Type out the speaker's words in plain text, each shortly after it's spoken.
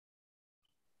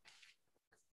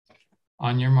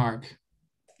On your mark.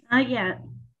 Not yet.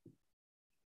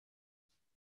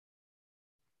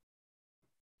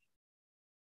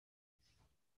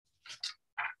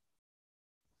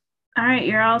 All right,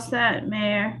 you're all set,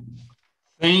 Mayor.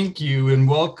 Thank you and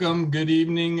welcome. Good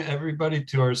evening, everybody,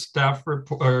 to our staff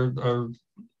report,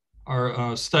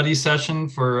 our study session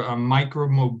for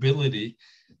micromobility.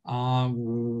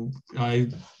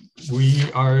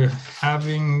 We are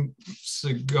having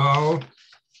Segal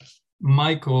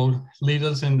Michael lead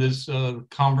us in this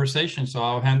conversation, so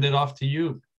I'll hand it off to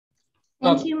you.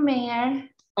 Thank you, Mayor.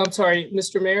 I'm sorry,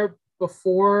 Mr. Mayor,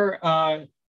 before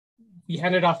we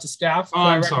hand it off to staff,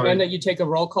 I recommend that you take a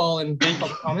roll call and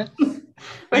public comment.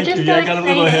 Thank you. Yeah, I got a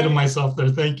little ahead of myself there.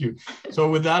 Thank you. So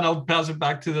with that, I'll pass it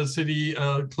back to the city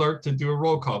clerk to do a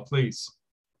roll call, please.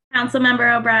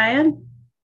 Councilmember O'Brien.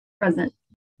 Present.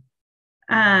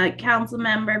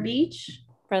 Councilmember Beach.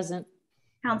 Present.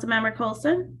 Councilmember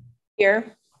Colson.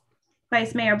 Here.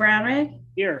 Vice Mayor Brownrigg.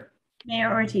 Here.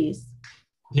 Mayor Ortiz.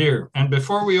 Here. And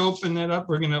before we open it up,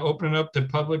 we're going to open it up to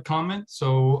public comment.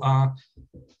 So,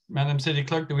 Madam City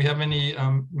Clerk, do we have any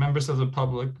members of the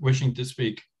public wishing to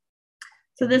speak?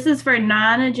 So this is for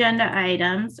non-agenda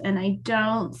items, and I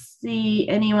don't see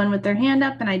anyone with their hand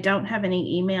up, and I don't have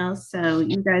any emails, so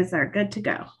you guys are good to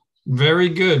go. Very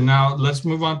good. Now let's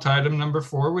move on to item number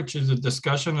 4, which is a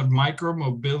discussion of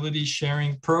micro-mobility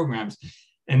sharing programs.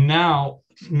 And now,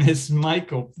 Ms.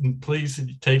 Michael, please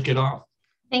take it off.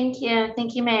 Thank you.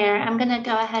 Thank you, Mayor. I'm going to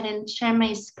go ahead and share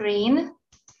my screen.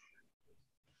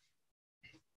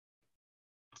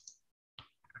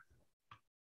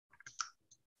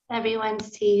 Everyone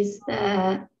sees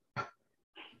the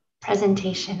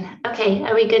presentation. Okay,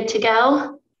 are we good to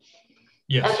go?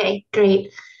 Yes. Okay,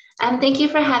 great. Thank you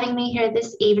for having me here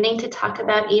this evening to talk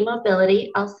about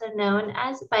e-mobility, also known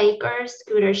as bike or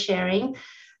scooter sharing.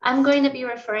 I'm going to be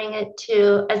referring it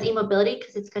to as e-mobility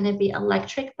because it's going to be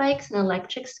electric bikes and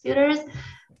electric scooters.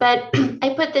 But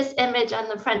I put this image on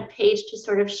the front page to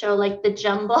sort of show like the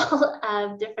jumble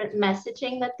of different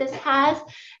messaging that this has,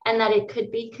 and that it could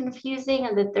be confusing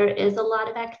and that there is a lot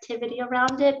of activity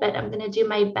around it, but I'm going to do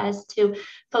my best to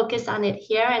focus on it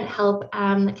here and help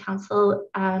the council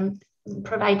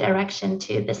provide direction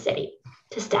to the city,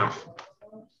 to staff.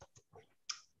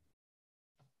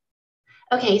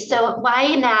 Okay, so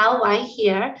why now, why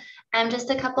here? Just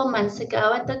a couple months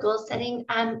ago at the goal setting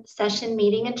session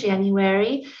meeting in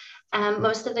January,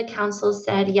 most of the council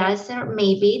said yes or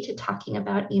maybe to talking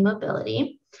about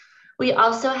e-mobility. We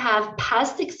also have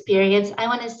past experience. I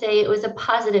want to say it was a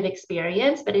positive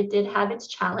experience, but it did have its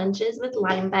challenges with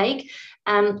Lime Bike.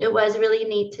 It was really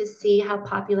neat to see how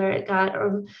popular it got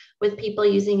with people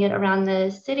using it around the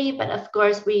city. But of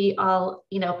course, we all,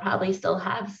 probably still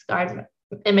have scarred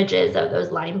images of those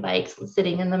Lime bikes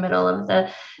sitting in the middle of the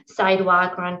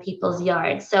sidewalk or on people's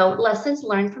yards. So lessons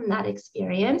learned from that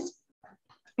experience.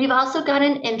 We've also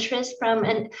gotten interest from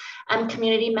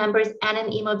community members and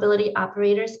an e-mobility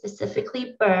operator,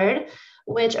 specifically Bird,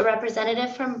 which a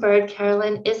representative from Bird,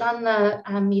 Carolyn, is on the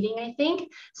meeting, I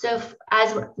think. So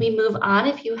as we move on,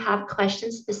 if you have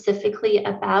questions specifically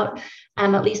about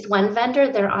at least one vendor,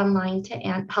 they're online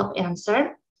to help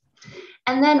answer.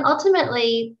 And then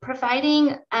ultimately,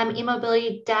 providing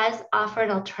e-mobility does offer an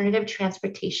alternative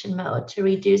transportation mode to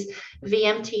reduce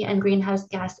VMT and greenhouse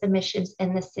gas emissions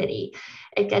in the city.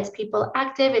 It gets people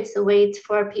active. It's a way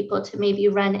for people to maybe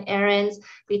run errands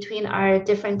between our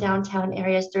different downtown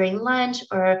areas during lunch,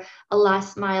 or a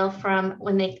last mile from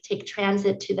when they take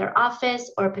transit to their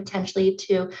office, or potentially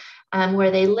to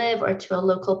where they live, or to a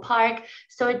local park.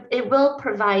 So it will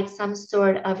provide some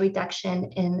sort of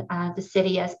reduction in the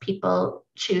city as people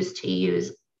choose to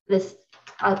use this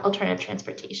alternative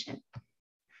transportation.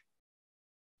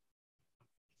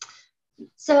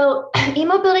 So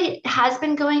e-mobility has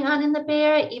been going on in the Bay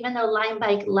Area. Even though Lime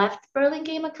Bike left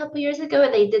Burlingame a couple years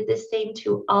ago, they did the same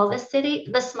to all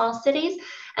the small cities,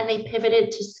 and they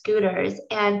pivoted to scooters.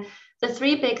 And the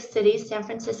 3 big cities, San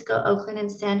Francisco, Oakland,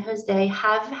 and San Jose,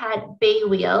 have had Bay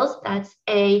Wheels. That's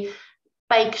a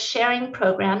bike sharing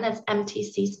program that's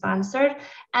MTC sponsored.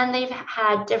 And they've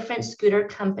had different scooter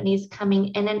companies coming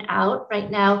in and out. Right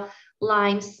now,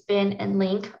 Lime, Spin, and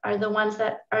Link are the ones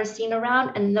that are seen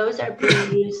around, and those are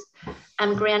being used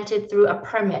and granted through a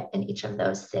permit in each of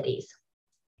those cities.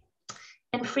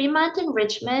 In Fremont and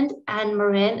Richmond and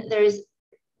Marin, there's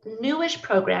newish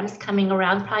programs coming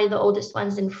around, probably the oldest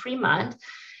ones in Fremont,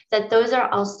 that those are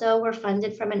also were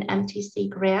funded from an MTC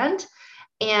grant.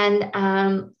 And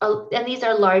these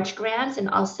are large grants, and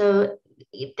also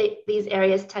these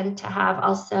areas tend to have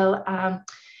also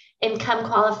income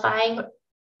qualifying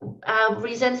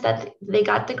reasons that they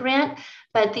got the grant,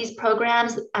 but these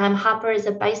programs, Hopper is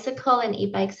a bicycle and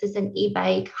e-bikes is an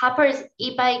e-bike. Hopper is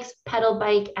e-bikes, pedal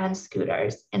bike, and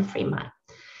scooters in Fremont.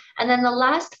 And then the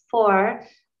last four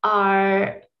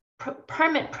are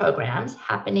permit programs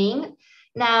happening.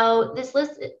 Now, this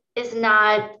list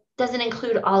doesn't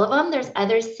include all of them. There's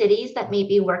other cities that may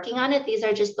be working on it. These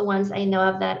are just the ones I know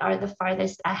of that are the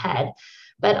farthest ahead.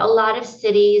 But a lot of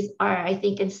cities are, I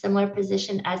think, in similar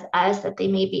position as us, that they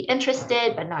may be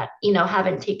interested, but not,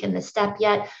 haven't taken the step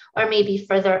yet, or maybe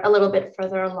a little bit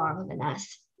further along than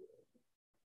us.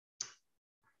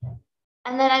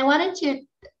 And then I wanted to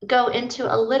go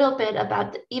into a little bit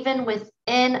about even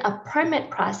within a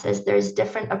permit process, there's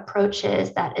different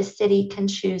approaches that a city can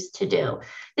choose to do.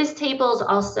 This table is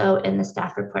also in the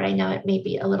staff report. I know it may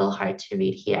be a little hard to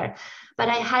read here, but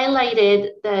I highlighted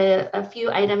a few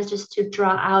items just to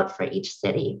draw out for each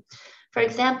city. For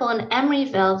example, in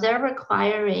Emeryville, they're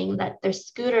requiring that their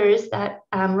scooters that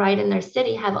ride in their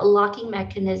city have a locking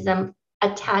mechanism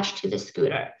attached to the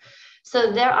scooter.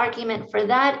 So their argument for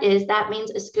that is that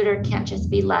means a scooter can't just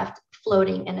be left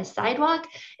floating in a sidewalk.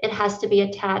 It has to be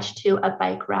attached to a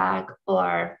bike rack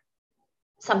or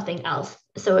something else.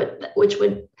 So which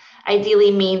would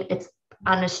ideally mean it's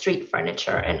on a street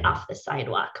furniture and off the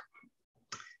sidewalk.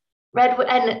 Redwood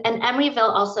and Emeryville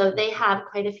also, they have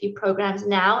quite a few programs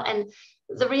now. And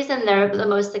the reason they're the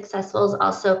most successful is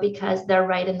also because they're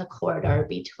right in the corridor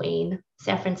between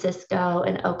San Francisco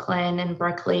and Oakland and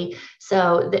Berkeley.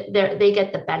 So they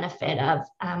get the benefit of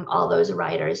all those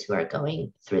riders who are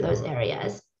going through those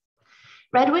areas.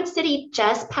 Redwood City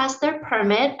just passed their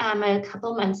permit a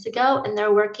couple months ago, and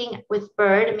they're working with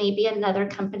Bird, maybe another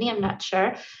company, I'm not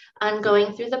sure, on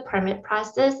going through the permit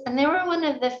process. And they were one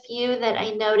of the few that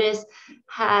I noticed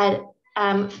had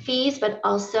fees, but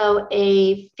also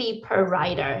a fee per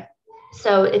rider.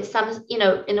 So it's some,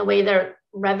 in a way they're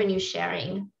revenue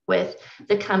sharing with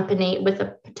the company with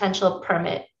a potential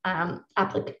permit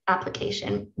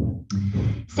application.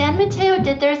 San Mateo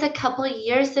did theirs a couple of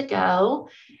years ago,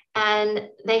 and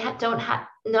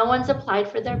no one's applied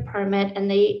for their permit.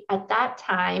 And they, at that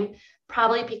time,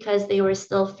 probably because they were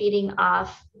still feeding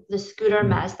off the scooter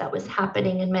mess that was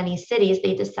happening in many cities,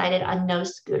 they decided on no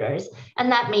scooters,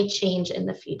 and that may change in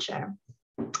the future.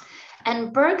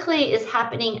 And Berkeley is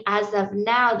happening as of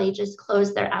now. They just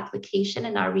closed their application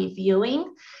and are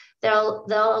reviewing. They'll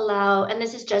allow, and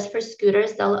this is just for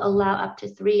scooters, they'll allow up to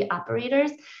 3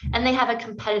 operators, and they have a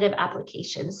competitive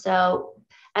application. So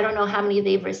I don't know how many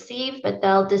they've received, but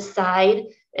they'll decide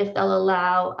if they'll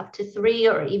allow up to 3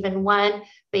 or even 1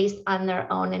 based on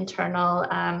their own internal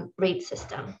rate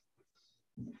system.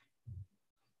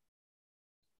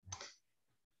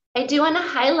 I do want to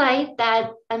highlight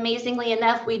that, amazingly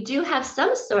enough, we do have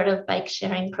some sort of bike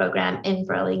sharing program in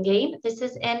Burlingame. This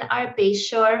is in our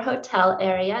Bayshore Hotel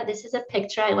area. This is a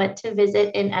picture I went to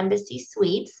visit in Embassy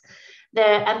Suites.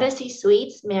 The Embassy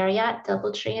Suites, Marriott,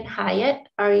 DoubleTree, and Hyatt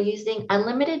are using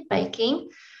unlimited biking,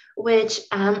 which,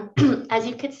 as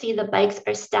you could see, the bikes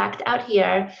are stacked out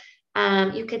here.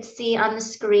 You could see on the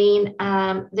screen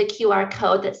the QR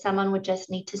code that someone would just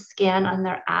need to scan on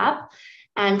their app.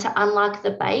 And to unlock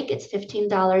the bike, it's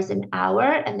 $15 an hour,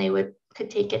 and they could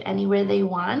take it anywhere they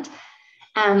want.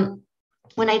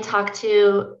 When I talked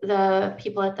to the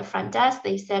people at the front desk,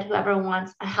 they said whoever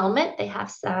wants a helmet, they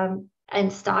have some in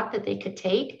stock that they could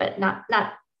take, but not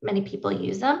many people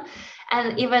use them.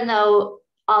 And even though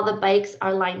all the bikes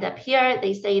are lined up here,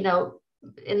 they say,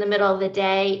 in the middle of the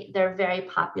day, they're very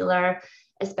popular,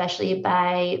 especially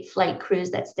by flight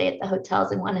crews that stay at the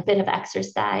hotels and want a bit of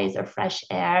exercise or fresh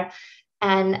air.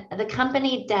 And the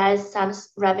company does some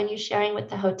revenue sharing with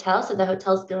the hotel. So the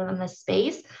hotels give them the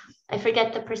space. I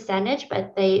forget the percentage,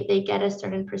 but they get a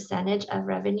certain percentage of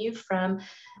revenue from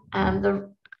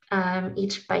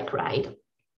each bike ride.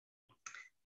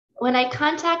 When I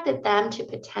contacted them to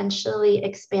potentially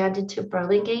expand into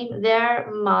Burlingame,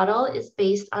 their model is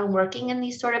based on working in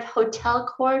these sort of hotel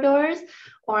corridors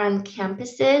or on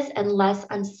campuses and less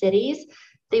on cities.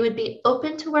 They would be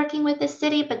open to working with the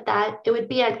city, but that it would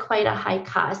be at quite a high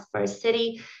cost for a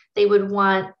city. They would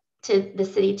want the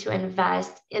city to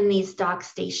invest in these dock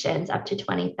stations up to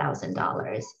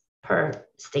 $20,000 per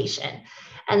station.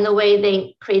 And the way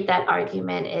they create that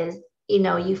argument is,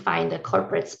 you find a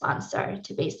corporate sponsor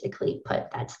to basically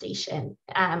put that station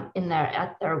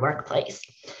at their workplace.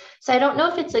 So I don't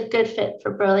know if it's a good fit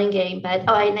for Burlingame, but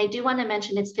and I do want to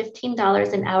mention it's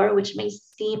 $15 an hour, which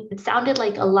it sounded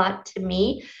like a lot to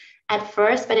me at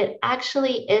first, but it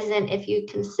actually isn't if you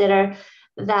consider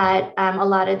that a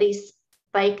lot of these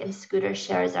bike and scooter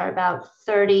shares are about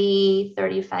 30,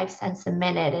 35 cents a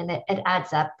minute, and it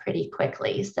adds up pretty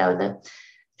quickly. So the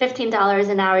 $15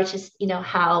 an hour is just,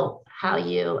 how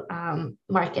you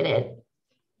market it.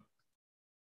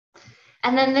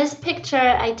 And then this picture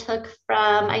I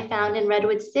found in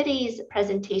Redwood City's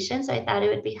presentation, so I thought it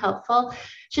would be helpful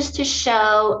just to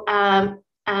show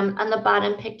on the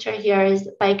bottom picture here is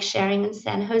bike sharing in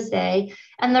San Jose,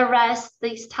 and the rest,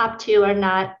 these top two are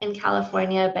not in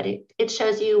California, but it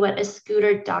shows you what a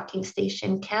scooter docking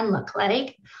station can look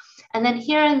like. And then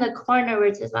here in the corner where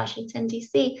it says Washington,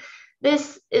 D.C.,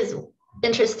 this is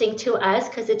interesting to us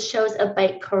because it shows a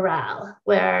bike corral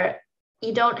where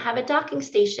you don't have a docking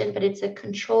station, but it's a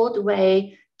controlled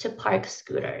way to park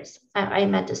scooters. I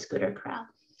meant a scooter corral.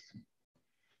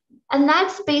 And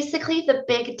that's basically the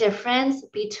big difference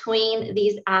between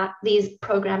these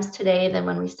programs today than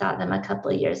when we saw them a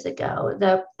couple of years ago,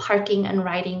 the parking and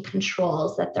riding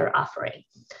controls that they're offering,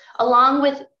 along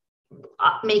with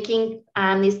making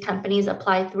these companies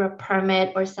apply through a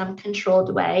permit or some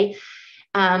controlled way.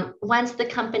 Once the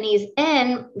company's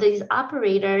in, these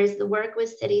operators work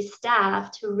with city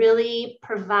staff to really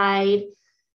provide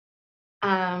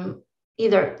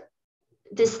either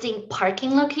distinct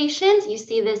parking locations. You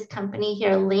see this company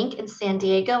here, Link in San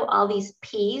Diego, all these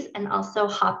P's, and also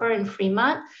Hopper in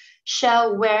Fremont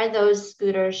show where those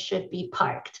scooters should be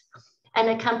parked. And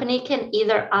a company can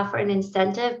either offer an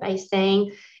incentive by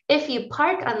saying, if you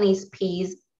park on these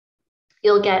P's,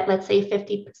 you'll get, let's say,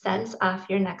 50% off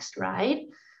your next ride.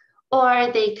 Or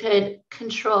they could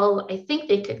control, I think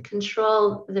they could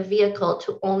control the vehicle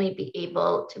to only be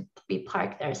able to be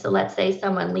parked there. So let's say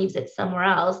someone leaves it somewhere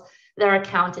else, their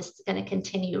account is going to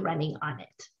continue running on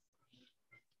it.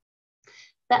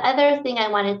 The other thing I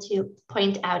wanted to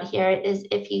point out here is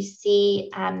if you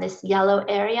see this yellow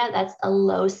area, that's a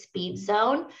low speed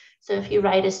zone. So if you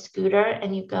ride a scooter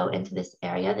and you go into this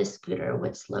area, the scooter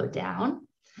would slow down.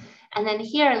 And then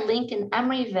here, Lincoln,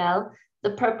 Emeryville,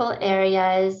 the purple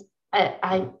areas,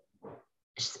 I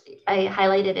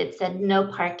highlighted, it said no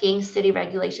parking, city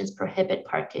regulations prohibit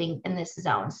parking in this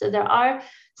zone. So there are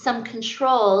some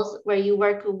controls where you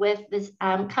work with this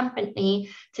company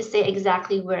to say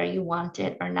exactly where you want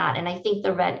it or not. And I think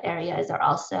the red areas are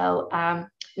also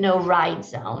no ride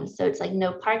zones. So it's like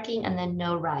no parking and then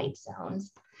no ride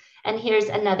zones. And here's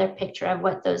another picture of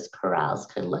what those corrals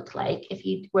could look like if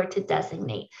you were to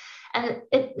designate. And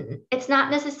it's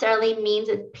not necessarily means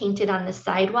it's painted on the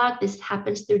sidewalk. This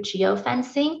happens through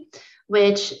geofencing,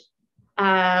 which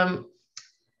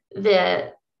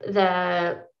the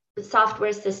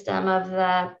software system of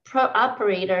the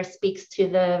operator speaks to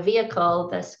the vehicle,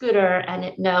 the scooter, and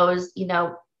it knows,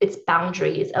 its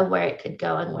boundaries of where it could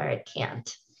go and where it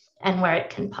can't, and where it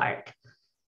can park.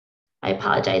 I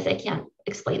apologize, I can't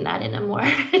explain that in a more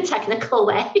technical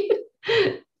way.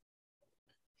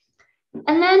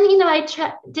 And then, I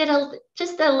did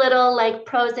just a little like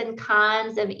pros and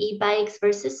cons of e-bikes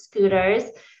versus scooters.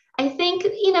 I think,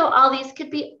 all these could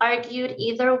be argued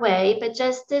either way, but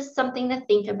just as something to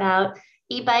think about,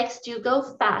 e-bikes do go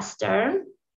faster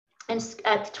and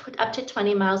up to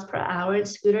 20 miles per hour, and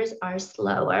scooters are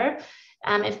slower,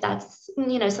 if that's,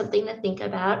 something to think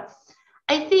about.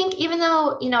 I think even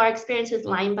though, our experience with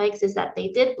Lime bikes is that they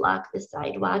did block the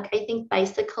sidewalk, I think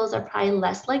bicycles are probably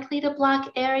less likely to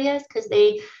block areas because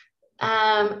they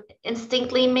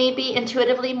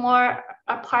intuitively more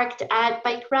are parked at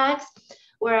bike racks,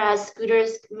 whereas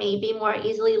scooters may be more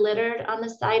easily littered on the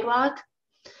sidewalk.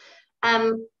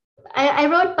 I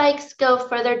rode bikes go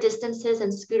further distances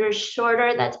and scooters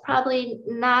shorter. That's probably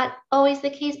not always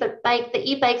the case, but the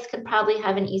e-bikes could probably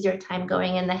have an easier time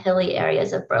going in the hilly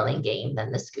areas of Burlingame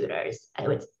than the scooters, I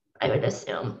would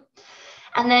assume.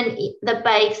 And then the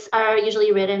bikes are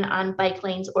usually ridden on bike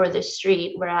lanes or the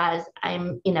street, whereas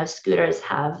scooters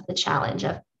have the challenge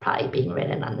of probably being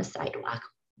ridden on the sidewalk.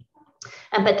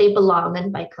 But they belong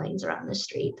in bike lanes or on the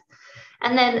street.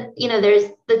 And then,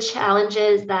 there's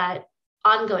the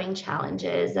ongoing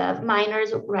challenges of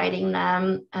minors riding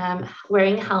them,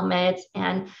 wearing helmets,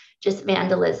 and just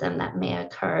vandalism that may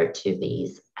occur to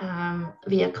these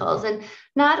vehicles. And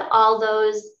not all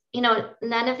those,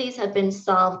 none of these have been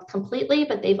solved completely,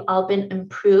 but they've all been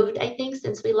improved, I think,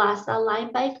 since we last saw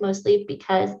Lime bike, mostly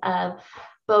because of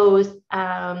both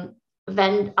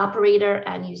operator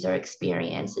and user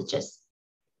experience. It's just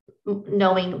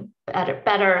knowing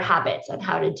better habits on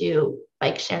how to do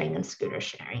bike sharing and scooter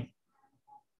sharing.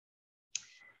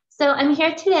 So I'm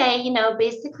here today,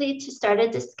 basically to start a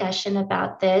discussion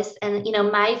about this. And,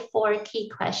 my 4 key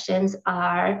questions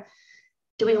are,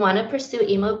 do we want to pursue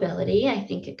e-mobility? I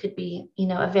think it could be,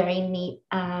 a very neat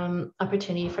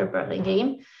opportunity for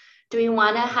Burlingame. do we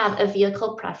want to have a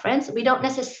vehicle preference? We don't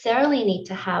necessarily need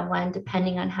to have one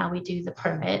depending on how we do the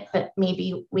permit, but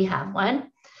maybe we have one.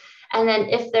 And then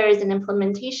if there is an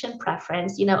implementation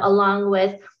preference, along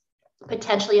with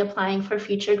potentially applying for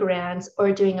future grants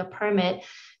or doing a permit,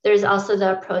 there's also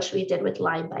the approach we did with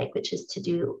Lime Bike, which is to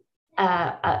do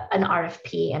an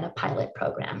RFP and a pilot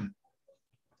program.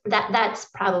 That's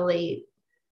probably,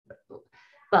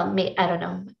 well, I don't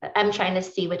know. I'm trying to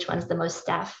see which one's the most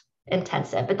staff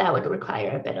intensive, but that would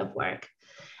require a bit of work.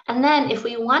 And then if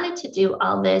we wanted to do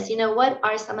all this, what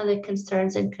are some of the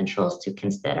concerns and controls to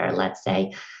consider? Let's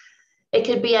say it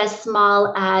could be as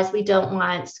small as we don't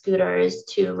want scooters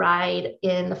to ride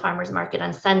in the farmer's market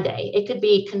on Sunday. It could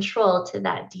be control to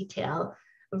that detail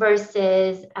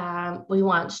versus we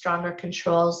want stronger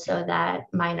controls so that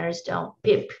minors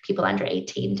people under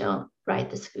 18 don't ride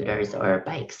the scooters or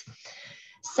bikes.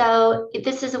 So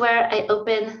this is where I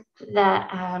open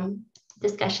the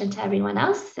discussion to everyone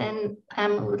else, and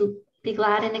would be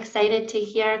glad and excited to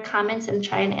hear comments and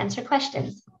try and answer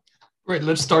questions. Great.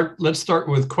 Let's start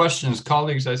with questions.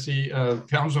 Colleagues, I see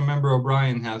Councilmember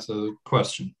O'Brien has a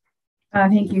question.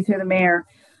 Thank you, through the mayor.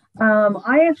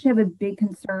 I actually have a big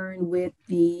concern with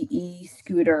the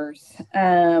e-scooters.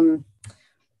 I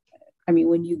mean,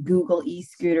 when you Google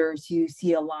e-scooters, you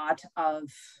see a lot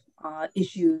of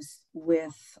issues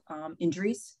with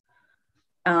injuries.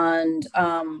 And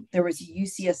there was a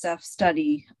UCSF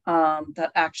study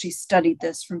that actually studied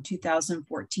this from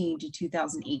 2014 to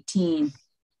 2018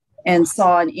 and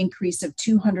saw an increase of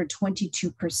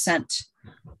 222%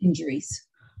 injuries.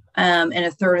 And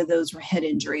a third of those were head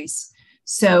injuries.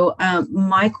 So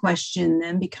my question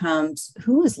then becomes,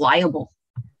 who is liable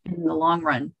in the long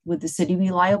run? Would the city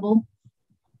be liable?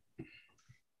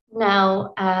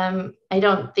 No, I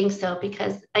don't think so,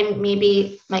 because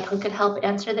maybe Michael could help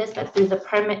answer this, but through the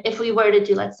permit, if we were to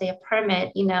do, let's say, a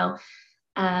permit,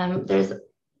 there's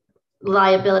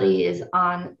liability is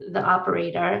on the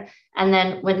operator. And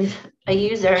then when a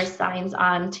user signs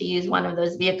on to use one of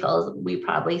those vehicles, we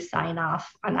probably sign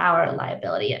off on our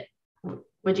liability.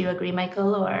 Would you agree,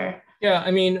 Michael? Or yeah,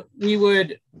 I mean, we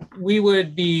would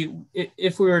be,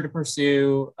 if we were to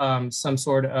pursue some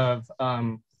sort of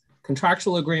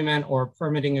contractual agreement or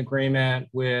permitting agreement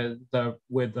with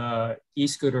the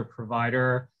e-scooter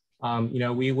provider,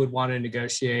 we would want to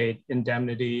negotiate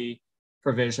indemnity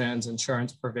provisions,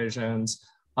 insurance provisions.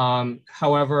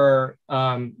 However,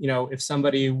 if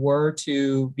somebody were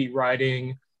to be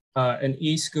riding an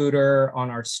e-scooter on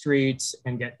our streets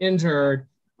and get injured,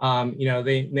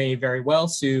 they may very well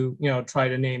sue, try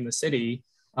to name the city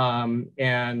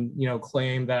and,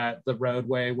 claim that the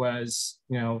roadway was,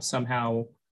 somehow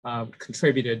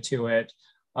contributed to it.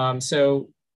 So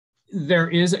there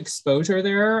is exposure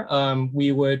there.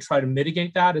 We would try to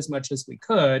mitigate that as much as we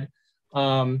could.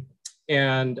 But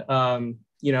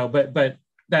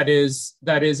that is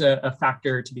a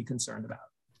factor to be concerned about.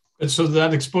 And so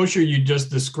that exposure you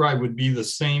just described would be the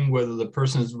same whether the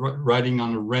person is riding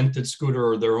on a rented scooter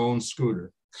or their own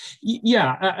scooter.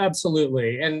 Yeah,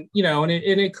 absolutely. And, and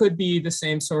it could be the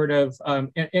same sort of,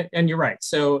 and you're right.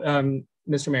 So,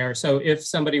 Mr. Mayor, so if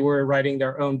somebody were riding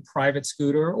their own private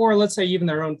scooter, or let's say even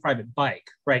their own private bike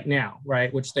right now,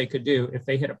 right, which they could do, if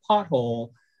they hit a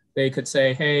pothole, they could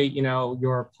say, hey,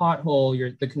 your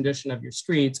pothole, the condition of your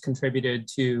streets contributed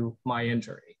to my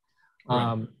injury.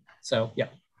 Right. So, yeah.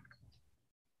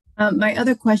 My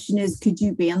other question is, could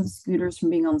you ban the scooters from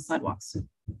being on the sidewalks?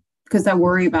 Because I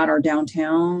worry about our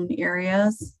downtown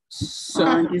areas,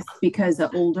 just because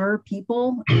of older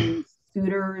people and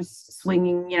scooters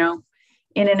swinging,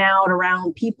 in and out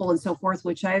around people and so forth,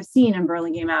 which I've seen in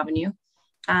Burlingame Avenue,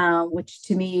 which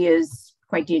to me is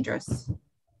quite dangerous.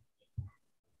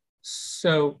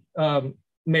 So,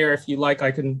 Mayor, if you like,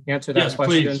 I can answer that yes,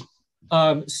 question.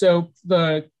 Please. So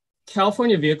the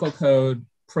California Vehicle Code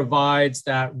provides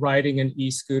that riding an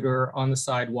e-scooter on the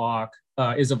sidewalk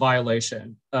is a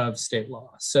violation of state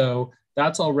law. So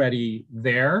that's already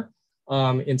there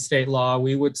in state law.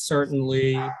 We would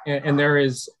certainly, and there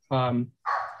is,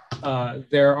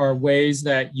 there are ways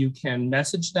that you can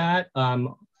message that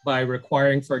by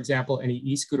requiring, for example, any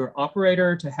e-scooter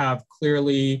operator to have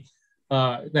clearly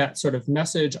that sort of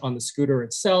message on the scooter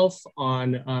itself,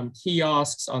 on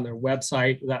kiosks, on their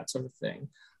website, that sort of thing.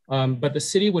 But the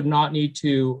city would not need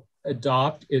to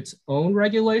adopt its own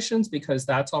regulations because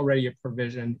that's already a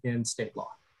provision in state law.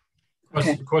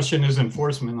 Okay. The question is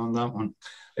enforcement on that one.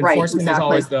 Enforcement is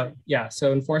always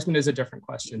so enforcement is a different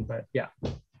question, but yeah.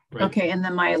 Right. Okay, and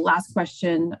then my last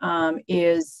question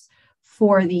is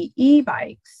for the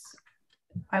e-bikes,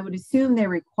 I would assume they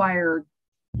require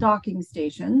docking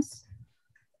stations.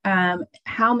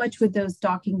 how much would those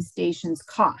docking stations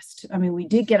cost? I mean, we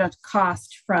did get a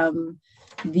cost from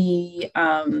the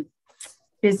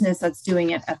business that's doing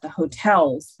it at the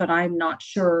hotels, but I'm not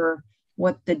sure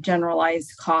what the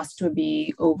generalized cost would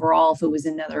be overall if it was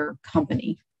another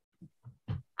company.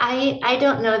 I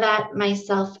don't know that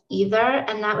myself either,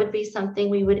 and that would be something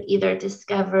we would either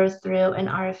discover through an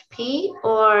RFP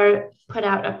or put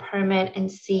out a permit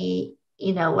and see,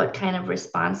 what kind of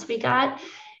response we got.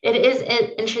 It is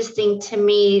interesting to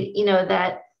me,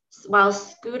 that while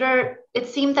it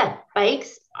seemed that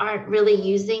bikes aren't really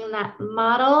using that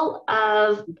model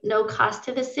of no cost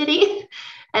to the city,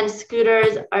 and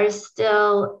scooters are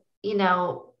still,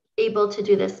 able to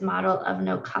do this model of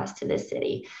no cost to the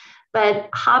city. But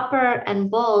Hopper and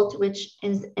Bolt, which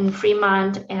is in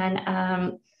Fremont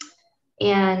and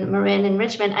Marin and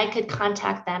Richmond, I could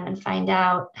contact them and find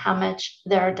out how much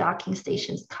their docking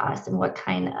stations cost and what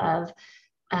kind of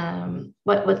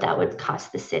what that would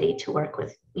cost the city to work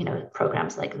with,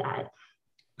 programs like that.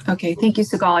 Okay, thank you,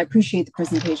 Sigal. I appreciate the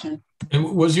presentation. And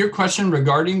was your question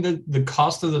regarding the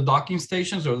cost of the docking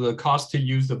stations or the cost to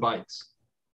use the bikes?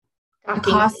 The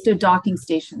cost of docking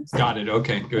stations. Got it.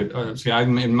 Okay, good. See,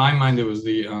 in my mind, it was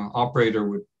the operator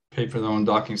would pay for their own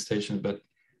docking stations, but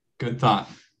good thought.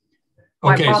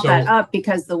 Okay, I brought that up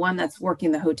because the one that's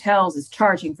working the hotels is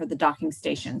charging for the docking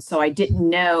station. So I didn't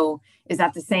know, is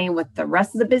that the same with the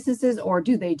rest of the businesses, or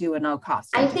do they do a no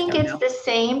cost? I think it's the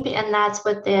same, and that's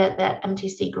what that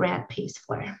MTC grant pays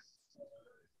for.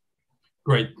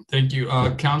 Great, thank you.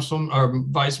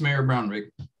 Vice Mayor Brownrigg.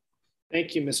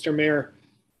 Thank you, Mr. Mayor.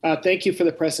 Thank you for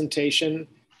the presentation.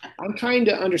 I'm trying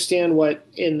to understand what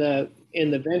in the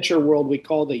venture world we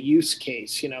call the use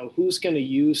case. Who's going to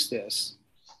use this?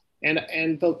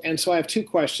 And so I have two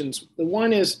questions. The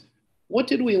one is, what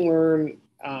did we learn,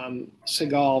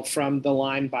 Sigal, from the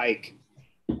Lime Bike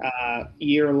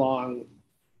year-long,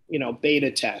 beta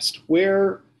test?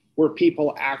 Where were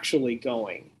people actually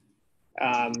going?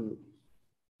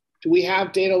 Do we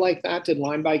have data like that? Did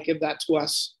Lime Bike give that to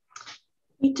us?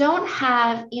 We don't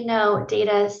have,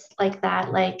 data like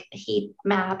that, like heat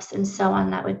maps and so on.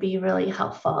 That would be really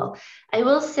helpful. I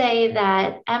will say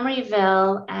that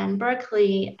Emeryville and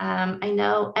Berkeley, I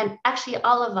know, and actually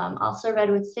all of them, also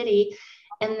Redwood City,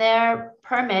 in their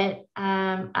permit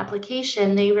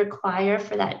application, they require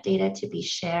for that data to be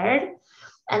shared.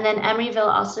 And then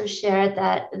Emeryville also shared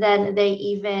that then they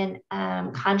even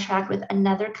contract with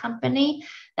another company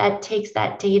that takes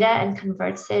that data and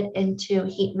converts it into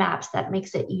heat maps that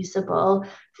makes it usable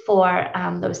for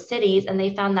those cities. And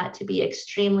they found that to be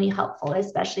extremely helpful,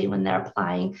 especially when they're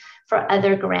applying for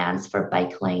other grants for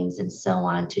bike lanes and so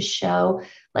on to show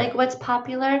like what's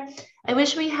popular. I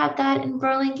wish we had that in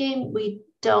Burlingame. We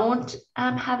don't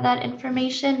have that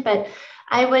information, but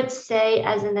I would say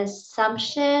as an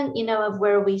assumption, of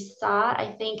where we saw,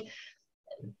 I think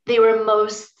they were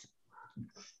most,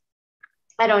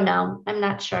 I don't know, I'm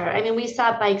not sure. I mean, we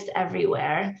saw bikes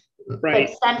everywhere, right,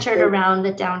 but centered around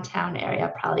the downtown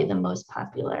area, probably the most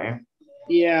popular.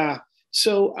 Yeah.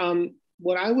 So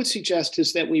what I would suggest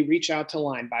is that we reach out to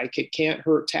Lime Bike. It can't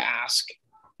hurt to ask.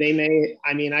 They may,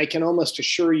 I can almost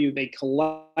assure you they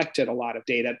collected a lot of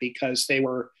data because they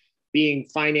were being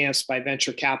financed by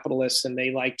venture capitalists and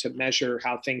they like to measure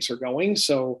how things are going.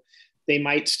 So they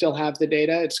might still have the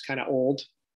data. It's kind of old,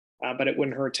 but it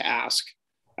wouldn't hurt to ask.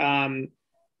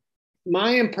 My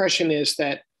impression is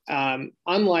that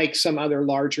unlike some other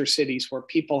larger cities where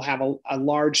people have a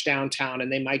large downtown and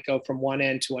they might go from one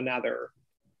end to another,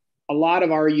 a lot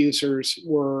of our users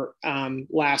were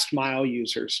last mile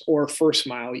users or first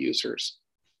mile users.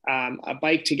 A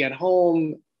bike to get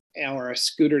home, or a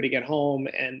scooter to get home,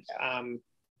 and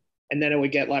then it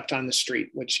would get left on the street,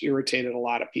 which irritated a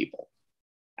lot of people.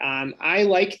 I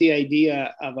like the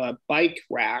idea of a bike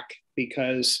rack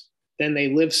because then they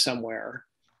live somewhere,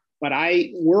 but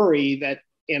I worry that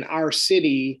in our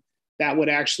city, that would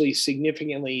actually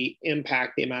significantly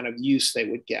impact the amount of use they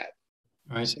would get.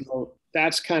 Right. So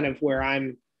that's kind of where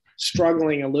I'm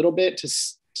struggling a little bit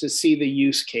to see the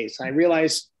use case. I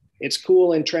realize it's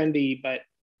cool and trendy, but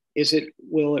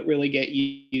will it really get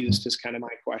used is kind of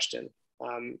my question.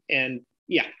 And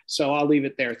yeah, so I'll leave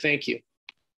it there. Thank you.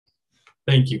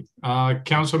 Thank you.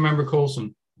 Councilmember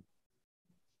Coulson.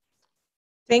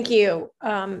 Thank you.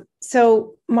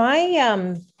 So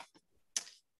my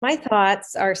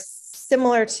thoughts are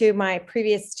similar to my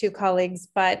previous two colleagues,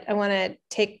 but I want to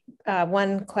take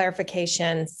one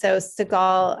clarification. So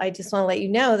Sigal, I just want to let you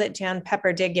know that Jan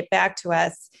Pepper did get back to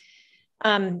us.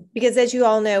 Because as you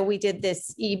all know, we did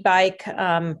this e-bike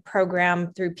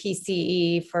program through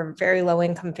PCE for very low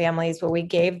income families where we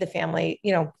gave the family,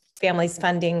 families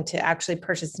funding to actually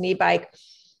purchase an e-bike.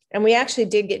 And we actually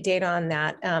did get data on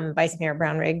that, Vice Mayor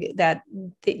Brownrigg, that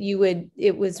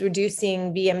it was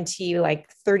reducing VMT like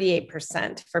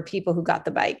 38% for people who got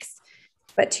the bikes.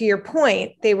 But to your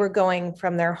point, they were going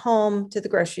from their home to the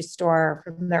grocery store,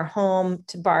 from their home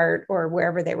to BART or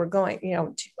wherever they were going,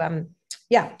 could have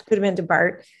been to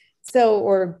BART.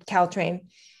 Or Caltrain.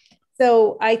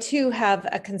 So I too have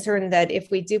a concern that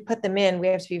if we do put them in, we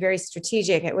have to be very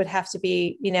strategic. It would have to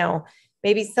be,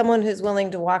 maybe someone who's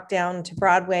willing to walk down to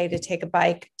Broadway to take a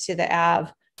bike to the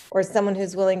Ave, or someone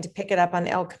who's willing to pick it up on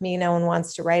El Camino and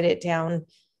wants to ride it down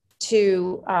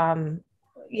to,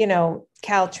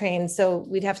 Caltrain. So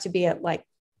we'd have to be at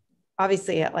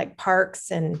obviously at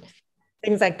parks and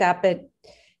things like that. But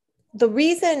the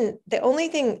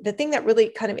thing that really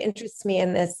kind of interests me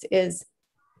in this is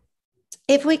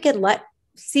if we could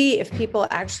see if people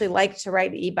actually like to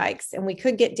ride e-bikes, and we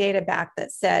could get data back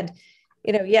that said,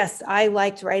 yes, I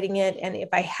liked riding it. And if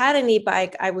I had an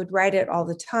e-bike, I would ride it all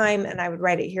the time and I would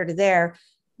ride it here to there.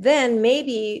 Then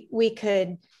maybe we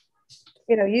could,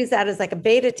 use that as like a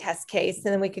beta test case.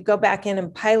 And then we could go back in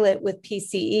and pilot with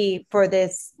PCE for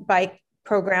this bike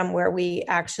program where we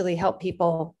actually help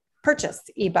people purchase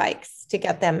e-bikes to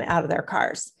get them out of their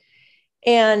cars.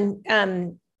 And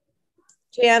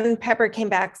Jan Pepper came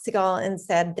back, Sigal, and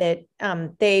said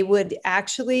that they would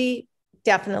actually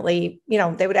definitely,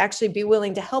 they would actually be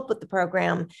willing to help with the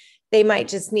program. They might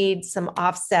just need some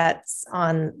offsets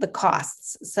on the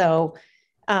costs. So,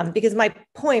 because my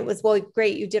point was, well,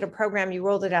 great, you did a program, you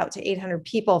rolled it out to 800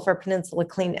 people for Peninsula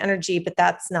Clean Energy, but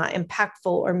that's not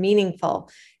impactful or meaningful.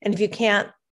 And if you can't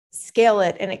scale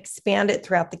it and expand it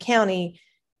throughout the county,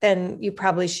 then you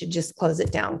probably should just close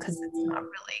it down because it's not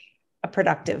really a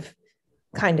productive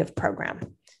kind of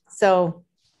program. So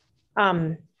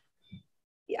I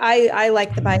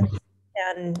like the bike,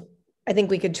 and I think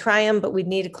we could try them, but we'd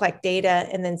need to collect data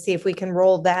and then see if we can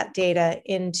roll that data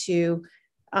into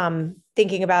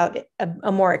thinking about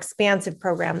a more expansive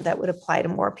program that would apply to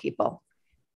more people.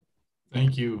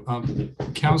 Thank you.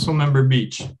 Council Member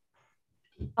Beach.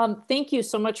 Thank you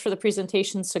so much for the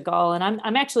presentation, Sigal. And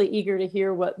I'm actually eager to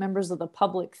hear what members of the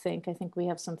public think. I think we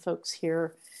have some folks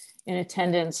here in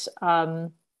attendance.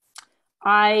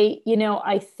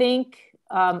 I think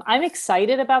I'm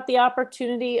excited about the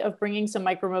opportunity of bringing some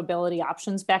micromobility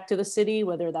options back to the city,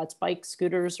 whether that's bikes,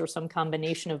 scooters, or some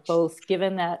combination of both,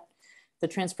 given that the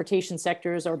transportation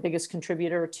sector is our biggest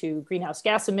contributor to greenhouse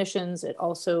gas emissions. It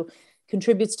also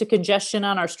contributes to congestion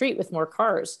on our street with more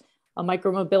cars. A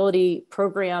micromobility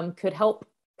program could help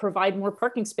provide more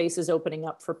parking spaces opening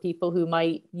up for people who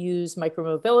might use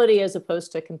micromobility as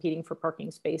opposed to competing for parking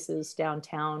spaces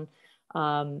downtown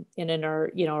in and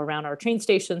around our train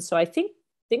stations. So I think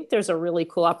there's a really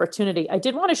cool opportunity. I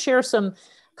did want to share some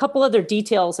couple other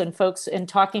details and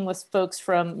talking with folks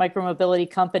from micromobility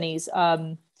companies.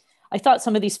 I thought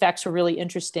some of these facts were really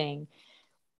interesting.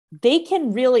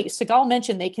 Sigal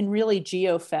mentioned they can really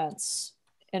geofence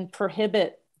and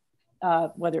prohibit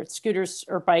whether it's scooters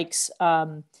or bikes,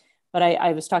 but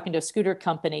I was talking to a scooter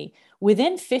company,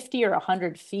 within 50 or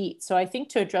 100 feet. So I think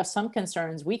to address some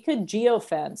concerns, we could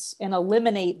geofence and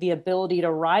eliminate the ability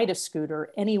to ride a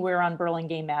scooter anywhere on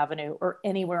Burlingame Avenue or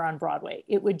anywhere on Broadway.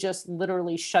 It would just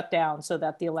literally shut down so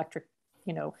that the electric,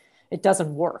 it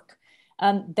doesn't work.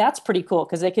 That's pretty cool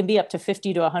because they can be up to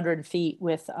 50 to 100 feet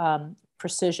with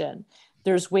precision.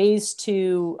 There's ways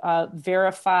to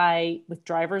verify with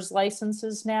driver's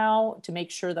licenses now to make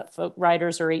sure that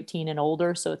riders are 18 and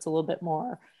older. So it's a little bit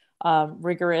more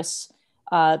rigorous.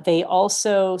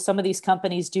 Some of these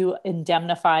companies do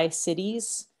indemnify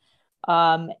cities.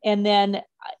 And then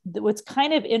what's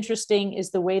kind of interesting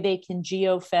is the way they can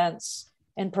geofence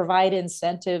and provide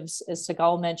incentives, as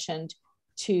Sigal mentioned,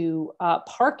 to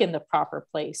park in the proper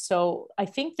place. So I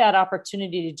think that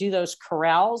opportunity to do those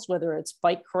corrals, whether it's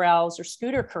bike corrals or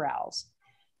scooter corrals,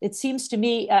 it seems to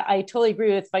me, I totally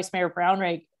agree with Vice Mayor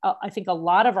Brownrigg. I think a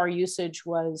lot of our usage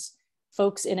was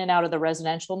folks in and out of the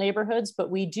residential neighborhoods,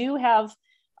 but we do have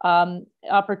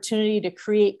opportunity to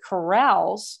create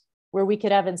corrals where we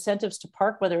could have incentives to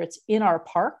park, whether it's in our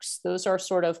parks. Those are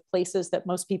sort of places that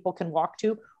most people can walk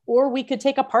to, or we could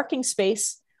take a parking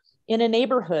space in a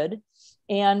neighborhood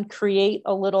and create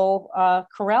a little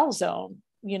corral zone,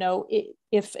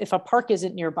 if a park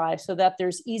isn't nearby, so that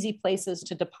there's easy places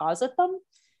to deposit them.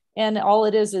 And all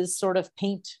it is sort of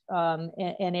paint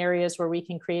in areas where we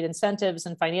can create incentives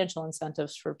and financial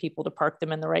incentives for people to park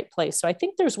them in the right place. So I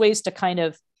think there's ways to kind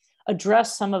of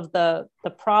address some of the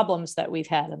problems that we've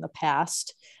had in the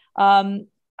past.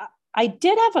 I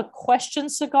did have a question,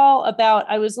 Sigal, about,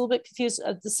 I was a little bit confused,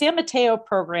 the San Mateo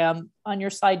program on your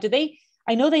slide,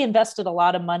 I know they invested a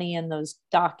lot of money in those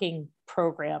docking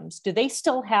programs. Do they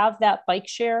still have that bike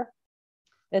share?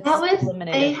 It's that was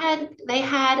eliminated. they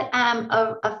had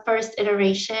a first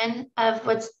iteration of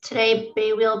what's today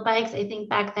bay wheel bikes. I think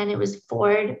back then it was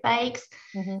Ford bikes,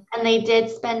 and they did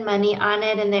spend money on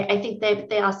it. And I think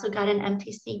they also got an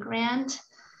MTC grant,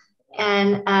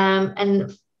 and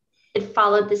it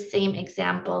followed the same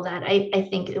example that I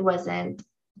think it wasn't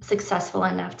successful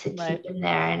enough to keep in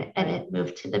there, and it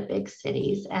moved to the big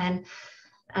cities. And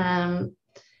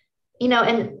you know,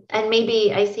 and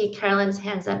maybe I see Carolyn's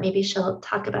hands up, maybe she'll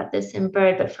talk about this in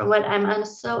Bird, but from what I'm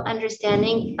also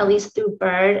understanding, at least through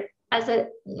Bird, as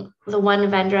the one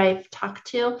vendor I've talked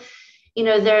to, you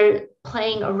know, they're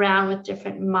playing around with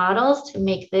different models to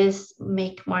make this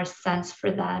make more sense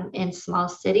for them in small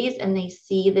cities. And they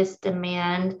see this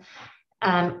demand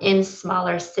in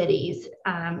smaller cities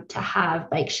to have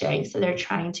bike sharing. So they're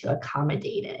trying to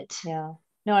accommodate it. Yeah,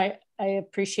 no, I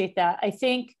appreciate that.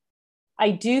 I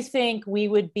do think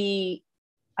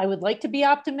I would like to be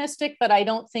optimistic, but I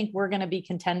don't think we're going to be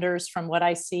contenders from what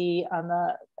I see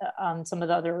on some of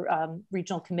the other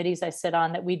regional committees I sit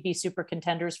on, that we'd be super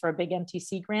contenders for a big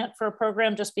MTC grant for a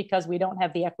program, just because we don't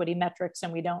have the equity metrics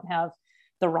and we don't have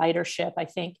the ridership. I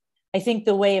think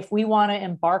the way, if we want to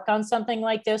embark on something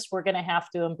like this, we're going to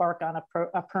have to embark on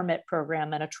a permit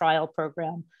program and a trial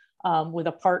program with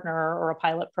a partner, or a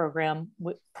pilot program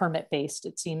with permit based.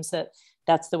 It seems that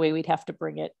that's the way we'd have to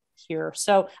bring it here.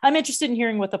 So I'm interested in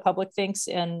hearing what the public thinks,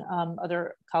 and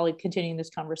other colleague continuing this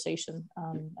conversation.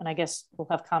 And I guess we'll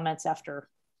have comments after.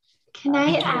 Can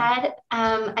I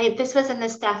add, this was in the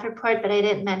staff report, but I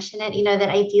didn't mention it, you know, that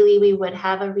ideally we would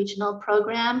have a regional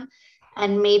program,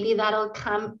 and maybe that'll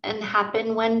come and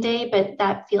happen one day, but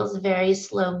that feels very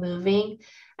slow moving.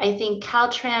 I think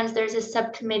Caltrans, there's a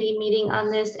subcommittee meeting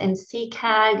on this, and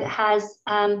CCAG has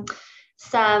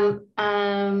some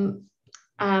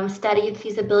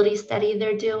feasibility study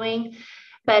they're doing.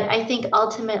 But I think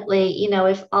ultimately, you know,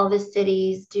 if all the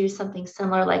cities do something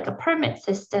similar, like a permit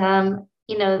system,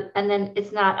 you know, and then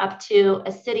it's not up to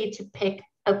a city to pick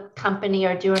a company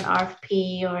or do an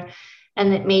RFP,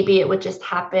 and that maybe it would just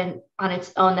happen on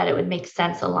its own, that it would make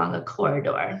sense along a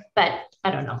corridor. But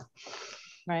I don't know.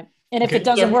 Right. And if it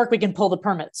doesn't work, we can pull the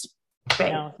permits. Right.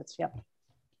 You know,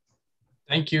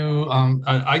 Thank you.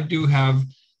 I do have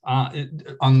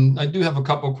a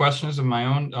couple of questions of my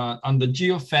own on the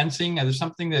geofencing. There's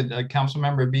something that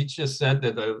Councilmember Beach just said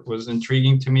that was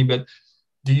intriguing to me. But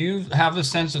do you have a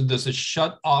sense of, does it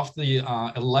shut off the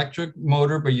electric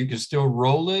motor, but you can still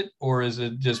roll it, or is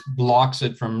it just blocks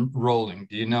it from rolling?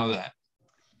 Do you know that?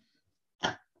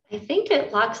 I think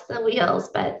it locks the wheels,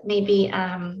 but maybe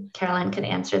Caroline can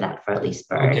answer that for at least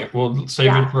Bird. Okay, we'll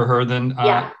save it for her then.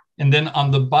 And then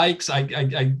on the bikes,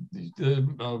 the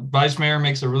Vice Mayor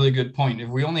makes a really good point. If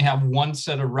we only have one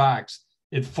set of racks,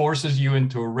 it forces you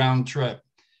into a round trip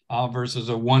versus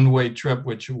a one-way trip,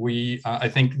 which I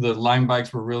think the Lime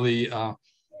bikes were really,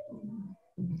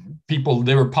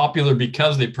 they were popular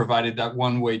because they provided that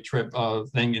one-way trip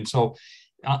thing. And so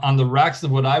on the racks,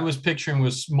 what I was picturing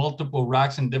was multiple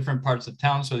racks in different parts of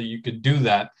town so that you could do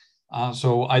that.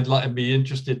 So I'd be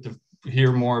interested to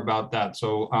hear more about that.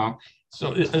 So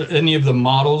any of the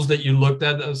models that you looked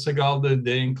at, Sigal, did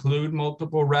they include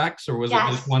multiple racks, or was it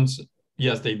just one?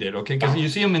 Yes, they did. Okay, because you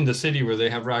see them in the city where they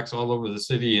have racks all over the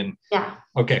city. And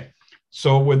okay,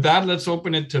 so with that, let's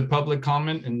open it to public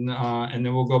comment, and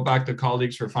then we'll go back to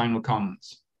colleagues for final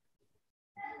comments.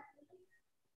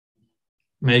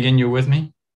 Megan, you with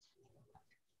me?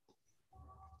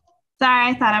 Sorry,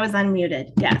 I thought I was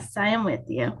unmuted. Yes, I am with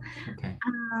you. Okay.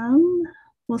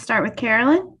 We'll start with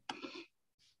Carolyn.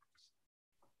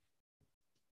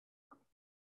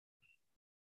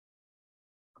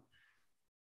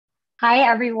 Hi,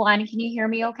 everyone. Can you hear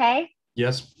me okay?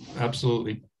 Yes,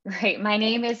 absolutely. Great. My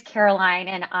name is Caroline,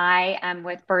 and I am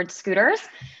with Bird Scooters.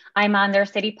 I'm on their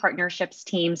city partnerships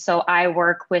team. So I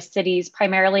work with cities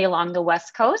primarily along the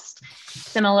West Coast,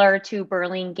 similar to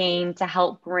Burlingame, to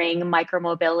help bring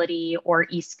micromobility or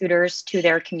e-scooters to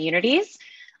their communities.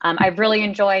 I've really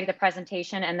enjoyed the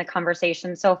presentation and the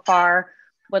conversation so far.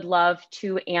 Would love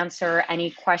to answer any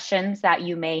questions that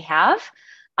you may have.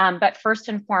 But first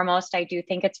and foremost, I do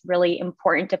think it's really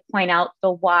important to point out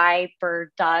the why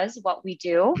Bird does what we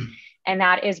do. And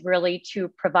that is really to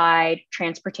provide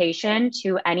transportation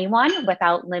to anyone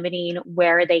without limiting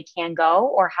where they can go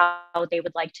or how they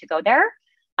would like to go there.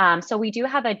 So we do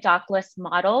have a dockless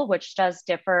model, which does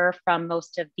differ from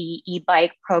most of the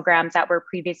e-bike programs that were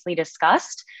previously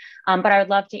discussed. But I would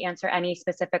love to answer any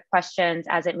specific questions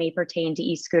as it may pertain to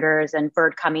e-scooters and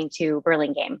Bird coming to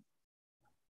Burlingame.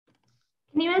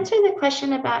 Can you answer the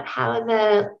question about how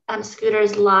the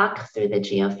scooters lock through the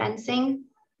geofencing?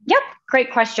 Yep,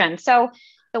 great question. So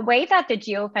the way that the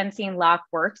geofencing lock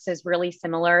works is really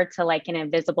similar to like an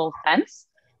invisible fence.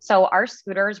 So our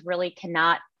scooters really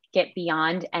cannot get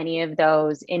beyond any of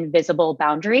those invisible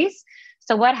boundaries.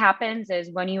 So what happens is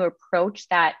when you approach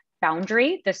that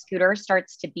boundary, the scooter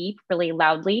starts to beep really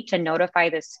loudly to notify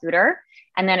the scooter,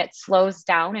 and then it slows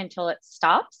down until it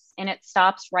stops, and it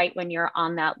stops right when you're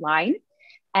on that line.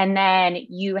 And then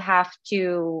you have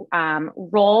to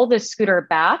roll the scooter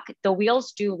back. The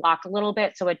wheels do lock a little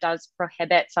bit, so it does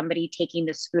prohibit somebody taking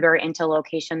the scooter into a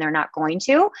location they're not going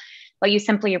to, but you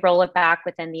simply roll it back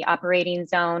within the operating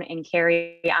zone and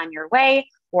carry on your way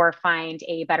or find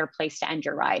a better place to end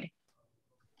your ride.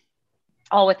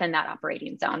 All within that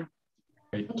operating zone.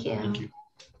 Great. Thank you. Thank you.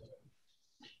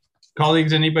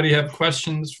 Colleagues, anybody have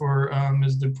questions for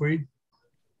Ms. Dupuy?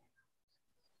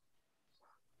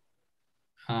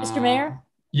 Mr. Mayor?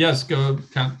 Yes, go,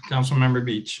 Councilmember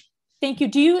Beach. Thank you.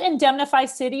 Do you indemnify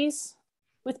cities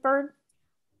with Bird?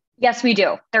 Yes, we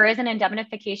do. There is an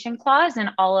indemnification clause in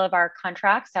all of our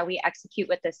contracts that we execute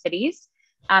with the cities.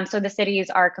 So the cities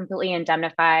are completely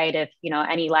indemnified if, you know,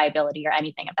 any liability or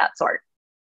anything of that sort.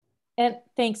 And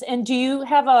thanks. And do you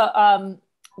have a,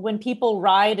 when people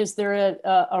ride, is there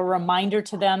a reminder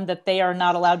to them that they are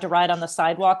not allowed to ride on the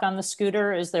sidewalk on the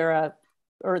scooter? Is there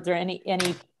or is there any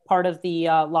part of the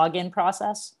login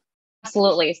process?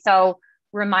 Absolutely. So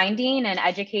reminding and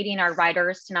educating our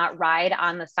riders to not ride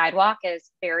on the sidewalk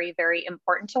is very, very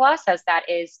important to us, as that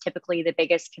is typically the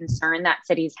biggest concern that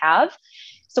cities have.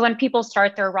 So when people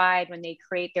start their ride, when they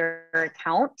create their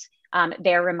account,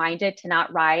 they're reminded to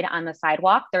not ride on the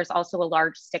sidewalk. There's also a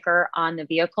large sticker on the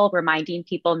vehicle reminding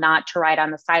people not to ride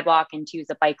on the sidewalk and to use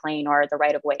a bike lane or the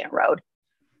right of way in a road.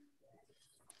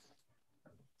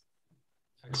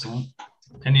 Excellent.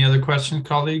 Any other questions,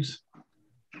 colleagues?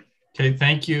 Okay,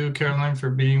 thank you, Caroline, for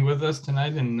being with us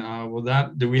tonight. And with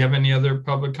that, do we have any other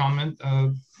public comment?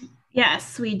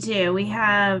 Yes, we do. We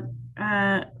have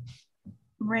Rayanne.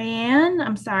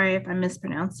 I'm sorry if I'm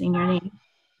mispronouncing your name.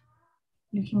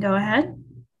 You can go ahead.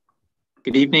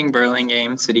 Good evening,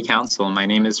 Burlingame City Council. My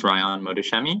name is Ryan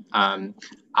Motoshemi.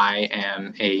 I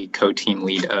am a co-team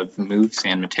lead of Move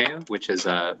San Mateo, which is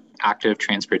an active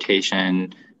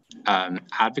transportation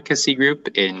advocacy group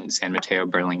in San Mateo,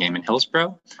 Burlingame, and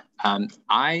Hillsborough.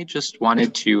 I just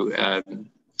wanted to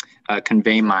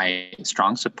convey my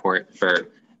strong support for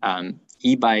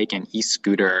e-bike and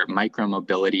e-scooter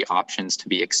micromobility options to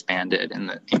be expanded in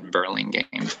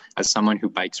Burlingame. As someone who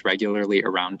bikes regularly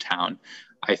around town,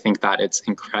 I think that it's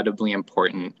incredibly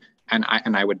important, and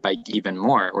I would bike even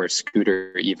more or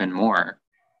scooter even more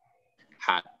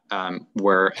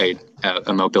were a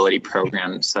mobility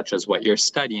program such as what you're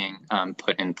studying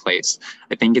put in place.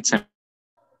 I think it's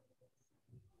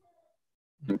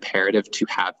imperative to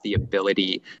have the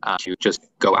ability to just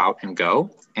go out and go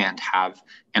and have,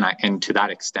 and to that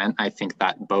extent, I think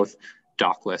that both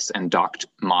dockless and docked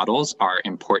models are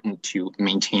important to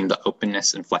maintain the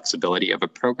openness and flexibility of a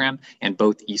program, and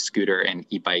both e-scooter and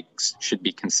e-bikes should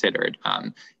be considered.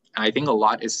 I think a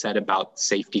lot is said about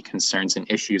safety concerns and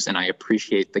issues, and I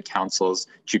appreciate the council's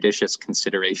judicious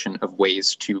consideration of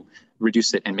ways to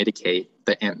reduce it and mitigate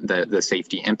the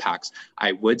safety impacts.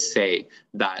 I would say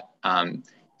that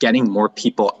getting more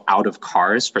people out of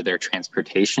cars for their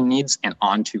transportation needs and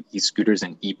onto e-scooters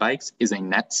and e-bikes is a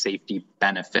net safety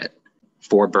benefit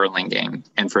for Burlingame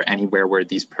and for anywhere where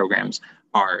these programs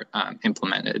are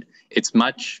implemented. It's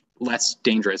much less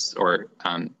dangerous or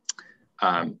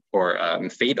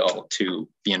fatal to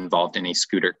be involved in a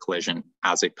scooter collision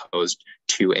as opposed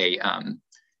to a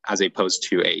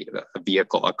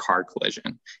vehicle, a car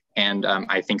collision. And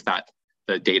I think that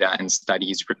the data and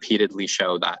studies repeatedly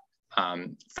show that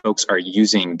folks are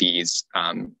using these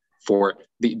for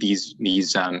these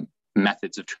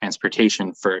methods of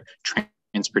transportation for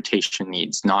transportation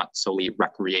needs, not solely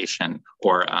recreation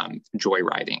or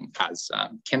joyriding, as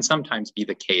can sometimes be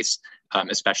the case,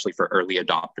 especially for early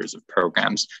adopters of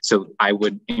programs. So I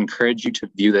would encourage you to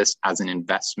view this as an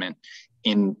investment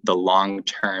in the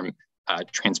long-term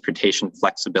transportation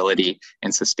flexibility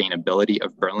and sustainability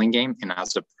of Burlingame, and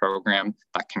as a program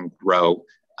that can grow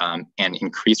and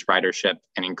increase ridership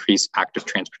and increase active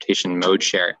transportation mode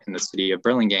share in the city of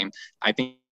Burlingame. I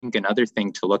think another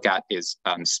thing to look at is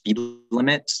speed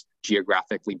limits,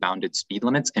 geographically bounded speed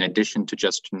limits. In addition to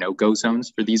just no-go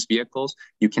zones for these vehicles,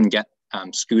 you can get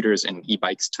scooters and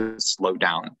e-bikes to slow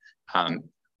down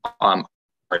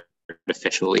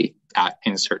artificially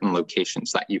in certain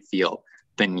locations that you feel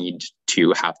the need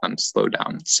to have them slow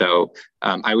down. So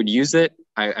I would use it.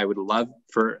 I would love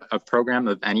for a program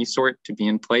of any sort to be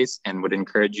in place, and would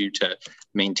encourage you to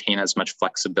maintain as much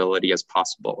flexibility as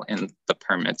possible in the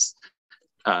permits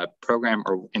program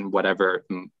or in whatever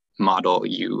model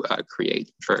you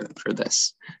create for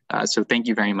this. So thank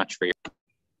you very much for your.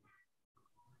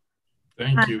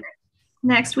 Thank you.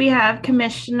 Next, we have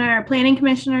Planning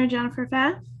Commissioner Jennifer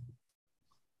Pfaff.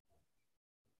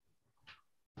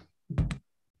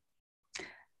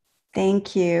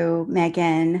 Thank you,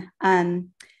 Megan.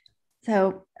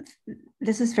 So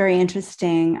this is very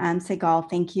interesting. Segal,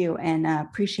 thank you, and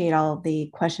appreciate all of the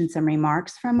questions and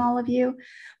remarks from all of you.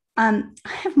 I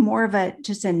have more of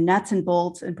just a nuts and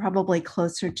bolts, and probably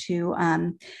closer to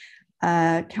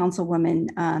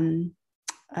Councilwoman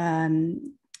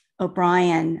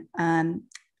O'Brien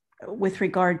with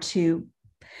regard to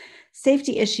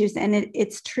safety issues. And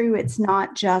it's true, it's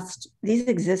not just, these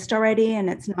exist already, and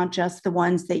it's not just the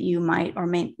ones that you might or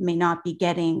may not be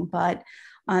getting, but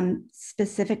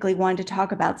specifically wanted to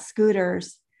talk about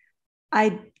scooters.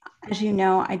 As you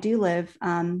know, I do live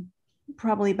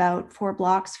probably about 4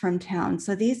 blocks from town.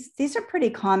 So these are pretty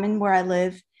common where I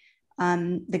live,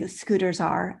 the scooters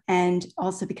are, and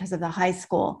also because of the high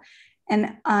school.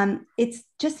 And it's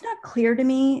just not clear to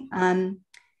me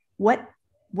what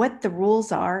the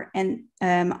rules are. And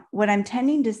what I'm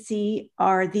tending to see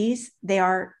are they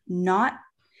are not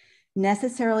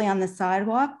necessarily on the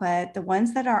sidewalk, but the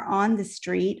ones that are on the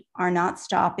street are not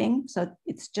stopping. So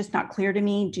it's just not clear to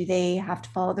me, do they have to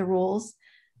follow the rules?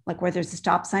 Like where there's a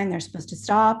stop sign, they're supposed to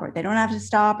stop, or they don't have to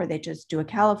stop, or they just do a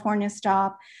California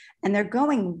stop. And they're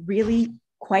going really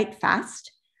quite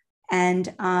fast.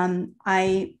 And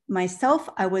I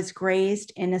was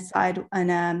grazed in a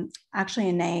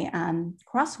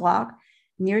crosswalk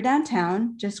near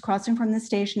downtown, just crossing from the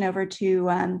station over to,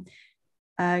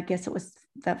 I guess it was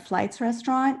the Flights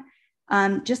restaurant,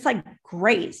 just like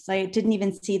grazed. I didn't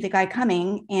even see the guy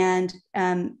coming, and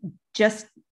just,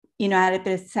 had it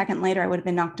been a second later, I would have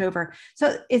been knocked over.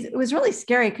 So it was really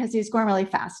scary because he was going really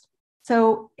fast.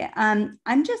 So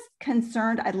I'm just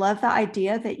concerned. I love the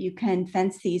idea that you can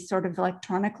fence these sort of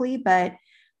electronically, but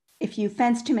if you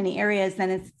fence too many areas,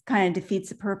 then it kind of defeats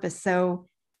the purpose. So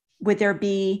would there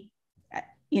be,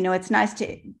 it's nice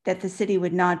that the city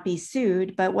would not be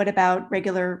sued, but what about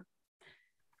regular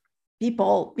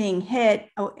people being hit?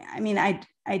 Oh, I mean,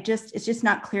 it's just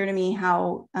not clear to me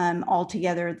how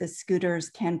altogether the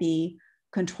scooters can be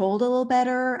controlled a little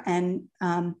better. And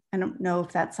I don't know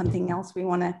if that's something else we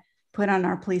want to put on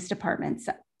our police departments.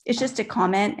 So it's just a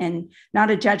comment and not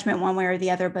a judgment one way or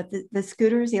the other, but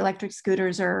the electric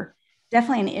scooters are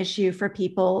definitely an issue for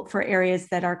people, for areas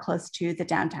that are close to the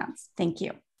downtowns. Thank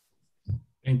you.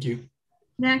 Thank you.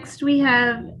 Next, we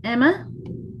have Emma.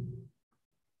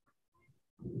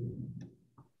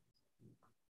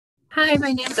 Hi,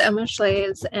 my name is Emma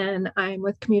Schlaze, and I'm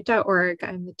with Commute.org.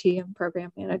 I'm the TM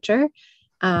program manager.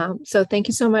 So thank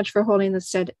you so much for holding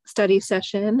the study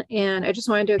session. And I just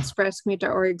wanted to express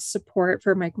Commute.org's support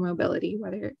for micromobility,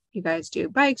 whether you guys do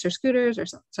bikes or scooters or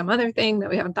some other thing that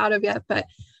we haven't thought of yet. But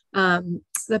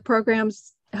the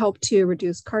programs help to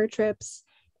reduce car trips,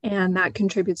 and that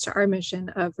contributes to our mission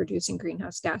of reducing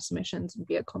greenhouse gas emissions and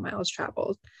vehicle miles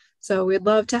traveled. So we'd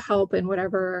love to help in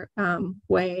whatever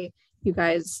way you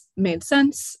guys made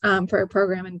sense for a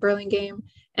program in Burlingame.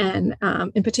 And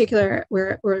in particular,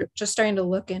 we're just starting to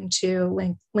look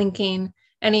into linking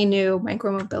any new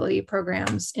micromobility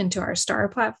programs into our STAR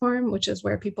platform, which is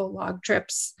where people log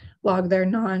their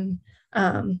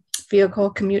non-vehicle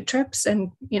commute trips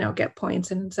and, get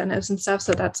points and incentives and stuff.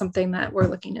 So that's something that we're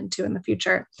looking into in the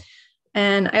future.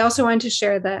 And I also wanted to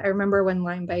share that I remember when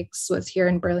Lime Bikes was here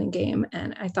in Burlingame,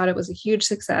 and I thought it was a huge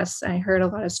success. I heard a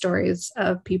lot of stories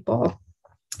of people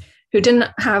who didn't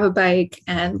have a bike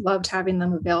and loved having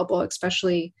them available,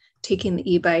 especially taking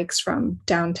the e-bikes from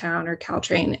downtown or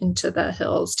Caltrain into the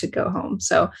hills to go home.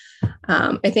 So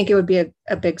I think it would be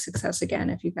a big success again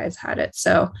if you guys had it.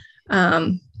 So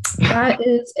that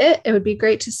is it. It would be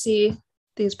great to see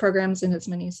these programs in as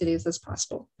many cities as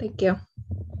possible. Thank you.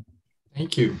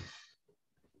 Thank you.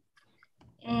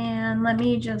 And let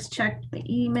me just check the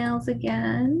emails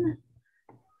again.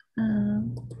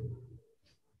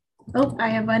 I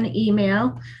have one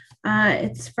email.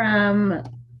 It's from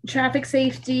Traffic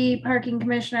Safety Parking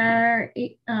Commissioner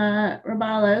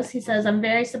Rabalos. He says, I'm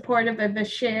very supportive of a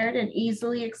shared and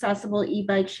easily accessible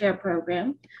e-bike share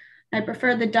program. I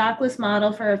prefer the dockless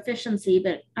model for efficiency,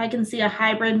 but I can see a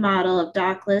hybrid model of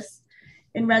dockless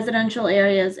in residential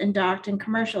areas and docked in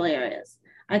commercial areas.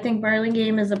 I think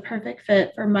Burlingame is a perfect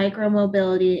fit for micro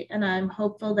mobility, and I'm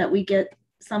hopeful that we get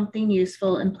something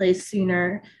useful in place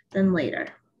sooner than later.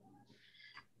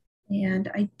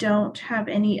 And I don't have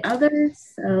any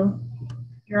others, so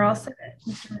you're all set,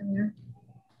 Mr. Mayor.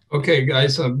 Okay,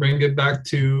 guys, I'll bring it back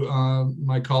to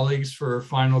my colleagues for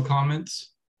final comments.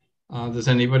 Does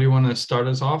anybody want to start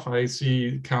us off? I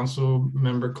see Council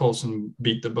Member Colson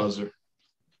beat the buzzer.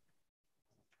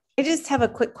 I just have a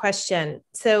quick question.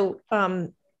 So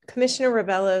Commissioner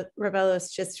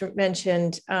Rebelos just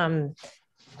mentioned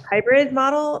hybrid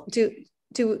model.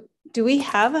 Do we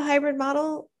have a hybrid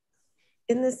model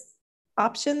in this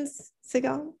options,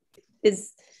 Sigal?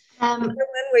 Is there one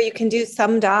where you can do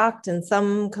some docked and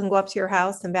some can go up to your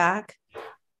house and back?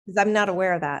 Because I'm not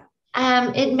aware of that.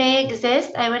 It may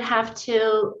exist. I would have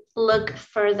to look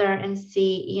further and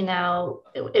see, you know,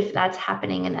 if that's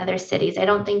happening in other cities. I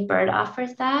don't think Bird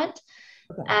offers that.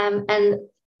 Okay. And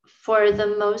for the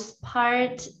most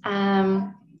part,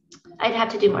 I'd have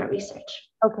to do more research.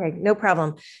 Okay, no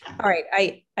problem. All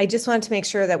right, I just wanted to make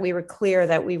sure that we were clear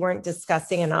that we weren't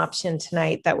discussing an option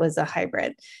tonight that was a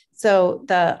hybrid. So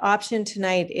the option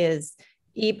tonight is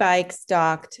e-bikes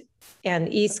docked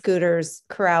and e-scooters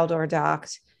corralled or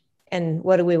docked. And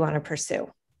what do we want to pursue?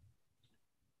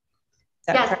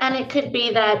 Yes, and it could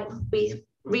be that we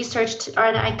researched,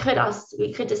 or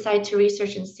we could decide to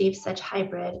research and see if such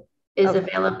hybrid is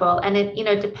available. And it, you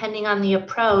know, depending on the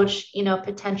approach, you know,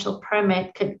 potential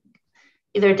permit could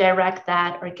either direct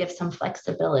that or give some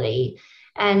flexibility.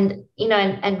 And, you know,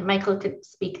 and Michael could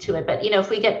speak to it, but, you know, if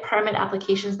we get permit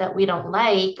applications that we don't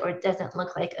like, or it doesn't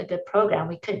look like a good program,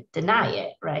 we could deny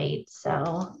it, right?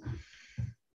 So.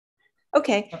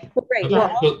 Okay, well, great.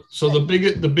 Yeah. So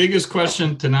the biggest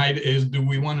question tonight is, do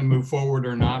we want to move forward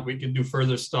or not? We could do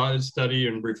further study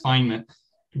and refinement,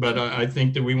 but I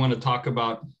think that we want to talk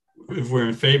about if we're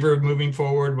in favor of moving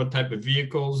forward, what type of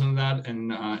vehicles and that,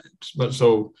 and but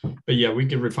yeah, we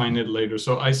can refine it later.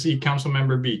 So I see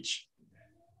Councilmember Beach.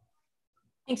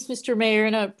 Thanks, Mr. Mayor,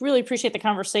 and I really appreciate the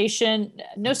conversation.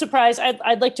 No surprise,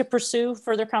 I'd like to pursue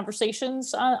further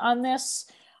conversations on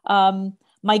this.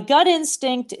 My gut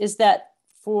instinct is that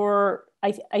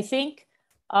I think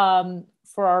for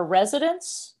our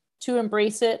residents to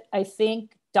embrace it, I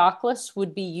think dockless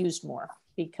would be used more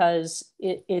because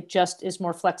it just is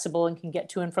more flexible and can get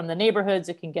to and from the neighborhoods.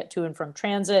 It can get to and from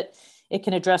transit. It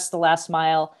can address the last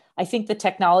mile. I think the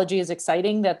technology is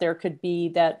exciting that there could be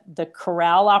the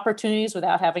corral opportunities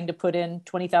without having to put in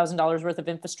 $20,000 worth of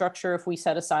infrastructure if we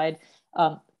set aside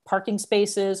parking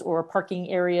spaces or parking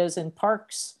areas in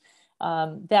parks.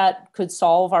 That could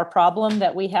solve our problem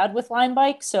that we had with Lime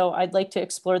Bike. So I'd like to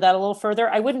explore that a little further.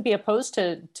 I wouldn't be opposed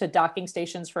to docking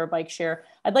stations for a bike share.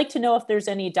 I'd like to know if there's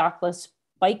any dockless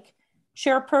bike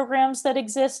share programs that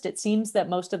exist. It seems that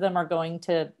most of them are going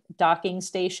to docking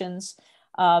stations.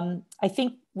 I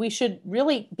think we should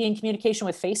really be in communication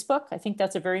with Facebook. I think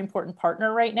that's a very important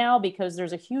partner right now because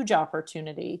there's a huge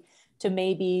opportunity to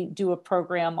maybe do a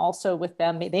program also with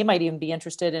them. They might even be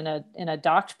interested in a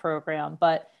docked program,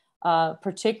 but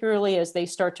particularly as they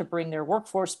start to bring their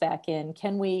workforce back in,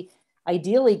 can we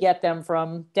ideally get them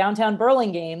from downtown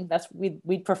Burlingame?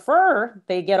 We'd prefer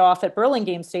they get off at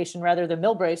Burlingame station rather than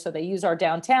Millbrae, so they use our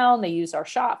downtown, they use our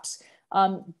shops.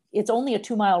 It's only a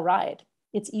 2-mile ride.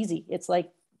 It's easy. It's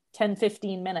like 10,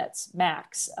 15 minutes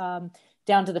max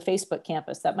down to the Facebook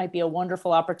campus. That might be a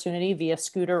wonderful opportunity via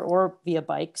scooter or via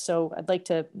bike. So I'd like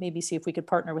to maybe see if we could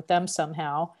partner with them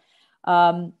somehow.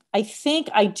 I think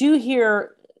I do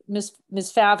hear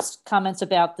Ms. Fav's comments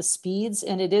about the speeds,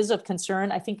 and it is of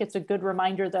concern. I think it's a good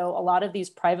reminder, though, a lot of these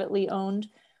privately owned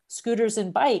scooters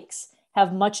and bikes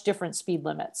have much different speed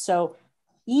limits. So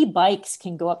e-bikes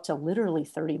can go up to literally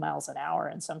 30 miles an hour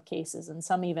in some cases, and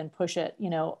some even push it. You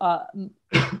know,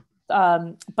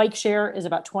 bike share is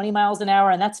about 20 miles an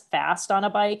hour, and that's fast on a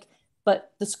bike,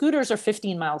 but the scooters are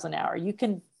 15 miles an hour. You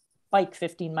can bike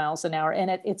 15 miles an hour,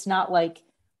 and it's not like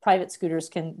private scooters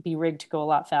can be rigged to go a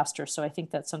lot faster. So I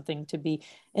think that's something to be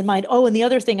in mind. Oh, and the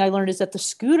other thing I learned is that the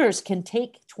scooters can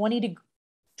take 20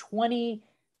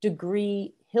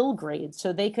 degree hill grades.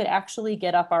 So they could actually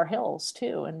get up our hills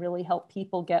too, and really help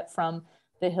people get from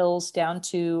the hills down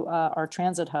to our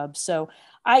transit hubs. So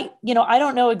I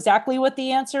don't know exactly what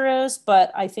the answer is,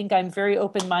 but I think I'm very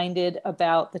open-minded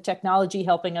about the technology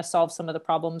helping us solve some of the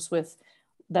problems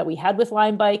that we had with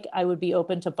Lime Bike. I would be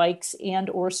open to bikes and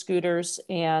or scooters,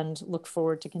 and look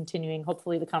forward to continuing,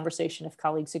 hopefully, the conversation. If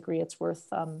colleagues agree, it's worth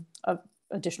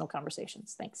additional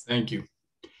conversations. Thanks. Thank you.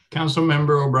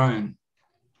 Councilmember O'Brien.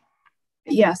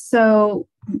 Yeah, so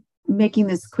making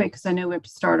this quick because I know we have to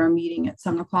start our meeting at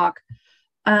 7 o'clock.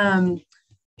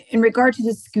 In regard to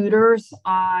the scooters,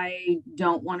 I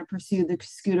don't want to pursue the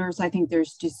scooters. I think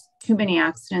there's just too many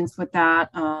accidents with that.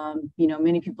 You know,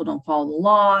 many people don't follow the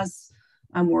laws.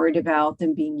 I'm worried about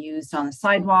them being used on the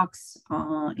sidewalks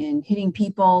and hitting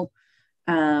people,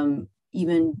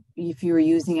 even if you were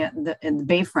using it in the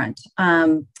bayfront.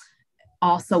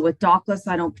 Also with dockless,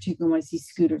 I don't particularly want to see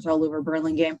scooters all over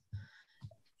Burlingame.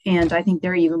 And I think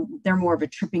they're more of a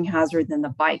tripping hazard than the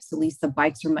bikes. At least the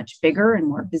bikes are much bigger and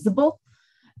more visible.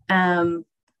 I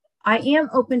am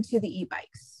open to the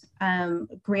e-bikes.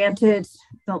 Granted,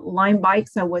 the Lime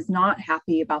bikes, I was not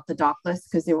happy about the dockless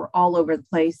because they were all over the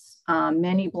place,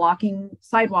 many blocking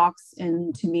sidewalks.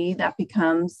 And to me, that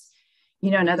becomes, you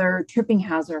know, another tripping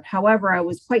hazard. However, I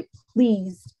was quite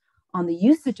pleased on the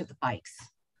usage of the bikes.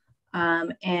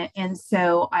 And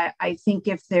so I think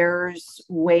if there's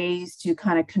ways to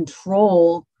kind of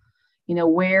control, you know,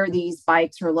 where these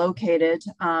bikes are located,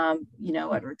 you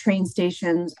know, at our train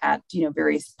stations, at, you know,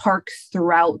 various parks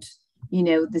throughout, you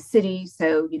know, the city.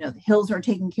 So, you know, the hills are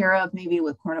taken care of, maybe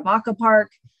with Cuernavaca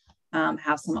Park,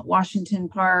 have some at Washington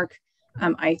Park.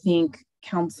 I think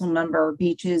Councilmember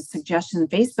Beach's suggestion on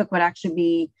Facebook would actually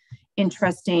be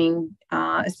interesting,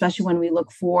 especially when we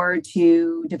look forward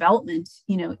to development,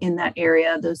 you know, in that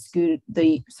area.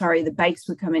 The bikes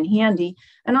would come in handy,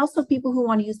 and also people who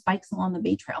want to use bikes along the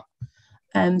Bay Trail.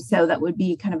 So that would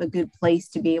be kind of a good place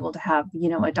to be able to have, you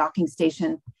know, a docking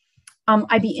station.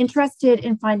 I'd be interested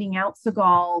in finding out,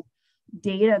 Segal,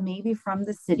 data maybe from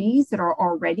the cities that are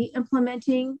already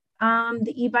implementing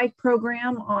the e-bike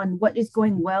program on what is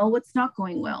going well, what's not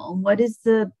going well, and what is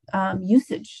the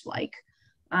usage like.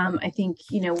 I think,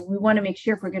 you know, we want to make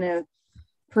sure if we're going to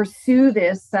pursue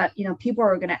this, that, you know, people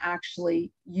are going to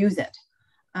actually use it.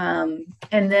 And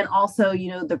then also,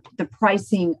 you know, the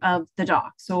pricing of the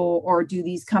docks, or do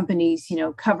these companies, you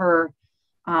know, cover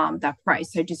that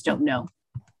price? I just don't know.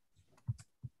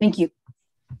 Thank you.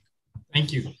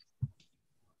 Thank you.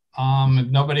 If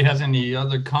nobody has any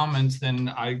other comments, then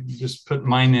I just put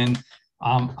mine in.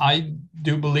 I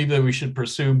do believe that we should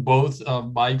pursue both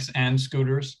bikes and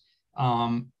scooters.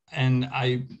 And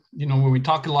you know, when we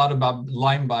talk a lot about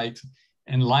Lime bikes,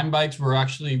 and Lime bikes were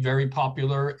actually very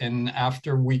popular. And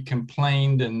after we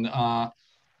complained and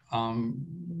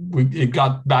it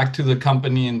got back to the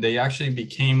company, and they actually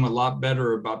became a lot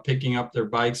better about picking up their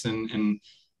bikes. And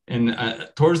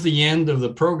towards the end of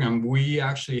the program, we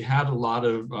actually had a lot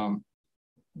of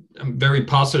very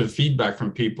positive feedback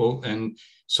from people. And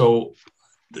so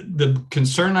the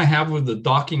concern I have with the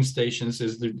docking stations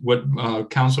is what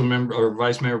Council Member or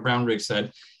Vice Mayor Brownrigg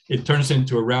said. It turns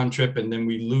into a round trip, and then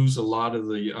we lose a lot of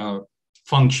the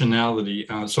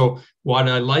functionality. So what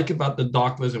I like about the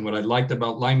dockless and what I liked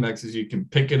about Limebacks is you can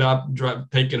pick it up,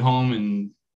 take it home,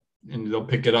 and they'll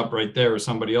pick it up right there, or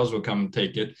somebody else will come and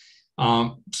take it.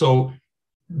 So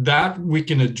that we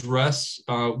can address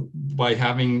by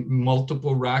having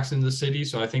multiple racks in the city.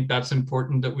 So I think that's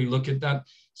important that we look at that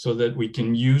so that we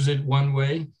can use it one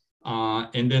way.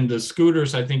 And then the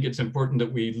scooters, I think it's important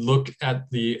that we look at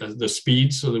the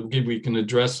speed so that we can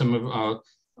address some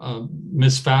of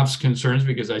Ms. Pfaff's concerns,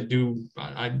 because I've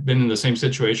been in the same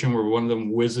situation where one of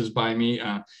them whizzes by me.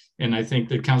 And I think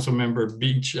that Councilmember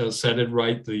Beach said it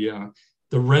right. The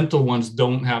rental ones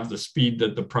don't have the speed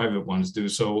that the private ones do.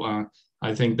 So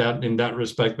I think that in that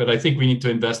respect, but I think we need to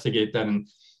investigate that.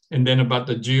 And then about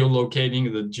the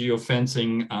geolocating, the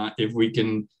geofencing, if we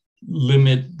can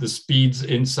limit the speeds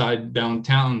inside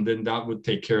downtown, then that would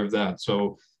take care of that.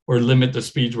 So, or limit the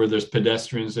speeds where there's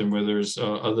pedestrians and where there's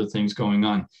other things going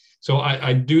on. So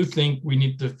I do think we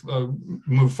need to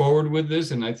move forward with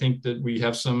this. And I think that we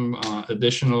have some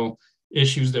additional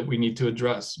issues that we need to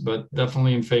address, but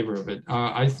definitely in favor of it.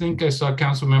 I think I saw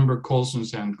Councilmember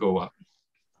Colson's hand go up.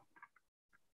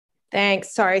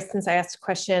 Thanks. Sorry, since I asked a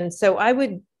question. So I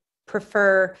would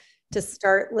prefer to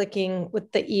start looking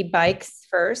with the e-bikes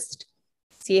first,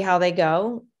 see how they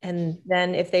go. And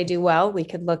then if they do well, we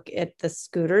could look at the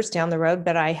scooters down the road.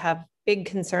 But I have big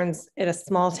concerns in a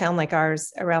small town like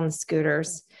ours around the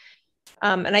scooters.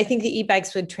 And I think the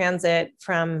e-bikes would transit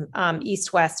from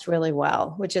east-west really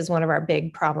well, which is one of our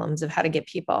big problems of how to get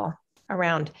people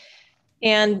around.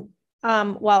 And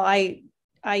while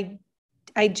I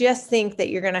just think that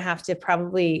you're going to have to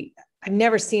probably, I've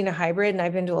never seen a hybrid, and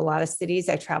I've been to a lot of cities.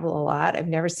 I travel a lot. I've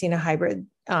never seen a hybrid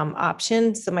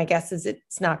option. So my guess is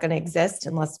it's not going to exist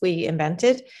unless we invent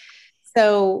it.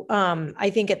 So I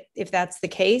think if that's the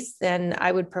case, then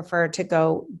I would prefer to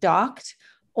go docked,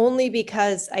 only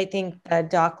because I think the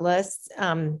dockless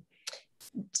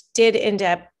did end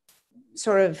up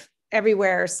sort of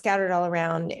everywhere, scattered all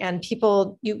around, and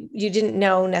people, you didn't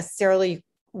know necessarily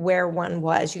where one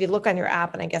was. You could look on your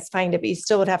app and I guess find it, but you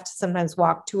still would have to sometimes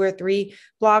walk 2 or 3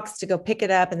 blocks to go pick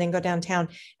it up and then go downtown.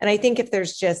 And I think if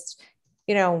there's just,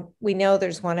 you know, we know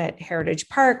there's one at Heritage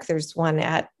Park, there's one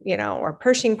at, you know, or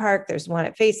Pershing Park, there's one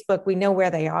at Facebook, we know where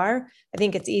they are. I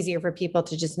think it's easier for people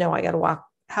to just know I got to walk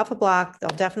half a block.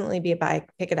 There'll definitely be a bike,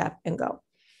 pick it up and go.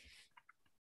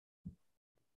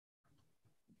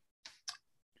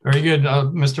 Very good.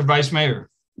 Mr. Vice Mayor.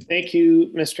 Thank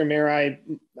you, Mr. Mayor.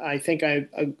 I think I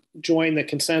joined the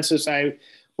consensus. I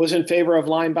was in favor of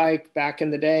Lime Bike back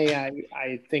in the day.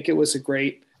 I think it was a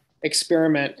great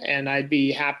experiment, and I'd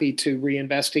be happy to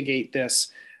reinvestigate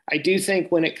this. I do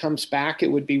think when it comes back,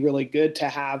 it would be really good to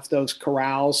have those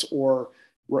corrals or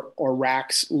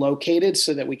racks located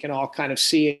so that we can all kind of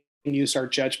see and use our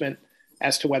judgment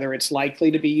as to whether it's likely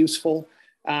to be useful.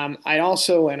 I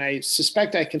also, and I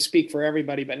suspect I can speak for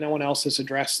everybody, but no one else has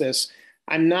addressed this.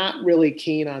 I'm not really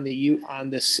keen on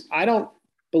this. I don't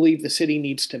believe the city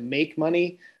needs to make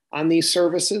money on these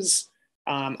services.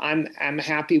 I'm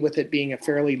happy with it being a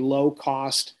fairly low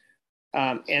cost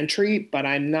entry, but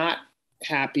I'm not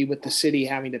happy with the city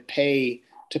having to pay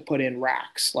to put in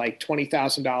racks, like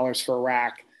 $20,000 for a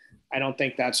rack. I don't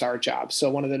think that's our job. So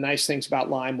one of the nice things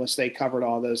about Lime was they covered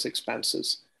all those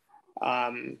expenses.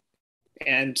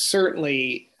 And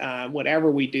certainly, whatever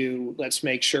we do, let's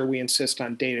make sure we insist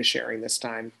on data sharing this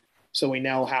time so we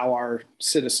know how our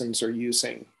citizens are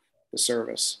using the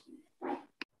service.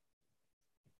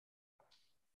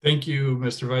 Thank you,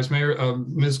 Mr. Vice Mayor.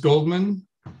 Ms. Goldman?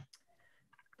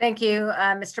 Thank you,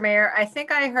 Mr. Mayor. I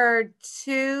think I heard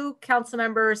 2 council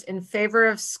members in favor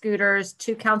of scooters,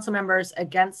 2 council members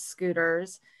against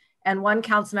scooters, and 1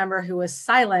 council member who was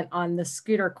silent on the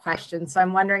scooter question. So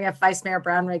I'm wondering if Vice Mayor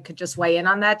Brownrigg could just weigh in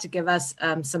on that to give us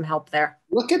some help there.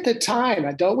 Look at the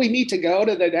time. Don't we need to go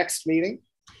to the next meeting?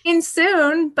 In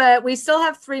soon, but we still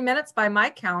have 3 minutes by my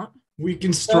count. We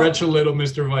can stretch a little,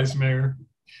 Mr. Vice Mayor.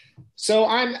 So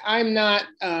I'm not,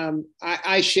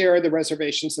 I share the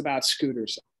reservations about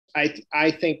scooters.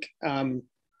 I think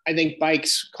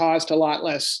bikes caused a lot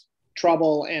less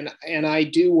trouble, and I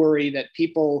do worry that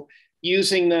people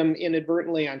using them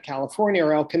inadvertently on California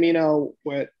or El Camino,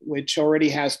 which already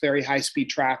has very high-speed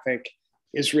traffic,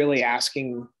 is really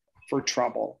asking for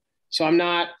trouble. So I'm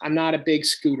not a big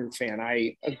scooter fan.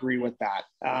 I agree with that.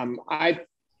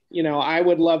 I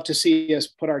would love to see us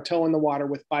put our toe in the water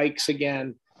with bikes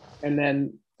again, and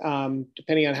then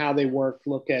depending on how they work,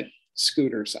 look at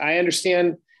scooters. I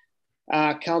understand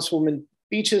Councilwoman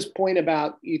Beach's point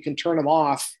about you can turn them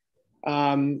off,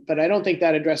 but I don't think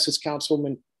that addresses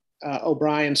Councilwoman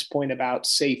O'Brien's point about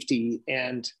safety,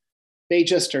 and they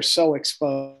just are so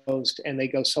exposed and they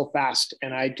go so fast,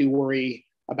 and I do worry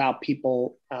about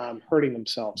people hurting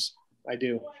themselves. I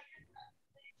do.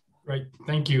 Right,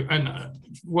 thank you. And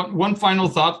one final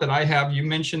thought that I have, you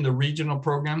mentioned the regional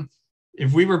program.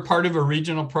 If we were part of a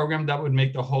regional program, that would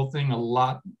make the whole thing a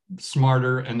lot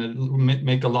smarter and it would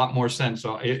make a lot more sense.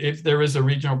 So if there is a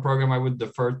regional program, I would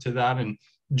defer to that and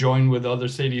join with other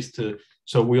cities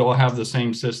so we all have the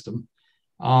same system.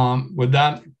 With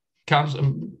that,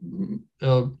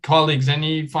 colleagues,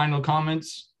 any final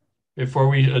comments before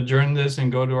we adjourn this and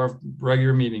go to our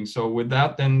regular meeting? So with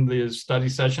that, then the study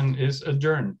session is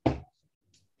adjourned.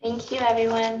 Thank you,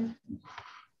 everyone.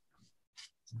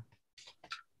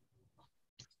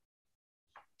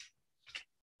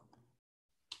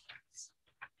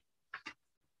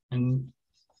 And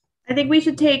I think we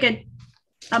should take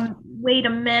wait a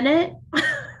minute,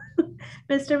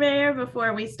 Mr. Mayor,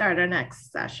 before we start our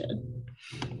next session.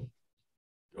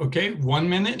 Okay, 1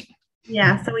 minute.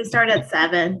 Yeah, so we start at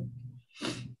 7.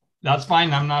 That's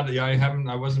fine.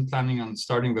 I wasn't planning on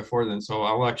starting before then, so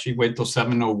I'll actually wait till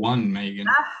 7:01, Megan.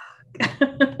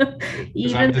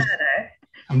 Even better.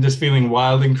 I'm just feeling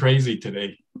wild and crazy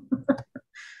today.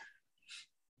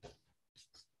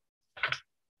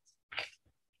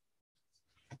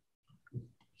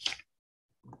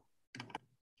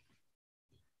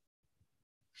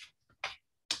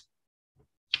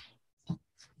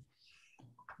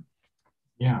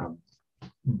 Yeah,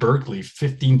 Berkeley,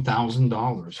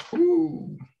 $15,000.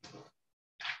 Ooh.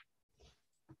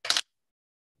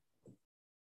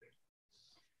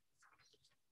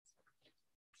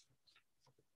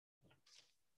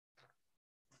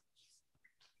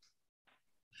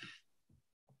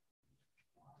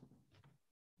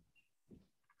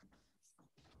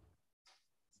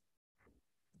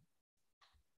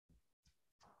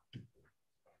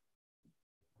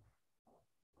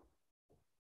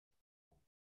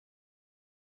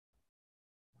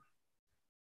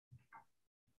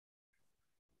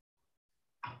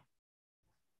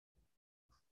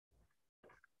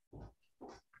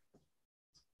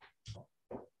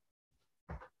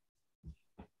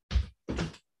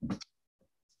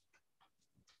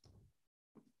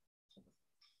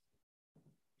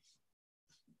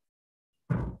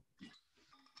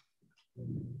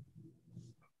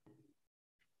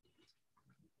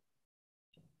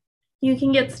 You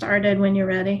can get started when you're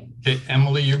ready. Okay,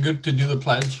 Emily, you're good to do the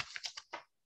pledge?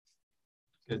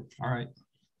 Good, all right.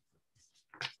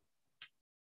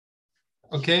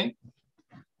 Okay,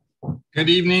 good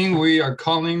evening. We are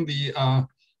calling the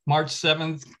March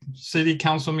 7th City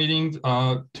Council meeting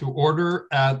to order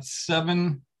at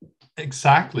 7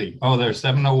 exactly. Oh, there's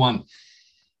 7:01.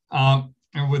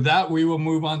 And with that, we will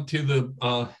move on to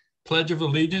the Pledge of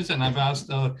Allegiance, and I've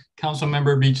asked Council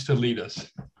Member Beach to lead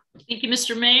us. Thank you,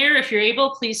 Mr. Mayor. If you're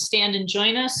able, please stand and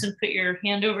join us and put your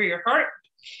hand over your heart.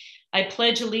 I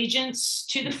pledge allegiance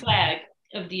to the flag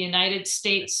of the United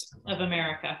States of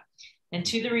America and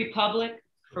to the republic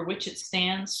for which it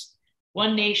stands,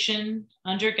 one nation,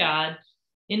 under God,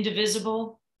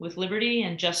 indivisible, with liberty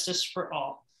and justice for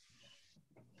all.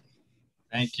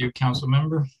 Thank you, Council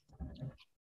Member.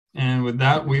 And with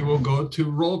that, we will go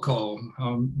to roll call.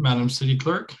 Madam City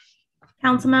Clerk.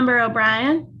 Councilmember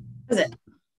O'Brien. Present.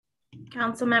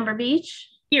 Councilmember Beach.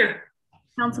 Here.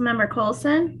 Councilmember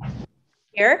Colson.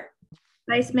 Here.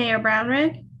 Vice Mayor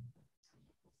Brownrigg.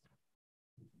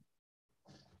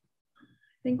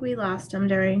 I think we lost him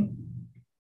during.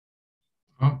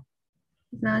 Oh.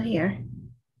 He's not here.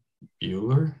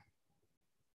 Bueller.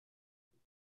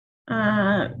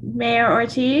 Mayor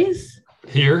Ortiz.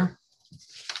 Here.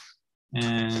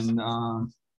 And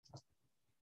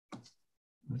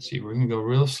let's see, we're gonna go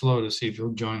real slow to see if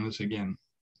he'll join us again.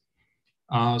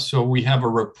 So we have a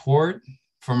report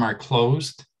from our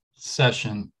closed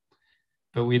session,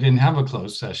 but we didn't have a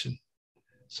closed session.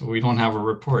 So we don't have a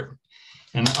report.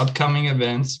 And upcoming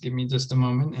events, give me just a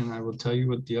moment and I will tell you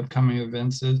what the upcoming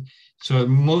events is. So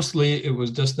mostly it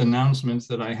was just announcements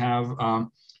that I have.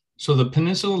 So the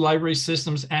Peninsula Library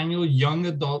System's annual Young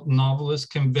Adult Novelist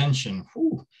Convention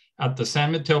at the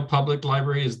San Mateo Public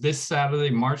Library is this Saturday,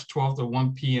 March 12th at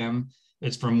 1 p.m.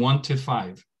 It's from 1 to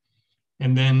 5.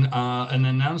 And then an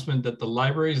announcement that the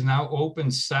library is now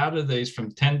open Saturdays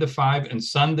from 10 to 5 and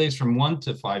Sundays from 1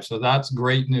 to 5. So that's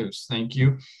great news. Thank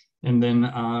you. And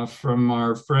then from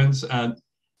our friends at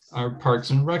our Parks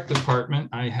and Rec Department,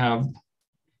 I have, let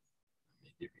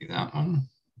me give you that one.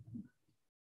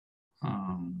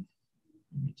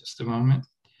 Just a moment.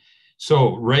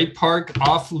 So Ray Park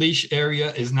off-leash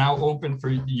area is now open for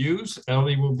use.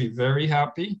 Ellie will be very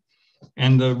happy.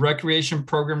 And the recreation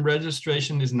program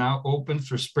registration is now open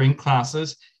for spring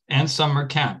classes and summer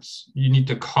camps. You need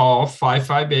to call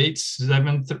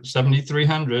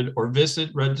 558-7300 or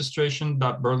visit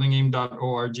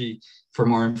registration.burlingame.org for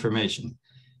more information.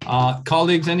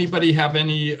 Colleagues, anybody have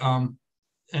any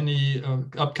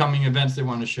upcoming events they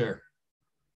want to share?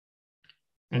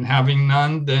 And having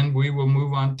none, then we will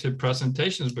move on to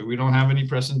presentations, but we don't have any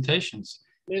presentations.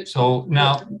 So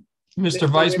now Mr.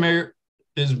 Vice Mayor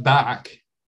is back.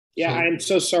 Yeah, so, I'm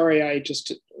so sorry. I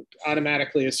just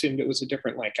automatically assumed it was a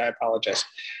different link. I apologize.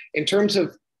 In terms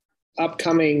of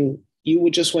upcoming, you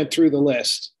just went through the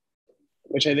list,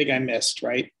 which I think I missed,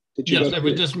 right? Did you? Yes, it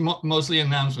was just mostly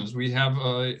announcements. We have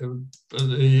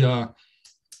the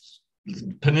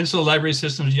Peninsula Library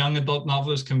System's Young Adult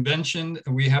Novelist Convention.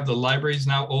 We have the libraries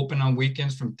now open on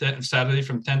weekends from Saturday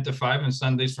from 10 to 5 and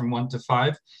Sundays from 1 to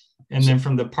 5. And then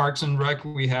from the Parks and Rec,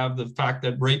 we have the fact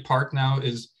that Ray Park now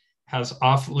has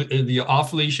the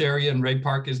off-leash area, and Ray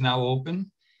Park is now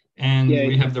open. And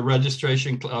we have the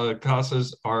registration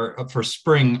classes are for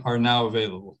spring are now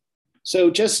available.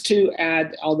 So just to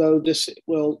add, although this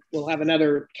we'll have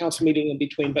another council meeting in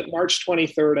between, but March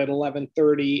 23rd at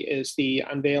 11:30 is the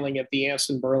unveiling of the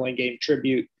Anson Burlingame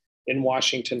tribute in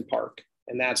Washington Park.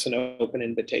 And that's an open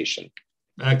invitation.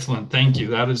 Excellent, thank you.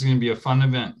 That is going to be a fun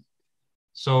event.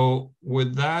 So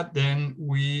with that, then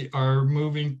we are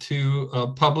moving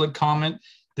to public comment.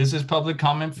 This is public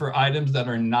comment for items that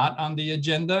are not on the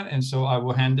agenda. And so I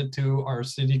will hand it to our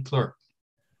city clerk.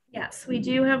 Yes, we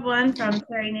do have one from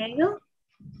Terry Nagel,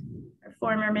 our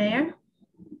former mayor.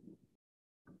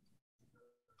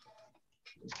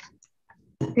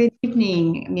 Good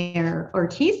evening, Mayor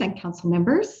Ortiz and council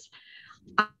members.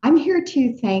 I'm here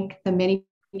to thank the many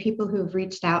people who have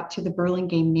reached out to the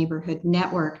Burlingame Neighborhood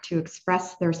Network to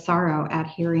express their sorrow at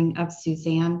hearing of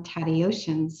Suzanne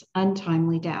Tadeusz's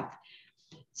untimely death.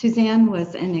 Suzanne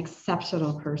was an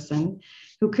exceptional person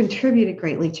who contributed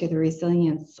greatly to the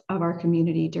resilience of our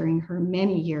community during her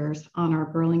many years on our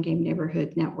Burlingame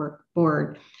Neighborhood Network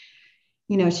board.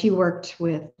 You know, she worked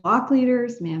with block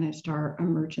leaders, managed our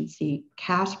emergency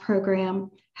cash program,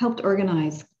 helped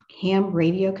organize ham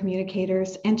radio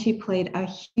communicators, and she played a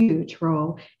huge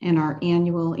role in our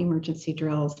annual emergency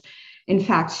drills. In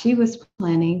fact, she was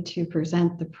planning to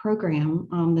present the program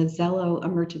on the Zello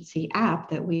emergency app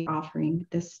that we're offering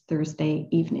this Thursday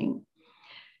evening.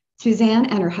 Suzanne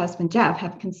and her husband, Jeff,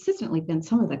 have consistently been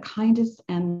some of the kindest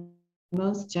and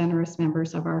most generous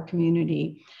members of our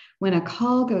community. When a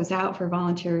call goes out for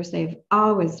volunteers, they've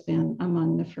always been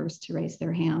among the first to raise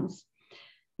their hands.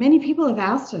 Many people have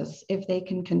asked us if they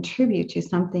can contribute to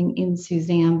something in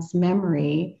Suzanne's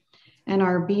memory, and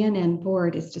our BNN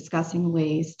board is discussing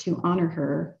ways to honor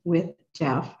her with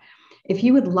Jeff. If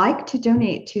you would like to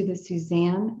donate to the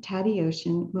Suzanne Tadeusz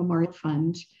Memorial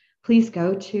Fund, please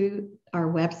go to our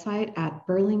website at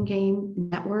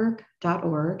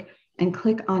burlingamenetwork.org and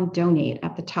click on donate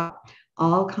at the top.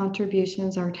 All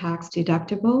contributions are tax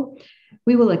deductible.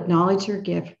 We will acknowledge your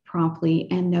gift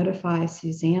promptly and notify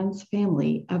Suzanne's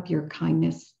family of your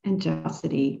kindness and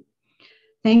generosity.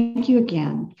 Thank you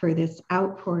again for this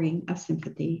outpouring of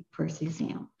sympathy for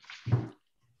Suzanne.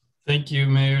 Thank you,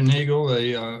 Mayor Nagel.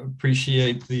 I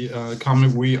appreciate the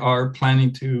comment. We are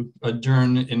planning to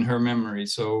adjourn in her memory,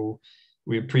 so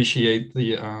we appreciate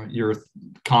your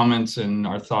comments, and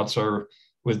our thoughts are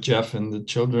with Jeff and the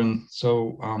children.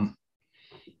 So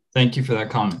thank you for that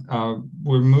comment.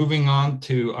 We're moving on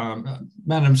to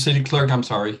Madam City Clerk. I'm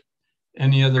sorry.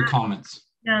 Any other comments?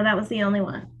 No, that was the only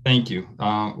one. Thank you.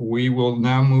 We will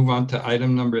now move on to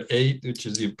item number 8, which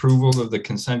is the approval of the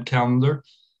consent calendar.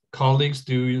 Colleagues,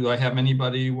 do I have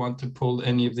anybody want to pull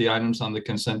any of the items on the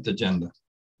consent agenda?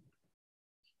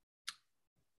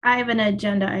 I have an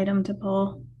agenda item to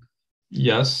pull.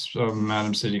 Yes,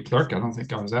 Madam City Clerk. I don't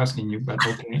think I was asking you, but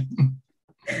okay.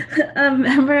 A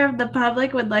member of the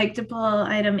public would like to pull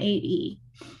item 8E.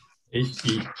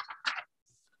 8E.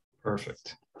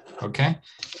 Perfect. Okay.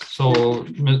 So,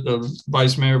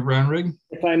 Vice Mayor Brownrigg.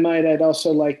 If I might, I'd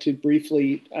also like to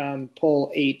briefly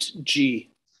pull 8G.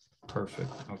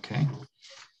 Perfect. Okay.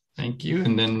 Thank you.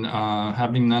 And then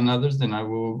having none others, then I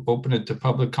will open it to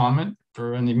public comment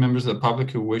for any members of the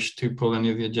public who wish to pull any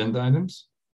of the agenda items.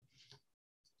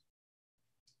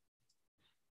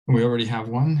 We already have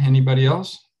one. Anybody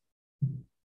else?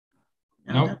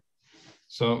 Nope.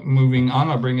 So moving on,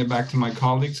 I'll bring it back to my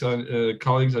colleagues.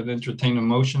 Colleagues, I'd entertain a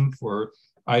motion for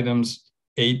items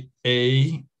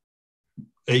 8A,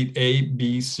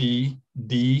 B, C,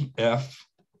 D, F,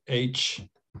 H.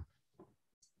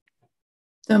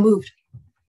 So moved.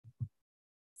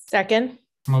 Second.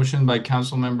 Motion by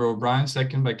Councilmember O'Brien,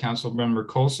 second by Councilmember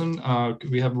Colson. Could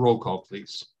we have roll call,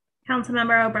 please?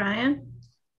 Councilmember O'Brien.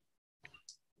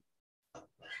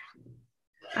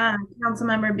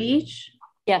 Councilmember Beach.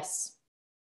 Yes.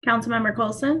 Councilmember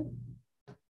Colson.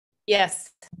 Yes.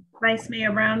 Vice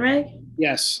Mayor Brownrigg.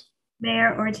 Yes.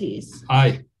 Mayor Ortiz.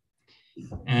 Aye.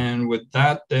 And with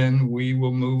that, then we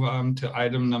will move on to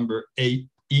item number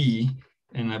 8E.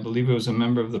 And I believe it was a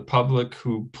member of the public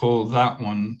who pulled that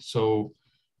one. So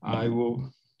I will.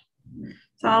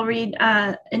 So I'll read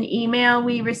an email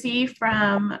we received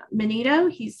from Benito.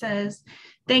 He says,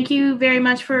 thank you very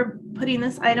much for putting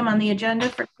this item on the agenda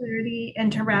for clarity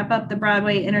and to wrap up the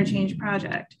Broadway interchange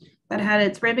project that had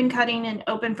its ribbon cutting and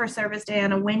open for service day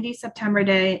on a windy September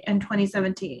day in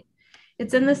 2017.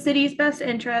 It's in the city's best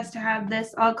interest to have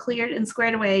this all cleared and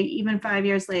squared away even 5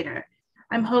 years later.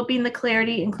 I'm hoping the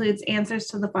clarity includes answers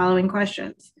to the following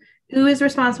questions. Who is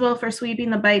responsible for sweeping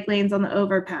the bike lanes on the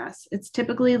overpass? It's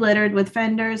typically littered with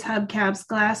fenders, hubcaps,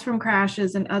 glass from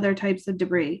crashes, and other types of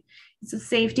debris. It's a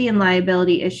safety and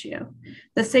liability issue.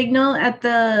 The signal at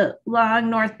the long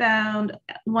northbound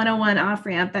 101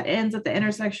 off-ramp that ends at the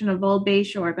intersection of Old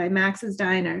Bayshore by Max's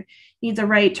Diner needs a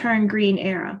right turn green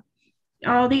arrow.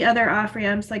 All the other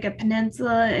off-ramps like at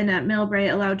Peninsula and at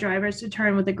Millbrae allow drivers to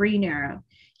turn with a green arrow.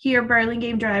 Here,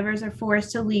 Burlingame drivers are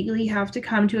forced to legally have to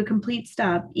come to a complete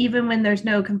stop, even when there's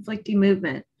no conflicting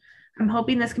movement. I'm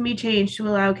hoping this can be changed to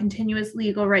allow continuous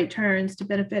legal right turns to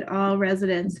benefit all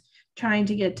residents trying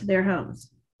to get to their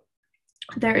homes.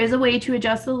 There is a way to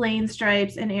adjust the lane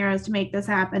stripes and arrows to make this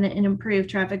happen and improve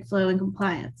traffic flow and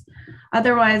compliance.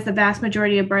 Otherwise, the vast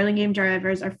majority of Burlingame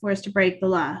drivers are forced to break the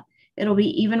law. It'll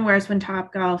be even worse when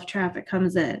Topgolf traffic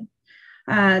comes in.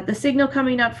 The signal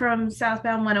coming up from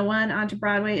southbound 101 onto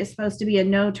Broadway is supposed to be a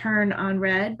no turn on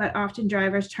red, but often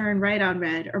drivers turn right on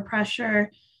red or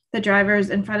pressure the drivers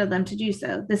in front of them to do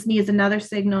so. This needs another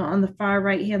signal on the far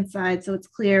right-hand side so it's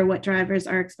clear what drivers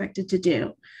are expected to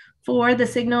do. 4, the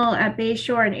signal at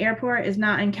Bayshore and Airport is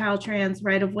not in Caltrans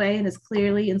right-of-way and is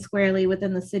clearly and squarely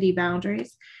within the city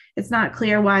boundaries. It's not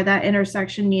clear why that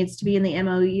intersection needs to be in the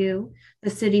MOU. The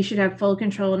city should have full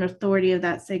control and authority of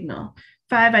that signal.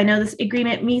 5, I know this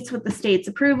agreement meets with the state's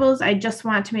approvals. I just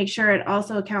want to make sure it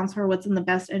also accounts for what's in the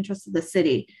best interest of the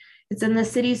city. It's in the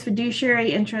city's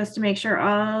fiduciary interest to make sure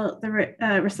all the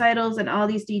recitals and all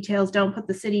these details don't put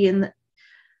the city in the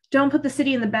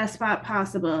best spot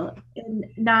possible and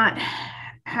not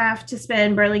have to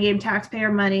spend Burlingame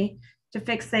taxpayer money to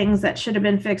fix things that should have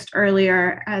been fixed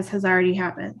earlier, as has already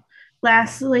happened.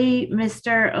 Lastly,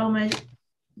 Mr.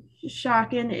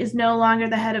 Omashakin is no longer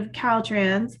the head of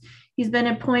Caltrans. He's been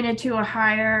appointed to a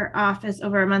higher office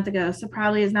over a month ago, so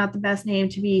probably is not the best name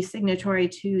to be signatory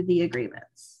to the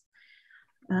agreements.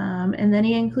 And then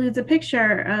he includes a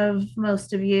picture of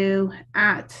most of you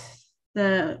at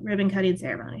the ribbon cutting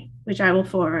ceremony, which I will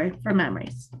forward for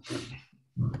memories.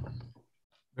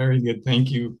 Very good.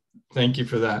 Thank you. Thank you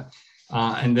for that.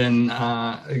 And then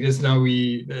I guess now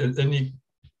any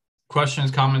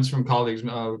questions, comments from colleagues?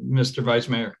 Mr. Vice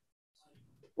Mayor.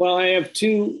 Well, I have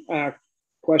two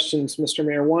questions, Mr.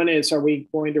 Mayor. One is, are we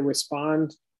going to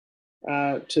respond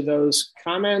to those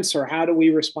comments, or how do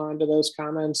we respond to those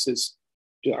comments?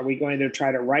 Are we going to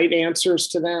try to write answers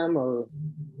to them, or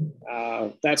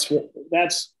that's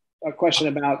a question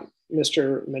about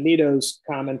Mr. Manito's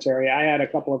commentary. I had a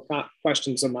couple of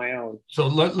questions of my own. So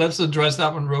let's address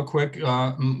that one real quick.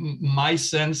 My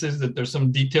sense is that there's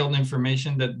some detailed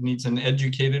information that needs an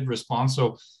educated response.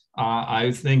 So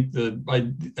I think the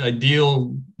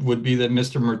ideal would be that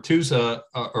Mr. Mertusa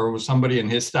or somebody in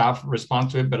his staff respond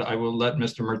to it, but I will let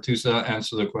Mr. Mertusa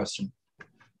answer the question.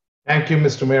 Thank you,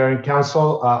 Mr. Mayor and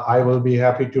Council. I will be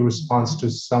happy to respond to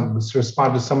some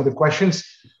of the questions.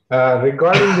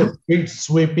 Regarding the street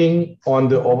sweeping on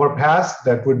the overpass,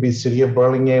 that would be City of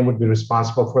Burlingame would be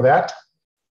responsible for that.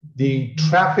 The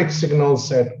traffic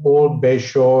signals at Old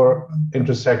Bayshore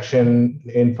intersection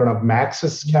in front of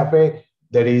Max's Cafe,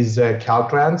 that is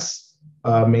Caltrans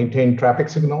maintained traffic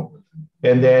signal.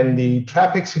 And then the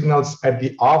traffic signals at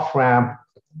the off-ramp,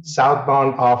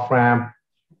 southbound off-ramp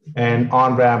and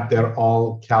on-ramp, they're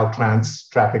all Caltrans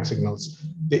traffic signals.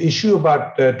 The issue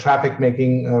about traffic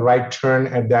making a right turn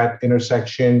at that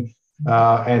intersection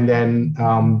and then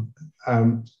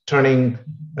turning,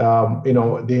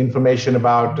 the information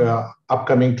about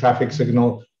upcoming traffic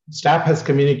signal, staff has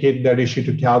communicated that issue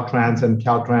to Caltrans, and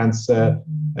Caltrans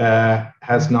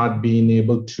has not been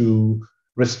able to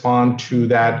respond to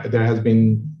that. There has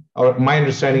been, or my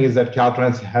understanding is that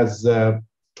Caltrans has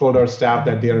told our staff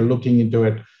that they are looking into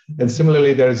it. And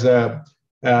similarly, there's a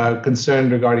concern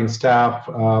regarding staff,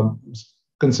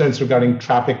 concerns regarding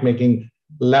traffic making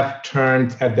left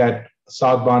turns at that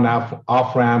southbound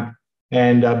off-ramp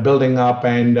and building up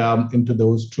and into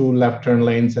those two left turn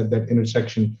lanes at that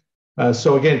intersection.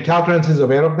 So again, Caltrans is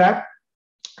aware of that,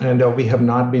 and we have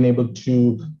not been able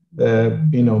to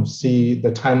see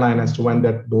the timeline as to when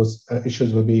those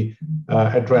issues will be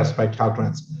addressed by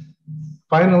Caltrans.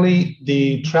 Finally,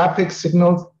 the traffic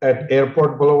signals at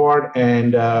Airport Boulevard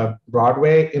and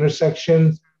Broadway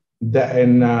intersections,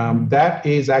 that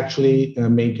is actually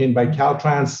maintained by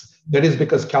Caltrans. That is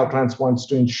because Caltrans wants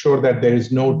to ensure that there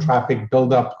is no traffic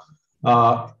buildup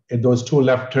in those two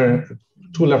left turn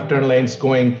lanes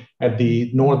going at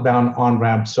the northbound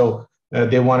on-ramp. So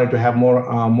they wanted to have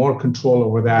more control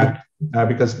over that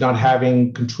because not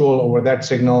having control over that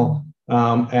signal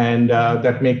and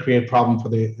that may create problem for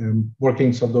the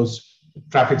workings of those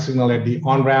traffic signal at the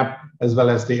on-ramp as well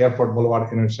as the Airport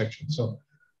Boulevard intersection. So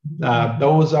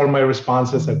those are my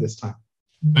responses at this time.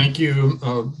 Thank you,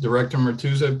 Director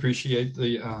Mertusa. Appreciate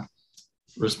the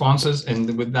responses.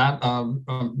 And with that,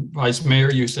 Vice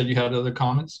Mayor, you said you had other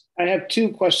comments? I have two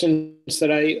questions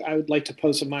that I would like to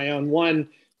pose of my own. One,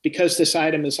 because this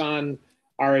item is on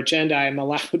our agenda, I'm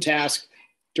allowed to ask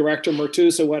Director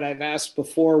Mertusa what I've asked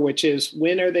before, which is,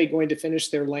 when are they going to finish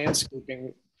their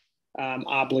landscaping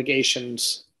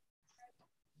obligations?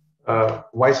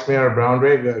 Vice Mayor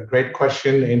Brownrigg, great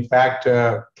question. In fact,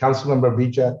 Councilmember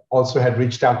Bija also had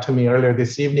reached out to me earlier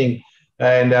this evening.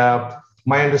 And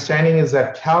my understanding is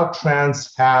that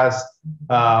Caltrans has,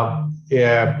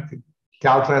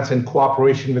 Caltrans in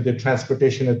cooperation with the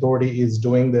Transportation Authority is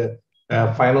doing the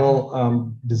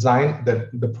final design,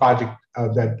 that the project,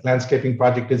 that landscaping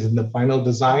project is in the final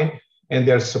design, and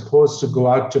they're supposed to go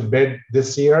out to bid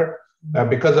this year.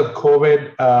 Because of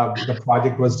COVID, the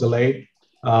project was delayed.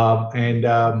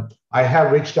 I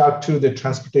have reached out to the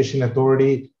Transportation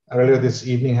Authority earlier this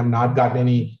evening, have not gotten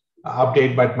any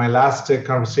update, but my last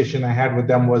conversation I had with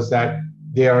them was that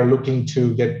they are looking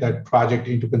to get that project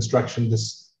into construction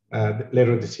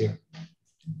later this year.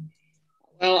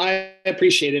 Well, I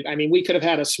appreciate it. I mean, we could have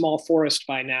had a small forest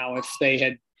by now if they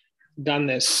had done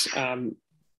this,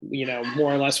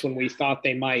 more or less when we thought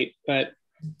they might. But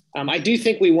I do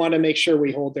think we want to make sure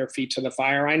we hold their feet to the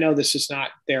fire. I know this is not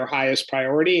their highest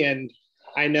priority, and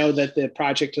I know that the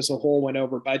project as a whole went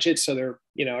over budget. So they're,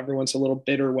 everyone's a little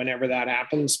bitter whenever that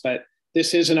happens, but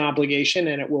this is an obligation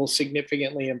and it will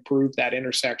significantly improve that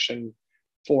intersection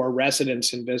for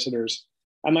residents and visitors.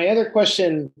 My other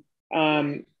question,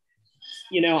 I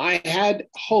had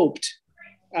hoped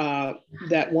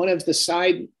that one of the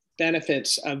side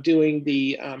benefits of doing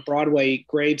the Broadway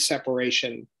grade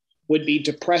separation would be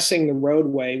depressing the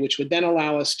roadway, which would then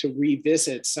allow us to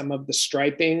revisit some of the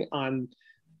striping on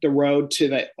the road to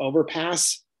the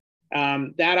overpass.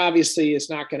 That obviously is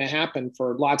not going to happen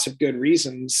for lots of good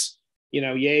reasons.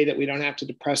 Yay that we don't have to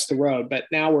depress the road, but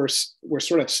now we're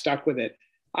sort of stuck with it.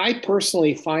 I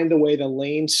personally find the way the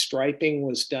lane striping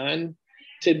was done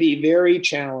to be very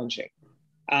challenging.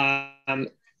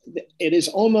 It is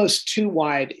almost too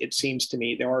wide, it seems to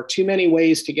me. There are too many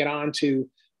ways to get onto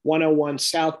 101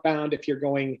 southbound if you're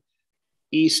going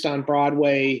east on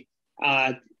Broadway.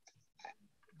 I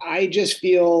just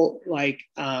feel like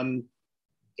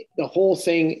the whole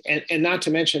thing, and not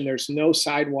to mention there's no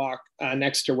sidewalk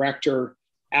next to Rector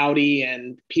Audi,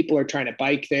 and people are trying to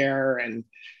bike there, and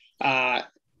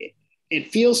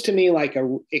it feels to me like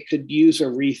it could use a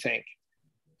rethink.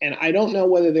 And I don't know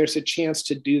whether there's a chance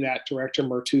to do that, Director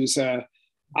Martusa.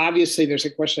 Obviously, there's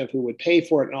a question of who would pay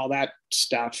for it and all that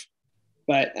stuff.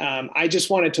 But I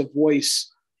just wanted to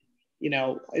voice,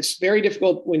 it's very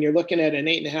difficult when you're looking at an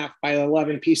 8.5 by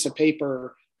 11 piece of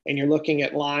paper and you're looking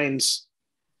at lines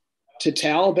to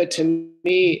tell. But to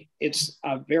me, it's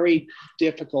a very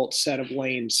difficult set of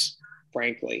lanes,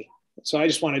 frankly. So I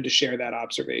just wanted to share that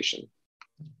observation.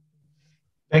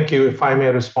 Thank you. If I may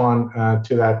respond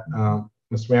to that,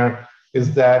 Mr. Mayor,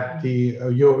 is that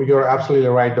you're absolutely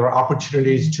right. There are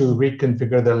opportunities to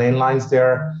reconfigure the lane lines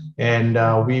there. And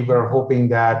we were hoping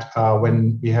that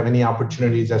when we have any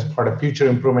opportunities as part of future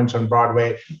improvements on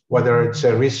Broadway, whether it's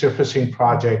a resurfacing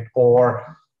project or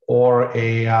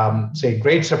a, say,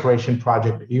 grade separation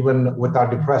project, even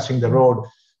without depressing the road,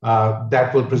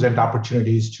 that will present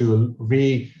opportunities to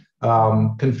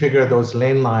configure those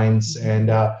lane lines.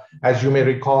 And as you may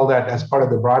recall that as part of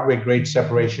the Broadway grade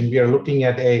separation, we are looking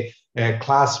at a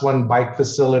class 1 bike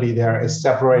facility there, a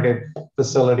separated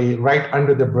facility right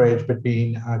under the bridge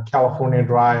between California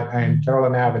Drive and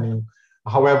Carolyn Avenue.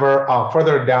 However,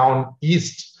 further down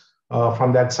east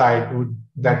from that side,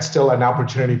 that's still an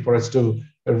opportunity for us to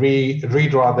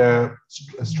redraw the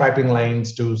striping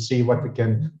lanes to see what we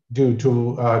can do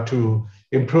to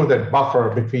improve that buffer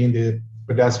between the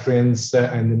pedestrians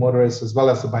and the motorists as well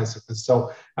as the bicyclists.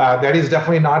 So that is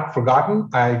definitely not forgotten.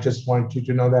 I just want you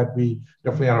to know that we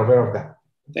definitely are aware of that.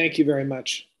 Thank you very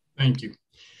much. Thank you.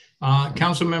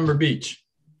 Councilmember Beach.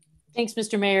 Thanks,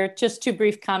 Mr. Mayor. Just 2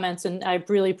 brief comments, and I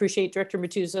really appreciate Director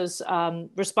Matusa's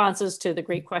responses to the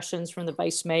great questions from the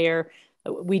Vice Mayor.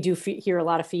 We do hear a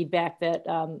lot of feedback that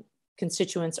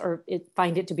constituents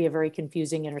find it to be a very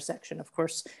confusing intersection. Of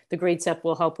course, the grade SEP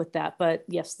will help with that, but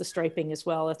yes, the striping as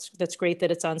well. That's great that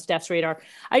it's on staff's radar.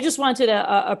 I just wanted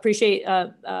to appreciate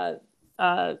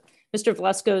Mr.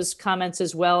 Valesco's comments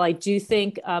as well. I do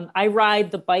think I ride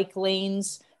the bike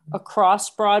lanes across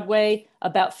Broadway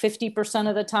about 50%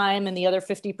 of the time, and the other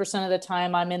 50% of the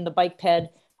time I'm in the bike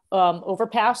ped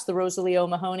overpass, the Rosalie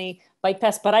O'Mahony bike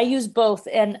pass, but I use both.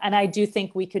 And I do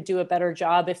think we could do a better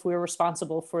job if we were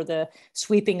responsible for the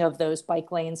sweeping of those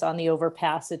bike lanes on the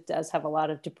overpass. It does have a lot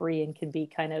of debris and can be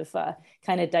kind of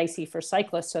dicey for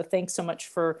cyclists. So thanks so much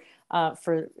for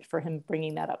him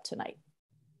bringing that up tonight.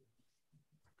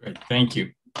 Great, thank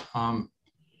you.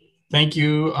 Thank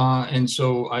you. And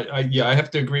so I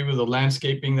have to agree with the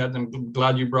landscaping. That I'm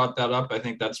glad you brought that up. I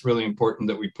think that's really important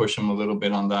that we push them a little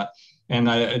bit on that. And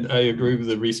I agree with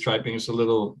the restriping. It's a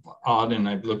little odd, and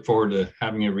I look forward to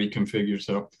having it reconfigured.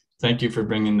 So thank you for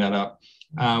bringing that up.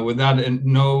 With that, and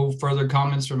no further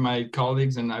comments from my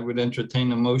colleagues, and I would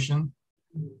entertain a motion.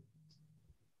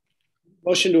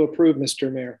 Motion to approve,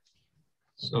 Mr. Mayor.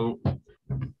 So.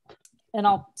 And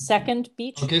I'll second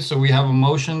Beach. Okay, so we have a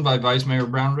motion by Vice Mayor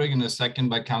Brownrigg and a second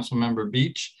by Councilmember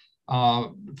Beach.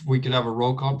 If we could have a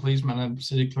roll call, please, Madam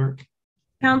City Clerk.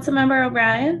 Councilmember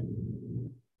O'Brien.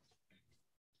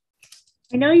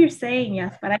 I know you're saying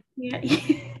yes, but I can't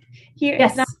hear.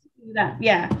 Yes.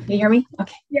 Yeah. Can you hear me?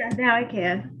 Okay. Yeah, now I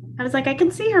can. I was like, I can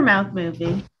see her mouth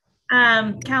moving.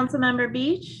 Councilmember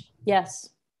Beach. Yes.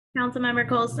 Councilmember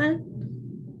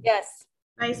Colson. Yes.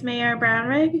 Vice Mayor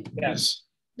Brownrigg. Yes.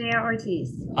 Mayor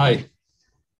Ortiz. Aye.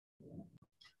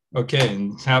 Okay,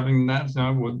 and having that,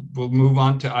 now we'll move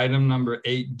on to item number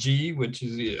 8G, which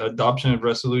is the adoption of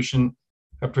resolution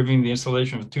approving the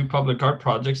installation of 2 public art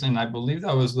projects. And I believe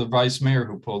that was the Vice Mayor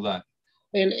who pulled that.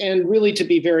 And really, to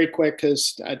be very quick,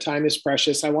 because time is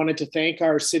precious, I wanted to thank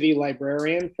our city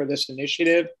librarian for this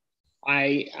initiative.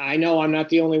 I know I'm not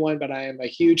the only one, but I am a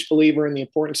huge believer in the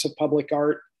importance of public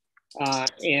art.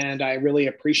 And I really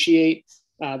appreciate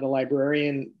the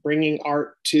librarian, bringing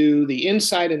art to the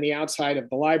inside and the outside of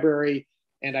the library.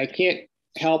 And I can't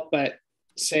help but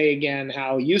say again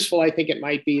how useful I think it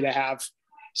might be to have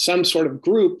some sort of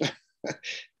group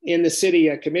in the city,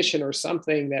 a commission or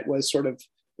something that was sort of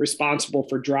responsible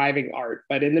for driving art.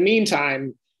 But in the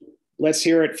meantime, let's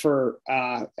hear it for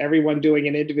everyone doing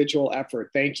an individual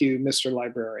effort. Thank you, Mr.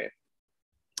 Librarian.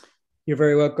 You're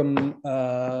very welcome,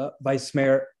 Vice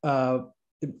Mayor.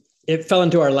 It fell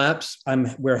into our laps.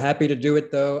 We're happy to do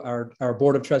it though. Our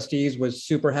Board of Trustees was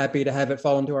super happy to have it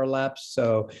fall into our laps.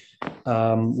 So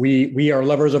we are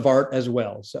lovers of art as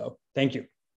well. So thank you.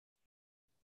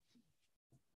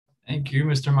 Thank you,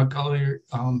 Mr. McCulley.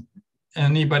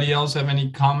 Anybody else have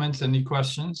any comments, any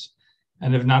questions?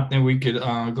 And if not, then we could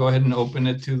go ahead and open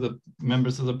it to the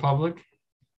members of the public.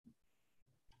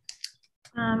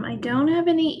 I don't have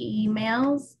any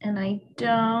emails and I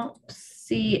don't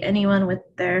see anyone with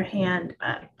their hand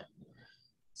up.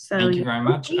 So thank you very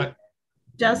much.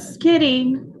 Just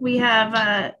kidding. We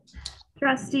have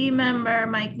trustee member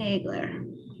Mike Nagler.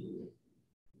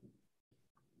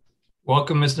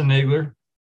 Welcome, Mr. Nagler.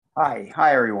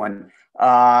 Hi everyone.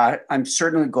 I'm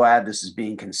certainly glad this is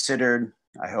being considered.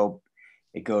 I hope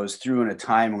it goes through in a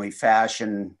timely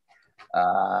fashion.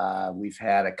 We've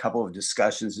had a couple of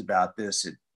discussions about this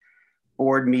at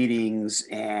board meetings,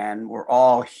 and we're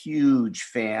all huge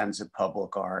fans of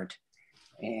public art.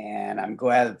 And I'm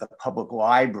glad that the public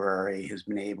library has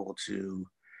been able to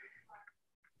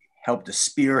help to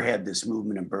spearhead this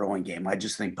movement in Burlingame. I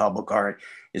just think public art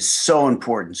is so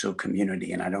important to a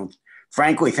community, and I don't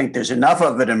frankly think there's enough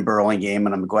of it in Burlingame,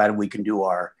 and I'm glad we can do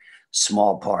our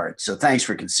small part. So thanks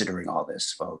for considering all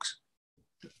this, folks.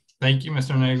 Thank you,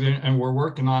 Mr. Nagler, and we're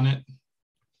working on it.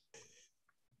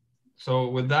 So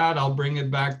with that, I'll bring it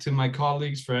back to my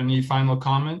colleagues for any final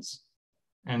comments.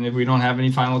 And if we don't have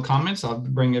any final comments, I'll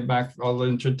bring it back. I'll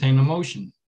entertain a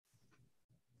motion.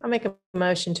 I'll make a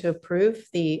motion to approve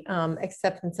the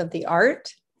acceptance of the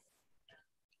art.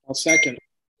 I'll second.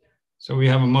 So we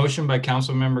have a motion by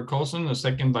Councilmember Coulson, a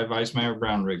second by Vice Mayor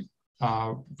Brownrigg.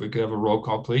 If we could have a roll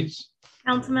call, please.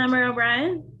 Councilmember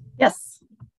O'Brien? Yes.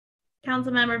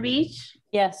 Councilmember Beach?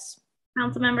 Yes.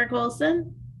 Councilmember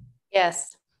Coulson?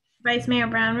 Yes. Vice Mayor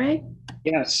Brownrigg?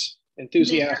 Yes,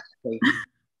 enthusiastically.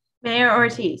 Mayor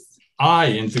Ortiz? Aye,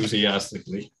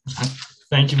 enthusiastically.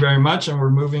 Thank you very much. And we're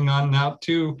moving on now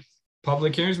to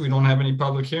public hearings. We don't have any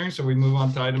public hearings, so we move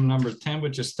on to item number 10,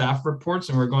 which is staff reports.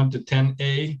 And we're going to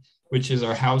 10A, which is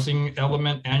our housing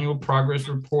element annual progress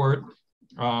report.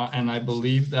 And I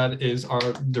believe that is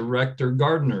our Director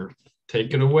Gardner.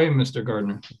 Take it away, Mr.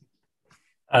 Gardner.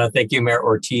 Thank you, Mayor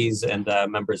Ortiz and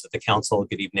members of the council.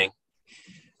 Good evening.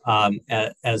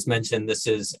 As mentioned, this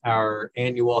is our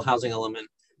annual housing element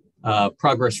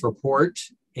progress report.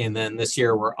 And then this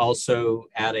year, we're also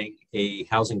adding a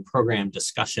housing program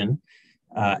discussion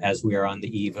as we are on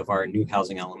the eve of our new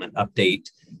housing element update,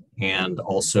 and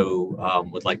also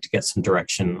would like to get some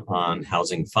direction on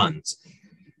housing funds.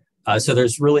 So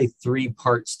there's really three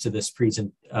parts to this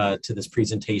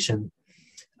presentation.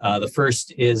 The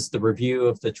first is the review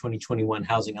of the 2021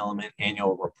 Housing Element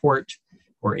Annual Report,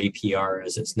 or APR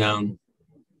as it's known.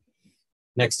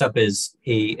 Next up is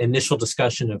an initial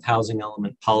discussion of housing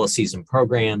element policies and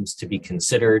programs to be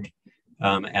considered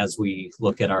as we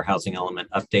look at our housing element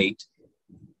update.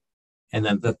 And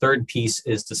then the third piece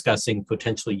is discussing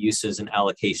potential uses and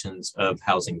allocations of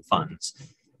housing funds.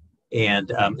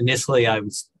 And initially I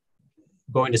was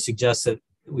going to suggest that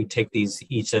we take these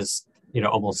each as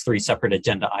almost three separate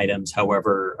agenda items.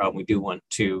 However, we do want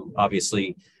to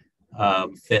obviously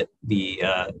fit the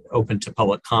open to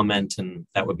public comment, and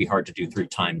that would be hard to do through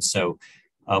time. So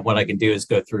what I can do is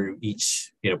go through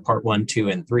each, part 1, 2,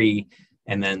 and 3,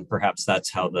 and then perhaps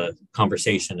that's how the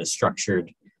conversation is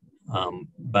structured,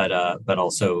 but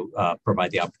also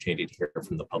provide the opportunity to hear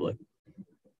from the public.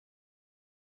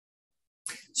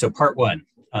 So part 1,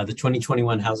 the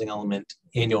 2021 Housing Element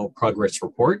Annual Progress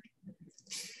Report.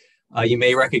 You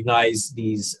may recognize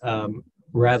these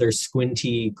rather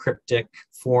squinty, cryptic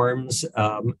forms.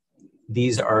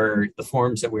 These are the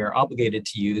forms that we are obligated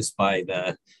to use by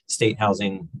the State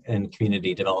Housing and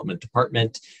Community Development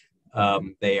Department.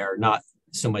 They are not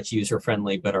so much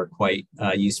user-friendly, but are quite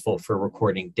useful for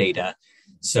recording data.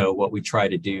 So what we try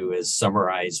to do is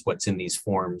summarize what's in these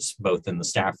forms, both in the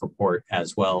staff report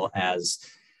as well as,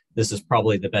 this is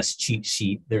probably the best cheat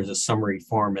sheet. There's a summary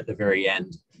form at the very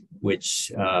end,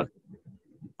 which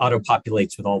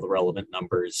auto-populates with all the relevant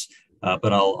numbers,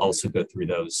 but I'll also go through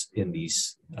those in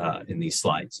these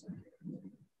slides.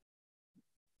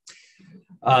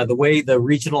 The way the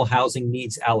Regional Housing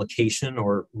Needs Allocation,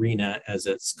 or RHNA as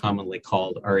it's commonly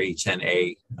called,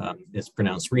 RHNA, it's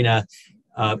pronounced RHNA,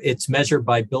 it's measured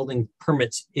by building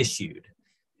permits issued.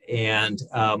 And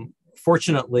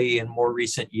fortunately, in more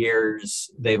recent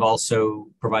years, they've also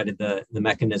provided the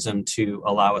mechanism to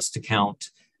allow us to count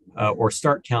or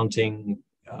start counting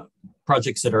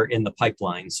projects that are in the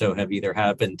pipeline. So have either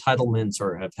have entitlements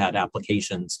or have had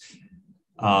applications,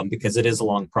 because it is a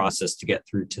long process to get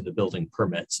through to the building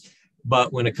permits.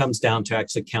 But when it comes down to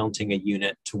actually counting a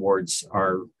unit towards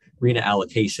our RHNA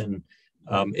allocation,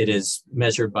 it is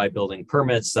measured by building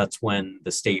permits. That's when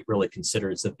the state really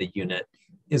considers that the unit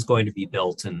is going to be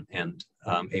built and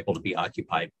able to be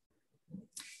occupied.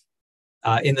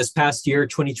 In this past year,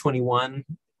 2021,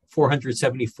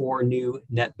 474 new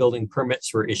net building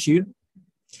permits were issued.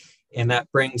 And that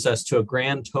brings us to a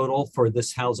grand total for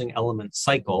this housing element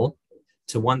cycle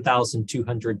to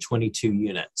 1,222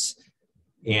 units.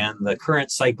 And the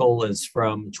current cycle is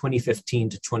from 2015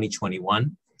 to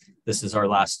 2021. This is our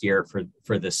last year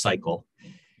for this cycle.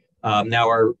 Now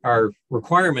our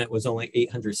requirement was only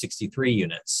 863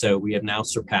 units. So we have now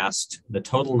surpassed the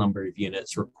total number of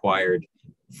units required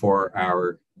for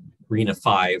our RHNA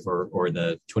 5 or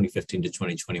the 2015 to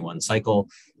 2021 cycle.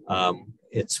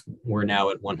 We're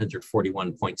now at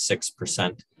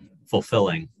 141.6%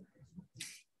 fulfilling.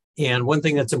 And one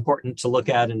thing that's important to look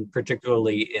at, and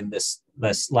particularly in this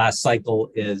last cycle,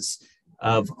 is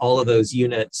of all of those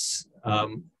units,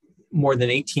 more than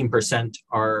 18%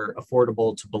 are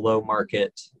affordable to below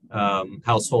market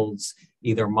households,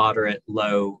 either moderate,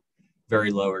 low,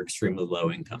 very low, or extremely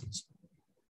low incomes.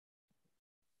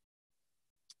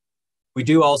 We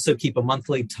do also keep a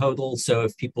monthly total. So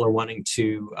if people are wanting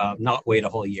to not wait a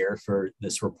whole year for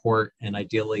this report, and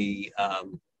ideally,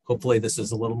 hopefully this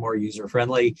is a little more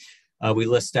user-friendly, we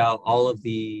list out all of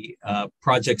the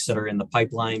projects that are in the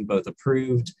pipeline, both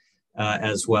approved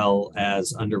as well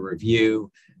as under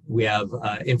review. We have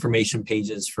information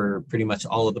pages for pretty much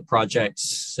all of the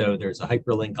projects. So there's a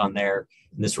hyperlink on there.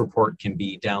 And this report can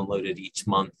be downloaded each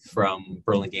month from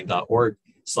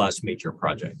burlingame.org/major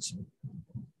projects.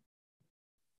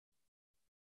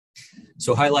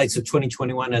 So highlights of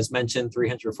 2021, as mentioned,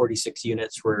 346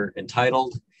 units were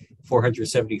entitled,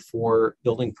 474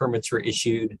 building permits were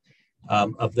issued.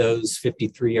 Of those,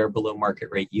 53 are below market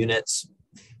rate units.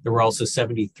 There were also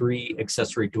 73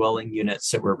 accessory dwelling units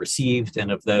that were received,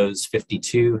 and of those,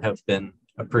 52 have been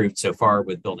approved so far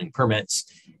with building permits.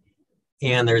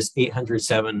 And there's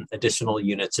 807 additional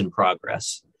units in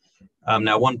progress.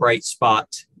 Now, one bright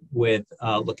spot with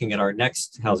looking at our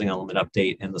next housing element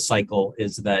update in the cycle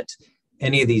is that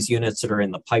any of these units that are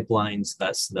in the pipelines,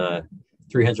 that's the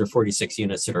 346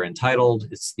 units that are entitled,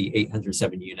 it's the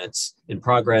 807 units in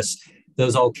progress,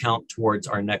 those all count towards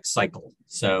our next cycle.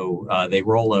 So they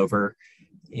roll over,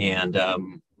 and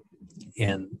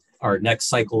our next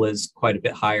cycle is quite a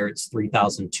bit higher. It's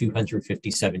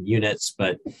 3,257 units,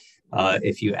 but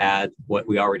if you add what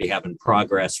we already have in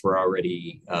progress, we're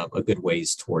already a good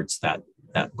ways towards that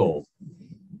goal.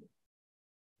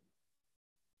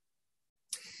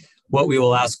 What we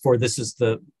will ask for, this is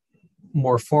the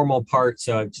more formal part,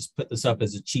 so I've just put this up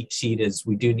as a cheat sheet, is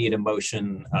we do need a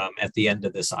motion at the end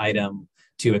of this item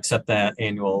to accept that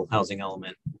annual housing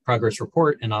element progress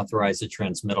report and authorize the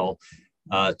transmittal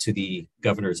to the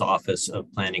Governor's Office of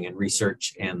Planning and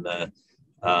Research and the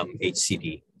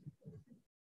HCD.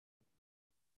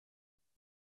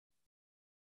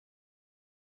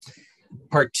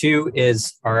 Part 2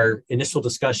 is our initial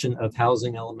discussion of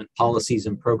housing element policies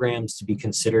and programs to be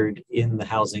considered in the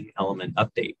housing element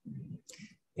update.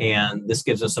 And this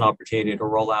gives us an opportunity to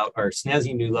roll out our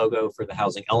snazzy new logo for the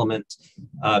housing element.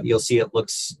 You'll see it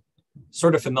looks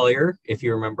sort of familiar if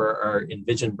you remember our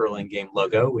Envision Burlingame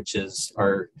logo, which is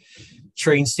our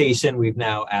train station. We've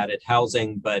now added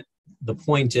housing, but the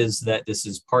point is that this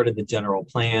is part of the general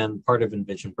plan, part of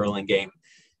Envision Burlingame.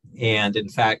 And in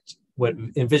fact, what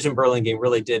Envision Burlingame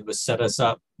really did was set us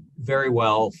up very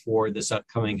well for this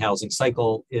upcoming housing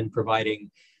cycle in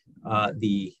providing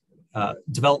the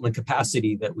development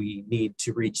capacity that we need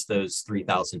to reach those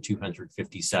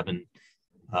 3,257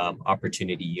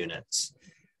 opportunity units.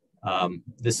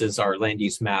 This is our land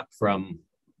use map from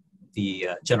the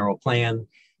general plan,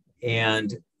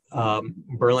 and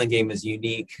Burlingame is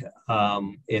unique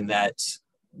in that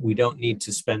we don't need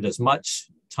to spend as much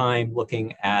time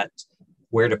looking at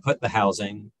where to put the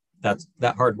housing. That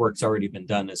hard work's already been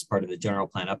done as part of the general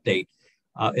plan update.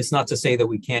 It's not to say that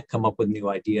we can't come up with new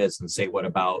ideas and say, what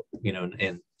about,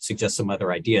 and suggest some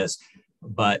other ideas,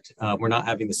 but we're not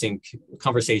having the same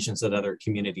conversations that other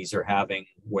communities are having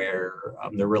where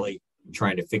they're really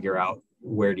trying to figure out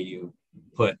where do you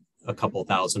put a couple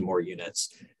thousand more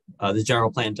units. The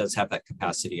general plan does have that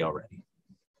capacity already.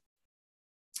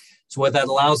 So what that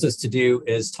allows us to do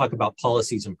is talk about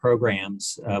policies and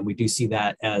programs. We do see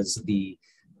that as the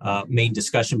main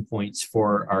discussion points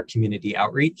for our community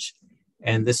outreach.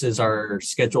 And this is our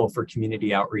schedule for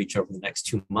community outreach over the next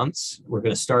 2 months. We're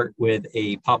going to start with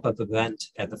a pop-up event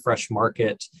at the Fresh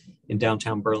Market in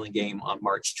downtown Burlingame on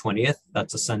March 20th.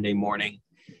 That's a Sunday morning.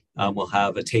 We'll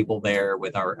have a table there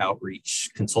with our outreach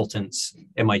consultants,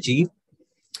 MIG.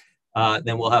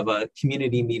 Then we'll have a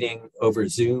community meeting over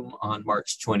Zoom on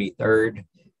March 23rd.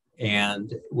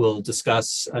 And we'll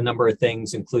discuss a number of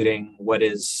things, including what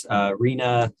is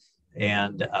RENA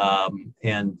and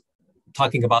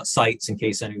talking about sites in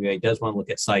case anybody does want to look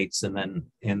at sites, and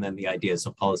then the ideas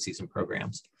of policies and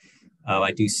programs.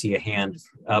 I do see a hand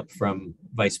up from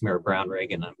Vice Mayor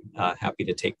Brownrigg, and I'm happy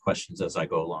to take questions as I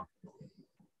go along.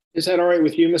 Is that all right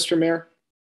with you, Mr. Mayor?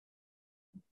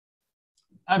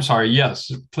 I'm sorry,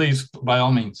 yes, please, by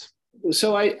all means.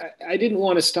 So I didn't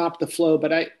want to stop the flow,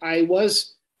 but I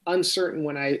was uncertain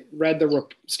when I read the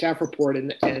staff report,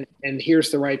 and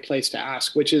here's the right place to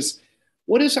ask, which is,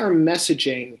 what is our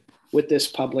messaging with this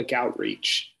public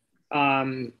outreach?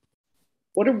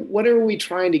 What are we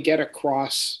trying to get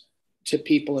across to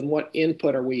people, and what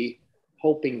input are we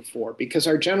hoping for? Because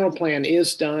our general plan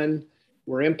is done,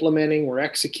 we're implementing, we're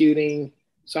executing.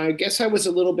 So I guess I was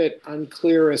a little bit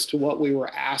unclear as to what we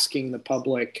were asking the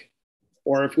public,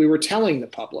 or if we were telling the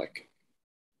public.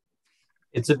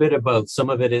 It's a bit of both. Some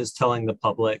of it is telling the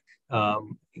public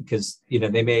because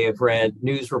they may have read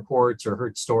news reports or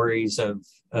heard stories of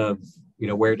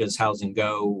where does housing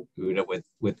go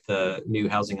with the new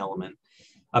housing element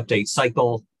update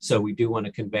cycle. So we do want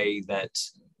to convey that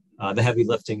the heavy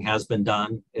lifting has been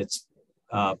done. It's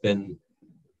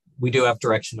we do have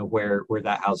direction of where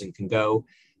that housing can go.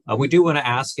 We do want to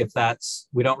ask if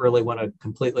we don't really want to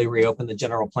completely reopen the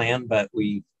general plan, but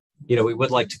we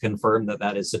would like to confirm that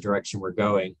that is the direction we're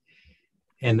going.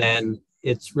 And then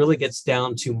it really gets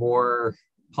down to more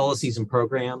policies and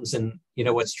programs. And,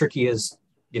 what's tricky is,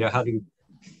 how do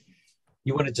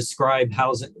you want to describe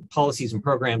housing policies and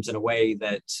programs in a way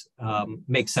that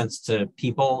makes sense to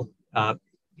people?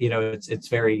 It's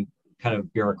very kind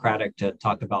of bureaucratic to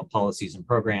talk about policies and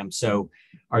programs. So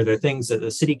are there things that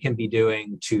the city can be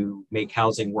doing to make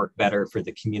housing work better for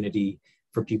the community,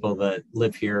 for people that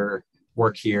live here,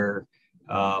 work here?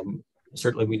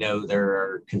 Certainly we know there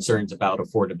are concerns about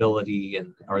affordability,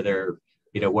 and are there,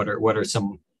 what are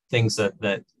some things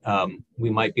that we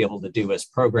might be able to do as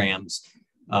programs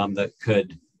that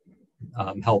could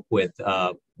help with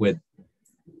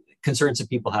concerns that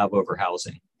people have over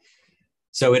housing.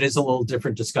 So it is a little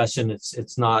different discussion.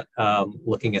 It's not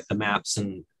looking at the maps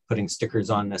and putting stickers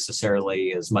on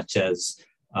necessarily, as much as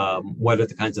what are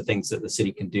the kinds of things that the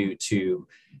city can do to,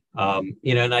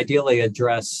 and ideally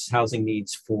address housing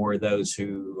needs for those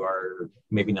who are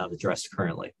maybe not addressed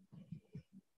currently.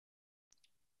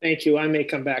 Thank you. I may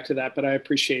come back to that, but I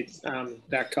appreciate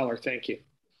that color. Thank you.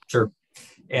 Sure.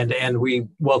 And we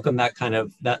welcome that kind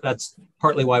of, that's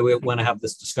partly why we want to have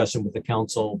this discussion with the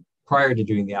council prior to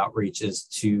doing the outreach, is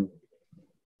to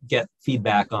get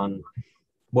feedback on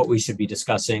what we should be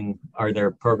discussing. Are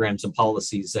there programs and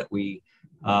policies that we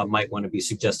might want to be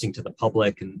suggesting to the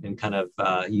public, and kind of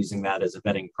using that as a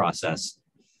vetting process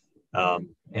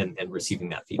and receiving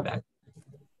that feedback.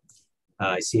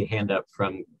 I see a hand up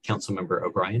from Councilmember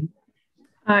O'Brien.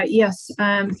 Yes,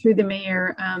 through the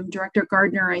mayor, Director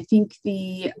Gardner, I think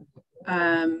the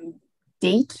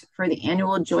date for the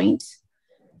annual joint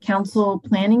council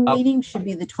planning meeting should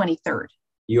be the 23rd.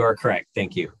 You are correct.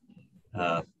 Thank you.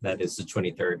 That is the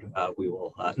 23rd. We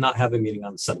will not have a meeting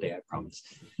on Sunday, I promise.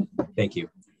 Thank you.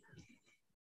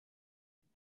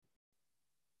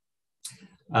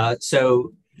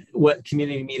 So what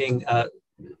community meeting,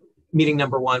 meeting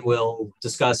number one we'll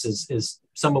discuss is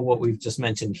some of what we've just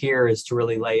mentioned here, is to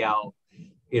really lay out,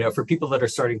 for people that are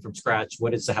starting from scratch,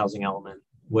 what is the housing element?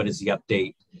 What is the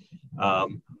update?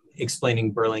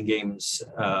 Explaining Burlingame's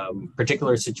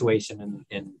particular situation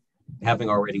and having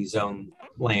already zoned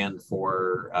land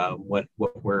for what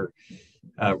we're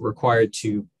required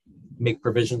to make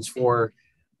provisions for,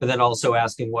 but then also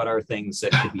asking what are things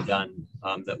that could be done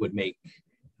that would make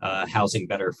housing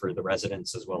better for the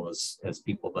residents, as well as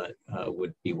people that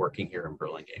would be working here in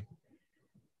Burlingame.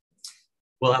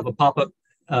 We'll have a pop-up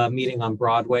meeting on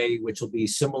Broadway, which will be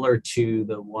similar to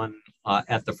the one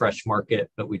at the Fresh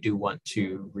Market, but we do want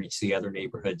to reach the other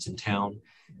neighborhoods in town.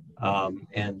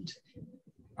 And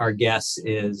our guess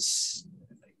is,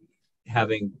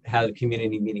 having had a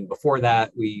community meeting before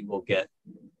that, we will get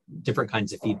different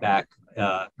kinds of feedback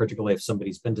particularly if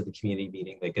somebody's been to the community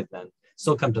meeting, they could then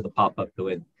still come to the pop-up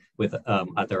with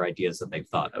other ideas that they've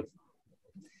thought of.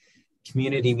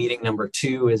 Community meeting number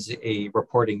 2 is a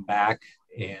reporting back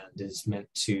and is meant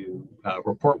to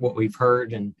report what we've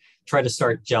heard and try to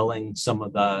start gelling some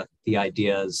of the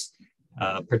ideas,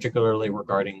 particularly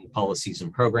regarding policies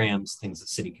and programs, things the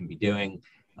city can be doing.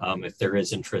 If there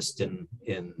is interest in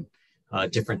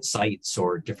different sites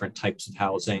or different types of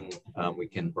housing, we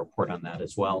can report on that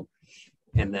as well.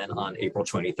 And then on April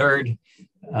 23rd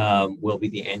will be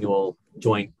the annual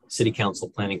joint City Council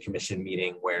Planning Commission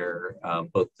meeting where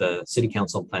both the City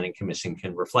Council and Planning Commission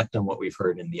can reflect on what we've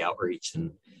heard in the outreach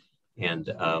and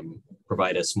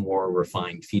provide us more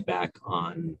refined feedback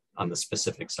on the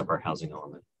specifics of our housing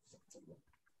element.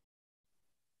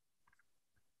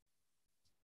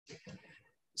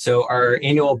 So our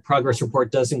annual progress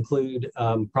report does include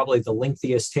probably the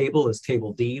lengthiest table is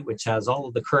Table D, which has all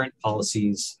of the current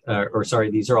policies,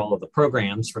 these are all of the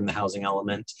programs from the housing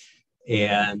element.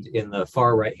 And in the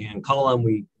far right-hand column,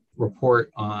 we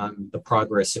report on the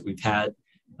progress that we've had.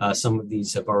 Some of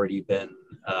these have already been,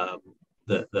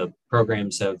 the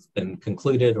programs have been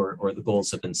concluded or the goals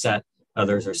have been set.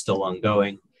 Others are still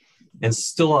ongoing. And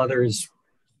still others,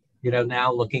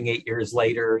 now looking 8 years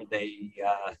later, they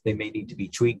may need to be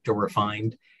tweaked or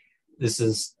refined. This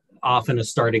is often a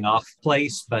starting off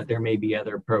place, but there may be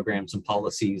other programs and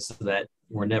policies that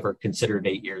were never considered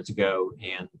 8 years ago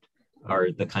and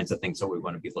are the kinds of things that we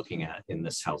want to be looking at in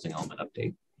this housing element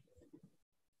update.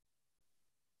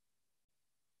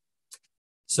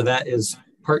 So that is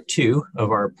part 2 of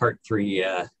our part 3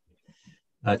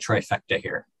 trifecta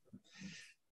here.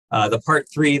 The part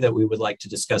 3 that we would like to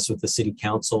discuss with the City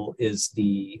Council is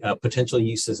the potential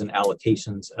uses and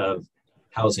allocations of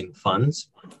housing funds.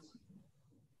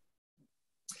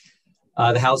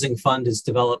 The housing fund is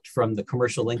developed from the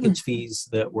commercial linkage fees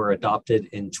that were adopted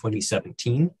in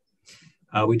 2017.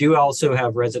 We do also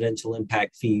have residential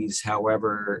impact fees.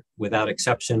 However, without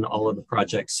exception, all of the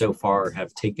projects so far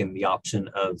have taken the option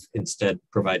of instead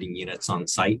providing units on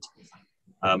site.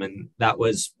 And that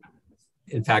was,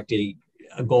 in fact, a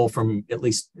goal from at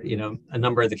least a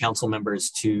number of the council members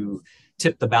to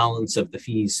tip the balance of the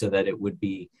fees so that it would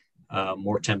be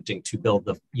more tempting to build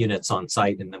the units on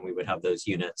site, and then we would have those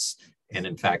units. And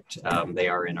in fact, they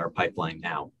are in our pipeline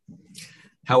now.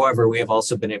 However, we have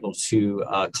also been able to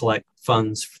collect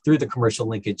funds through the commercial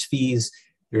linkage fees.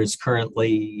 There's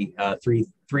currently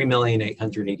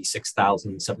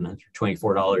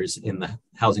 $3,886,724 in the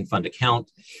housing fund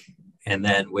account. And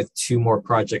then with 2 more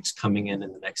projects coming in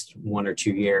the next 1 or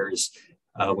 2 years,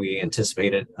 we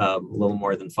anticipated a little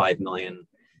more than $5 million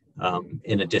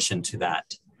in addition to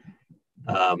that.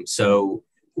 So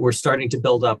we're starting to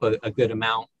build up a good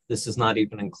amount. This is not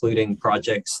even including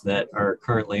projects that are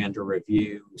currently under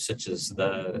review, such as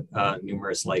the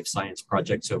numerous life science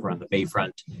projects over on the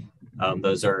Bayfront.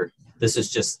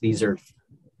 These are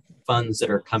funds that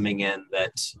are coming in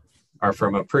that are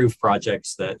from approved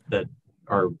projects that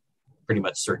are pretty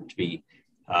much certain to be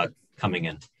coming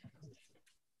in.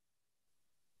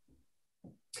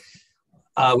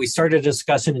 We started a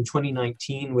discussion in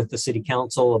 2019 with the City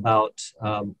Council about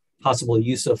possible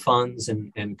use of funds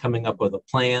and coming up with a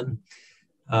plan.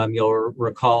 You'll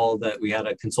recall that we had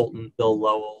a consultant, Bill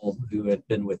Lowell, who had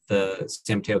been with the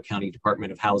San Mateo County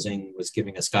Department of Housing, was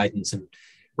giving us guidance and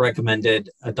recommended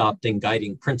adopting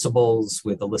guiding principles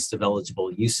with a list of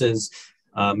eligible uses.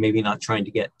 Maybe not trying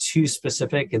to get too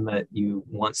specific in that you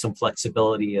want some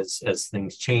flexibility as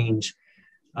things change.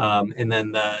 And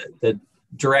then the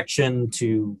direction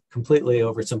to completely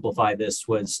oversimplify this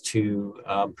was to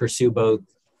pursue both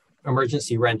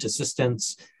emergency rent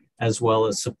assistance as well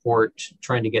as support,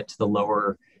 trying to get to the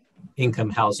lower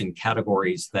income housing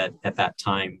categories that at that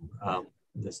time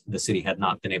the city had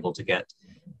not been able to get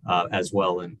as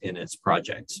well in its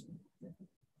projects.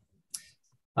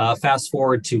 Fast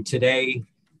forward to today,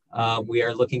 we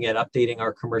are looking at updating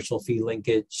our commercial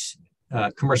linkage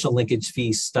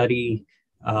fee study.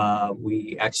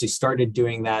 We actually started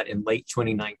doing that in late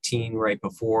 2019, right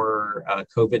before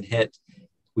COVID hit.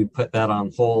 We put that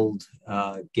on hold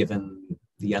given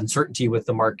the uncertainty with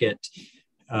the market.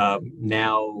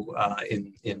 Now,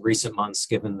 in recent months,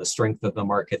 given the strength of the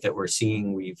market that we're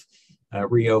seeing, we've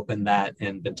reopened that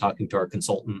and been talking to our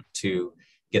consultant to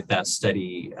get that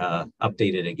study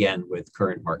updated again with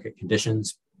current market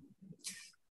conditions.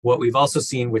 What we've also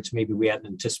seen, which maybe we hadn't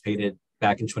anticipated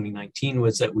back in 2019,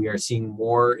 was that we are seeing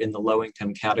more in the low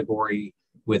income category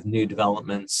with new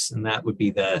developments, and that would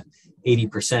be the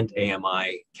 80%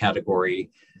 AMI category.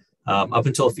 Up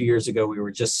until a few years ago, we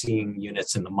were just seeing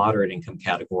units in the moderate income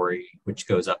category, which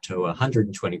goes up to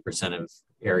 120% of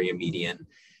area median.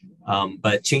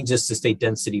 But changes to state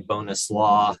density bonus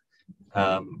law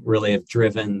really have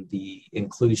driven the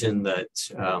inclusion that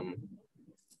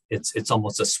it's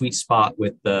almost a sweet spot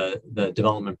with the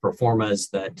development pro formas,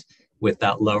 that with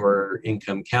that lower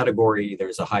income category,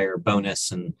 there's a higher bonus,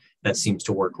 and that seems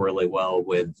to work really well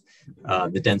with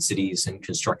the densities and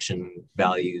construction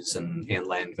values and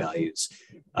land values.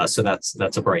 So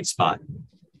that's a bright spot.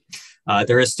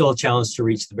 There is still a challenge to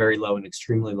reach the very low and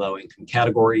extremely low income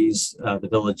categories. The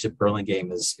Village of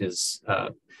Burlingame is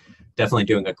definitely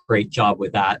doing a great job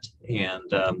with that, and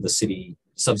the city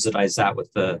subsidized that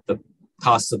with the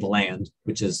cost of the land,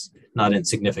 which is not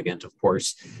insignificant, of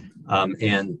course.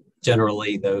 And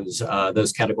generally,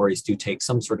 those categories do take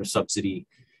some sort of subsidy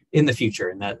in the future,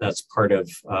 and that's part of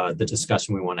the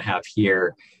discussion we want to have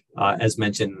here. As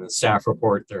mentioned in the staff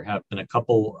report, there have been a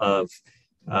couple of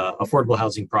affordable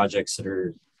housing projects that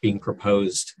are being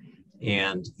proposed,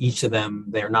 and each of them,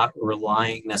 they're not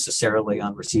relying necessarily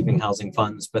on receiving housing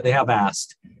funds, but they have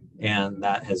asked, and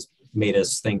that has made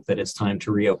us think that it's time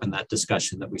to reopen that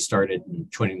discussion that we started in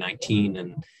 2019,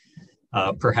 and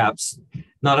perhaps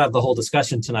not have the whole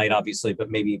discussion tonight, obviously, but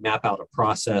maybe map out a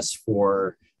process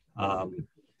for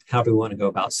how do we want to go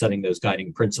about setting those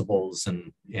guiding principles,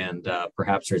 and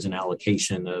perhaps there's an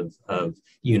allocation of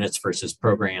units versus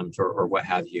programs or what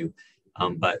have you,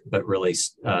 but really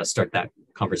start that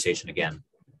conversation again.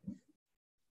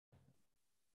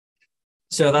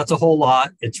 So that's a whole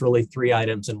lot. It's really 3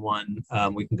 items in one.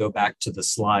 We can go back to the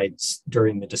slides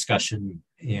during the discussion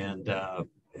and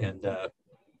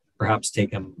perhaps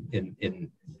take them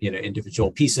in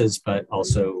individual pieces, but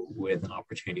also with an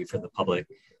opportunity for the public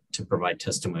to provide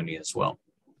testimony as well.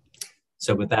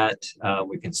 So with that,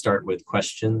 we can start with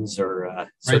questions, or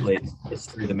certainly it's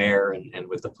through the mayor, and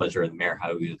with the pleasure of the mayor,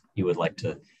 how you would like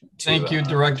to Thank you,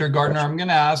 Director Gardner. I'm going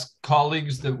to ask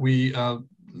colleagues that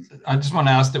I just want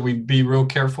to ask that we be real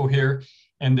careful here,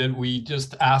 and that we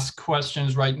just ask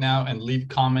questions right now and leave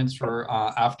comments for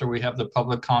after we have the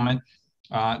public comment.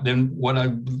 Then what I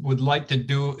would like to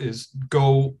do is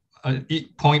go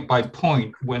point by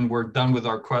point when we're done with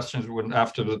our questions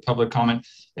after the public comment,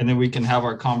 and then we can have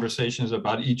our conversations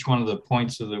about each one of the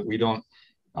points so that we don't,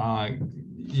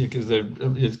 because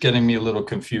it's getting me a little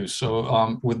confused.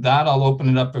 So with that, I'll open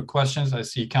it up for questions. I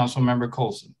see Councilmember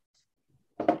Colson.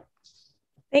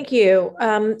 Thank you.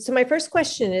 So my first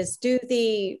question is, do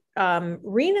the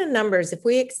RENA numbers, if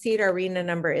we exceed our RENA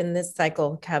number in this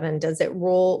cycle, Kevin, does it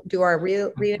roll, do our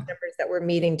RENA numbers that we're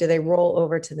meeting, do they roll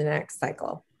over to the next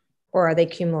cycle, or are they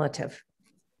cumulative?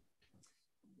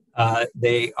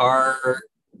 They are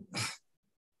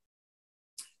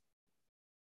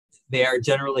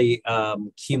generally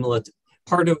cumulative.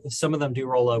 Some of them do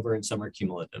roll over and some are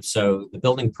cumulative. So the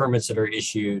building permits that are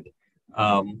issued,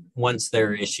 once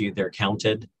they're issued, they're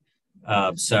counted.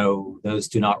 So those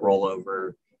do not roll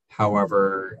over.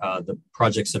 However, the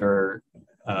projects that are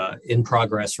in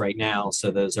progress right now,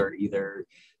 so those are either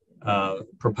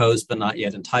proposed but not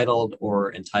yet entitled,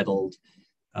 or entitled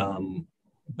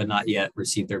but not yet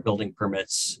received their building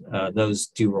permits, those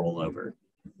do roll over.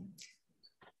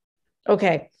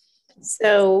 Okay.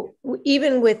 So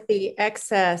even with the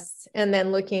excess and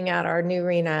then looking at our new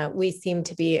RENA, we seem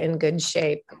to be in good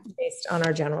shape based on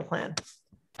our general plan.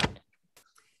 Okay.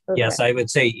 Yes, I would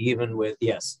say even with,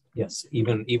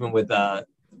 even with the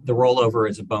rollover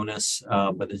is a bonus,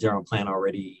 but the general plan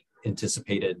already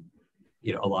anticipated,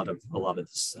 a lot of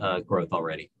this growth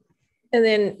already. And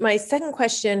then my second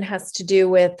question has to do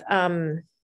with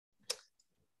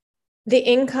the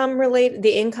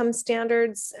income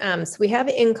standards. So we have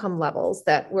income levels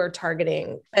that we're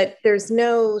targeting, but there's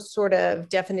no sort of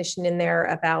definition in there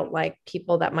about like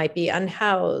people that might be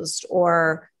unhoused,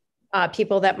 or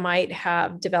people that might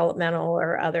have developmental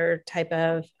or other type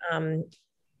of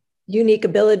unique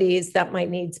abilities that might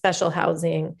need special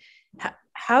housing.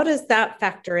 How does that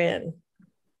factor in?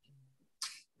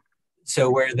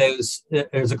 So there's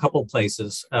a couple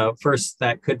places. First,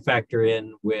 that could factor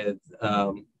in with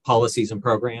policies and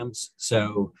programs.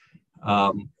 So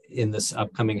in this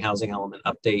upcoming housing element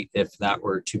update, if that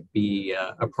were to be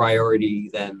a priority,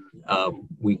 then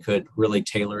we could really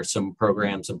tailor some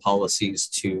programs and policies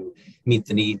to meet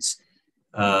the needs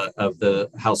of the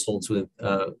households with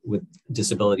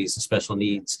disabilities and special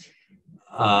needs.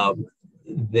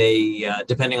 They,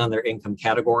 depending on their income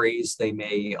categories, they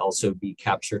may also be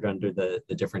captured under the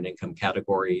different income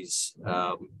categories.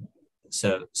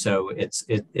 So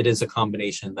it is a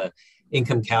combination. The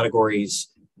income categories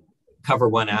cover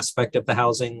one aspect of the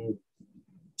housing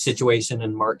situation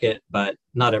and market, but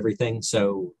not everything.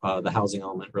 So the housing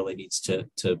element really needs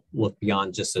to look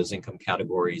beyond just those income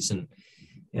categories and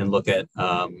look at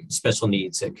special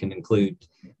needs that can include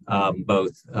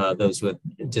both those with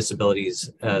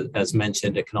disabilities, as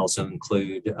mentioned. It can also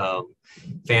include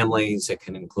families. It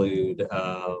can include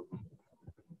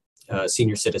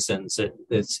senior citizens.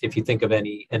 If you think of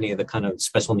any of the kind of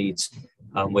special needs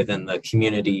within the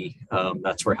community,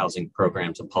 that's where housing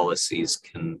programs and policies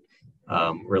can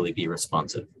really be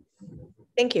responsive.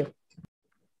 Thank you.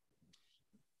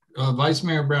 Vice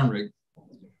Mayor Brownrigg.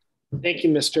 Thank you,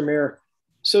 Mr. Mayor.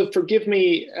 So forgive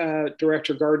me,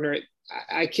 Director Gardner,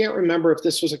 I can't remember if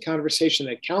this was a conversation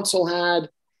that council had,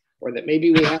 or that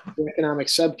maybe we had an economic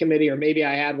subcommittee, or maybe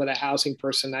I had with a housing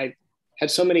person. I had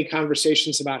so many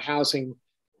conversations about housing,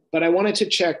 but I wanted to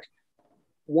check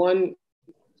one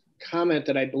comment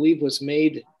that I believe was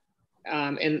made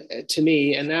and to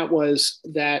me, and that was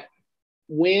that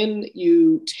when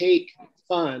you take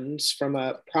funds from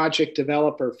a project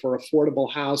developer for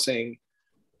affordable housing,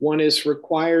 one is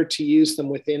required to use them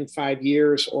within 5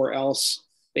 years, or else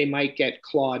they might get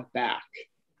clawed back.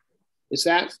 Is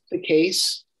that the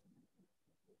case?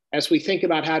 As we think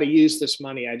about how to use this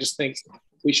money, I just think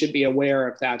we should be aware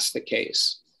if that's the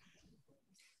case.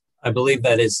 I believe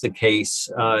that is the case.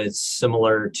 It's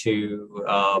similar to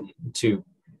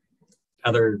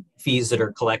other fees that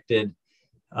are collected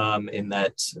in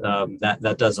that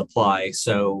that does apply.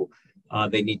 So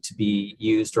they need to be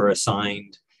used or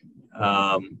assigned.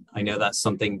 I know that's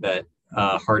something that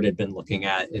HART had been looking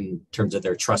at in terms of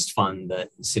their trust fund, that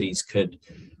cities could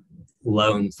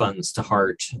loan funds to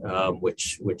HART,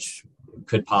 which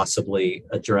could possibly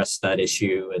address that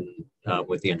issue, and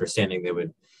with the understanding they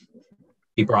would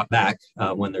be brought back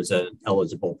when there's an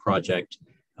eligible project.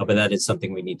 But that is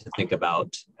something we need to think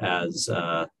about as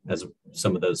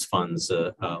some of those funds.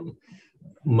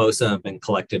 Most of them have been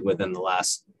collected within the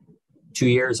last 2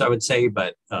 years, I would say,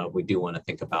 but we do want to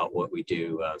think about what we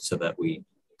do so that we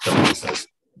don't use those.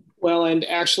 Well, and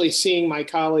actually seeing my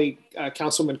colleague,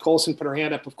 Councilman Colson, put her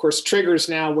hand up, of course, triggers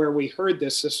now where we heard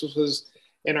this. This was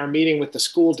in our meeting with the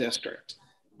school district.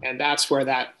 And that's where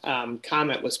that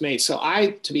comment was made. So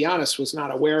I, to be honest, was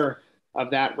not aware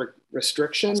of that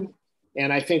restriction.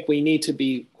 And I think we need to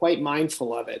be quite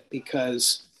mindful of it,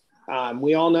 because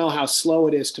we all know how slow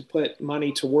it is to put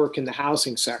money to work in the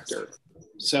housing sector.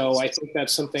 So I think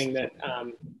that's something that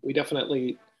we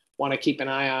definitely want to keep an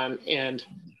eye on. And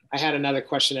I had another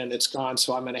question and it's gone,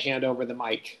 so I'm going to hand over the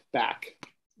mic back.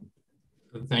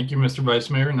 Thank you, Mr. Vice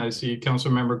Mayor. And I see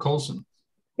Councilmember Colson.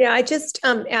 Yeah, I just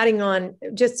adding on,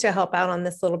 just to help out on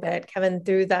this a little bit, Kevin,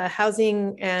 through the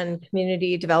Housing and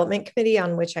Community Development Committee,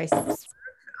 on which I serve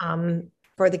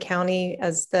for the county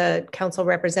as the council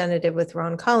representative with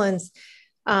Ron Collins.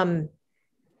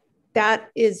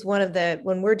 That is one of the,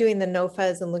 when we're doing the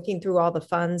NOFAs and looking through all the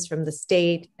funds from the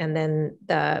state and then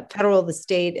the federal, the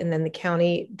state, and then the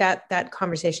county, that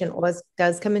conversation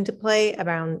does come into play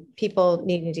around people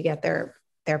needing to get their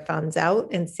funds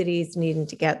out and cities needing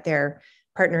to get their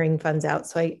partnering funds out.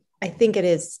 So I think it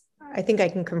is, I think I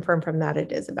can confirm from that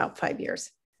it is about 5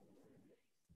 years.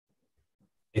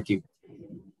 Thank you.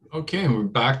 Okay, we're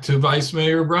back to Vice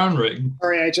Mayor Brownrigg.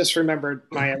 Sorry, I just remembered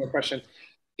my other question.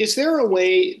 Is there a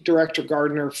way, Director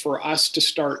Gardner, for us to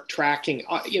start tracking,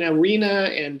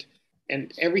 RENA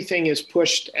and everything is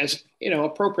pushed as,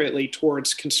 appropriately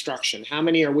towards construction? How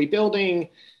many are we building?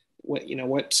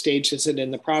 What stage is it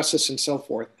in the process and so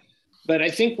forth? But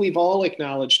I think we've all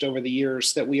acknowledged over the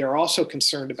years that we are also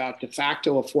concerned about de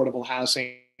facto affordable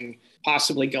housing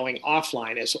possibly going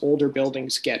offline as older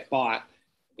buildings get bought.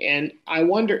 And I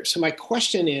wonder, so my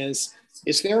question is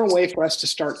there a way for us to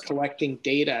start collecting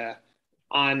data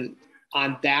on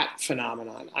that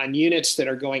phenomenon, on units that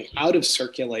are going out of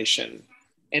circulation?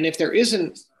 And if there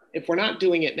isn't, if we're not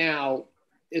doing it now,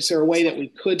 is there a way that we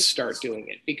could start doing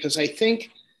it? Because I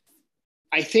think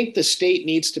the state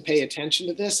needs to pay attention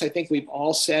to this. I think we've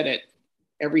all said at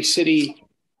every city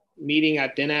meeting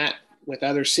I've been at with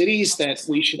other cities that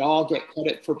we should all get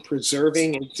credit for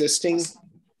preserving existing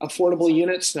affordable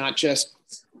units, not just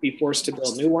be forced to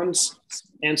build new ones.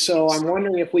 And so I'm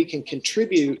wondering if we can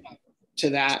contribute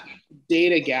to that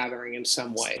data gathering in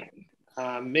some way.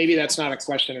 Maybe that's not a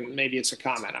question, and maybe it's a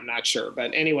comment, I'm not sure.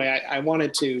 But anyway, I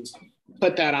wanted to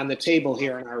put that on the table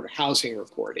here in our housing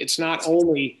report. It's not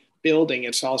only building,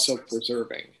 it's also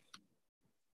preserving.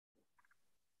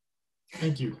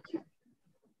 Thank you.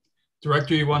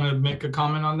 Director, you want to make a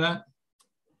comment on that?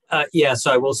 Yeah,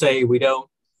 so I will say we don't,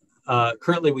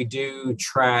 currently we do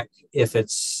track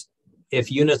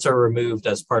if units are removed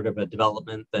as part of a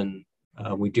development, then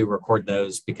we do record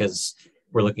those, because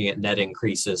we're looking at net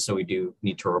increases. So we do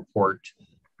need to report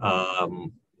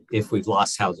if we've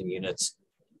lost housing units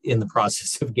in the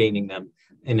process of gaining them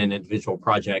in an individual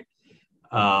project.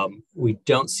 We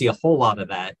don't see a whole lot of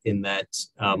that in that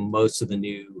most of the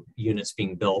new units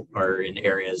being built are in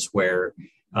areas where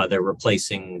they're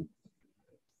replacing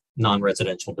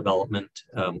non-residential development,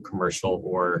 commercial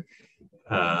or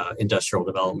industrial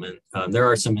development. There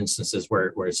are some instances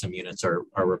where some units are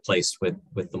replaced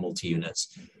with the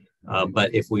multi-units.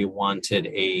 But if we wanted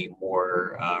a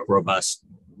more robust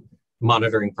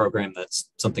monitoring program, that's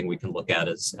something we can look at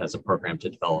as a program to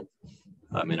develop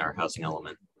in our housing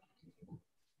element.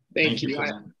 Thank you.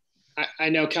 I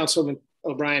know Councilman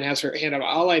O'Brien has her hand up.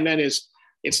 All I meant is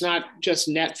it's not just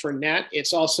net for net,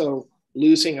 it's also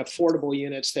losing affordable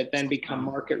units that then become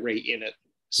market rate units,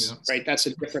 right? That's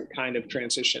a different kind of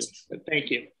transition, but thank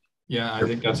you. Yeah, I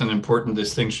think that's an important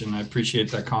distinction. I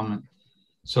appreciate that comment.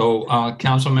 So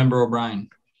Councilmember O'Brien.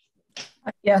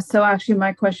 Yeah, so actually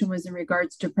my question was in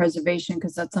regards to preservation,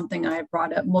 because that's something I have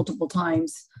brought up multiple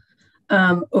times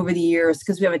over the years,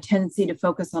 because we have a tendency to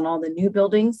focus on all the new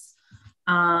buildings,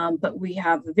 but we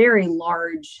have a very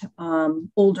large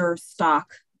older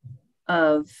stock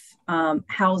of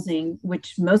housing,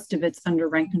 which most of it's under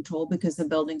rent control because the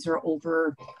buildings are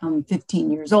over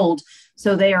 15 years old.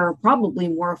 So they are probably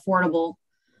more affordable,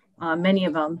 many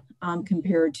of them,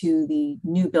 compared to the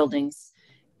new buildings.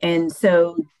 And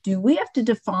so do we have to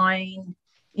define,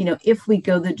 you know, if we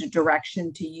go the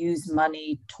direction to use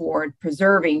money toward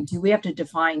preserving, do we have to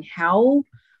define how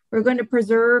we're going to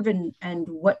preserve and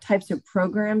what types of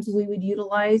programs we would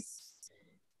utilize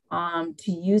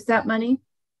to use that money?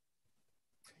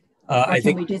 I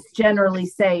think we just generally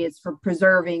say it's for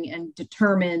preserving and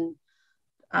determine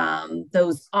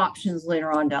those options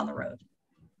later on down the road.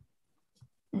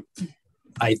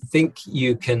 I think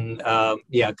you can,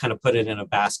 kind of put it in a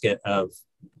basket of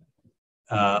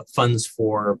funds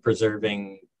for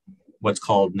preserving what's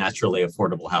called naturally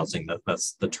affordable housing.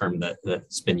 That's the term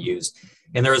that's been used.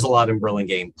 And there is a lot in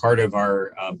Burlingame. Part of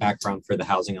our background for the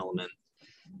housing element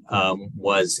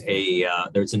was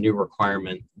there's a new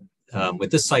requirement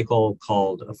with this cycle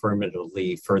called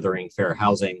affirmatively furthering fair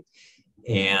housing.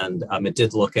 And it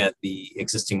did look at the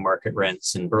existing market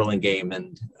rents in Burlingame,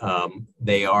 and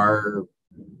they are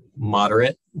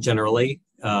moderate, generally,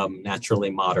 naturally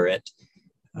moderate,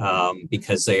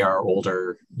 because they are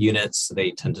older units.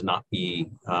 They tend to not be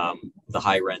the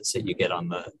high rents that you get on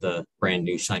the brand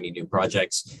new, shiny new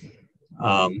projects.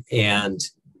 And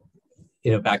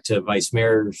back to Vice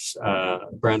Mayor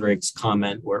Brownrigg's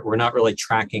comment, we're not really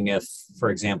tracking if, for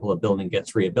example, a building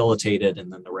gets rehabilitated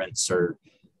and then the rents are,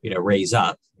 raise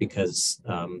up because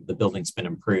the building's been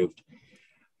improved.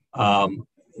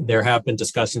 There have been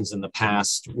discussions in the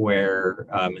past where,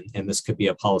 and this could be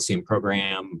a policy and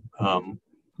program,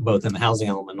 both in the housing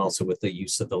element and also with the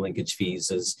use of the linkage fees,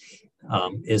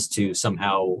 is to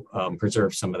somehow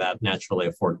preserve some of that naturally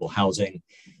affordable housing.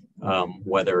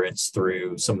 Whether it's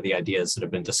through some of the ideas that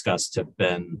have been discussed have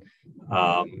been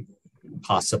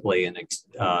possibly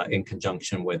in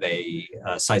conjunction with a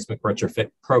seismic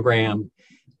retrofit program,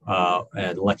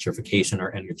 an electrification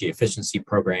or energy efficiency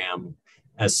program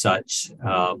as such.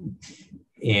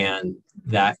 And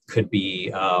that could be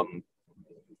a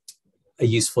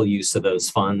useful use of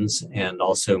those funds and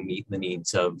also meet the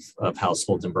needs of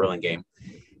households in Burlingame.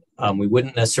 We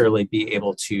wouldn't necessarily be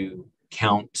able to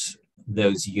count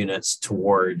those units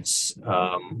towards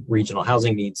regional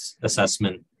housing needs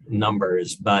assessment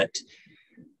numbers, but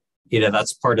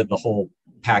that's part of the whole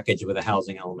package with a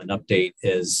housing element update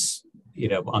is,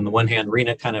 on the one hand,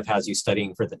 RENA kind of has you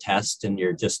studying for the test and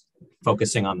you're just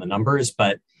focusing on the numbers,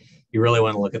 but you really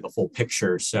want to look at the full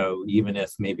picture. So even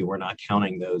if maybe we're not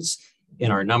counting those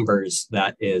in our numbers,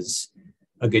 that is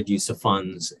a good use of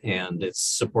funds and it's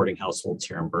supporting households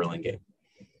here in Burlingame.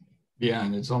 Yeah,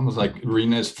 and it's almost like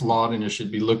RENA is flawed and it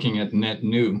should be looking at net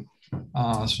new.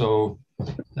 So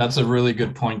that's a really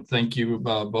good point. Thank you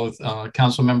both.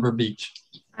 Councilmember Beach.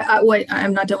 Wait,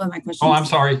 I'm not done with my question. Oh, I'm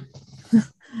sorry.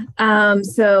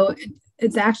 So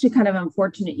it's actually kind of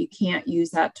unfortunate you can't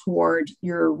use that toward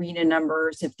your RENA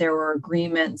numbers if there were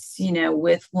agreements,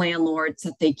 with landlords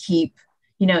that they keep,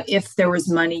 if there was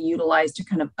money utilized to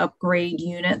kind of upgrade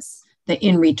units, that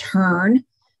in return,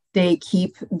 they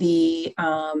keep the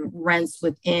rents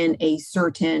within a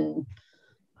certain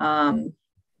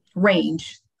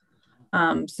range,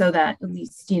 so that at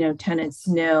least, tenants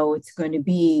know it's going to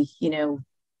be,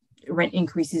 rent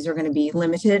increases are going to be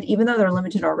limited, even though they're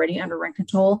limited already under rent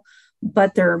control.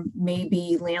 But there may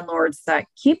be landlords that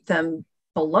keep them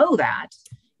below that,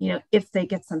 if they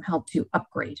get some help to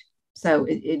upgrade. So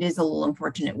it is a little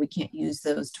unfortunate we can't use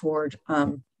those toward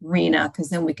RENA, because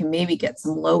then we can maybe get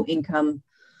some low income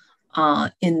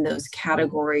in those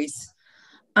categories.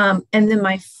 And then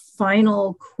my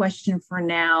final question for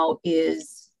now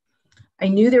is, I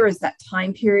knew there was that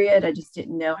time period. I just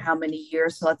didn't know how many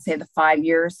years. So let's say the 5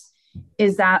 years.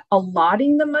 Is that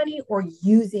allotting the money or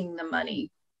using the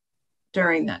money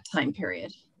during that time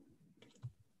period?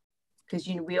 Because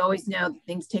we always know that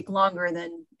things take longer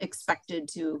than expected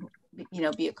to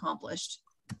be accomplished.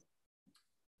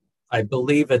 I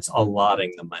believe it's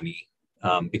allotting the money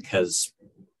because,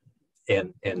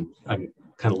 and I'm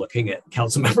kind of looking at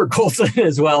Councilmember Colson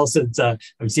as well, since I'm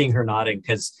seeing her nodding,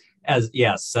 because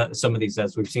some of these,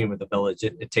 as we've seen with the village,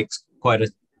 it takes quite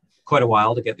a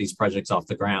while to get these projects off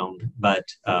the ground, but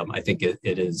I think it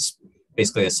is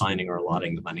basically assigning or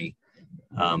allotting the money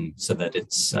so that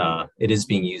it is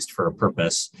being used for a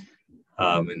purpose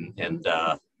and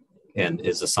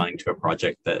is assigned to a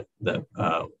project that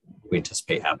we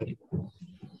anticipate happening.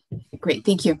 Great,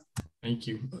 thank you. Thank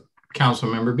you.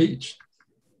 Councilmember Beach.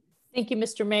 Thank you,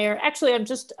 Mr. Mayor. Actually, I'm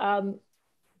just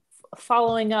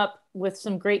following up with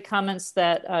some great comments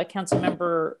that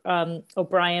Councilmember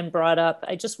O'Brien brought up.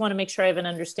 I just want to make sure I have an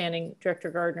understanding,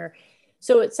 Director Gardner.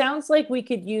 So it sounds like we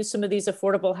could use some of these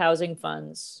affordable housing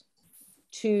funds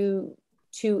to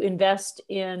invest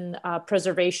in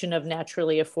preservation of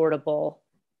naturally affordable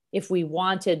if we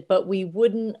wanted, but we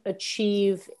wouldn't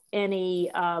achieve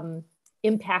any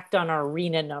impact on our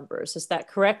RENA numbers. Is that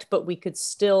correct? But we could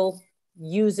still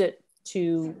use it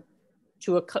to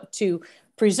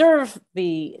preserve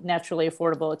the naturally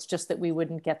affordable. It's just that we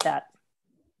wouldn't get that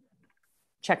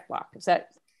check block. Is that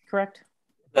correct?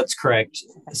 That's correct.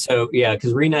 So yeah,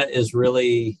 because RENA is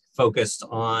really focused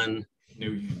on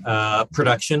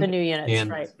production, the new units,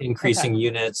 and right. increasing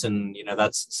units, and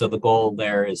so the goal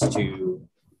there is to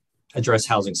address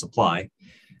housing supply.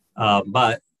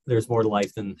 But there's more to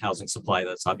life than housing supply.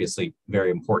 That's obviously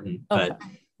very important. Okay.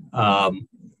 But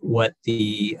what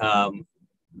the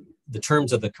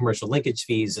terms of the commercial linkage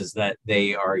fees is that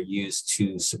they are used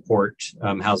to support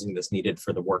housing that's needed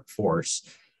for the workforce.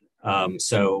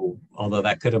 So although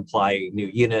that could imply new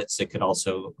units, it could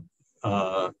also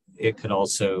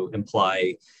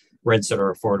imply rents that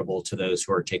are affordable to those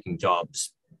who are taking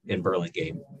jobs in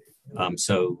Burlingame.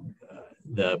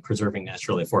 The preserving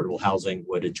naturally affordable housing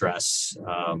would address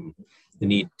the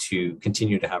need to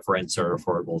continue to have rents that are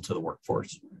affordable to the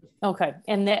workforce. Okay,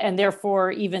 and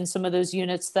therefore even some of those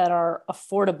units that are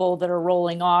affordable that are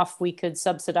rolling off, we could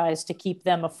subsidize to keep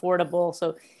them affordable.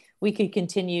 So we could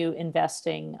continue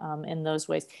investing in those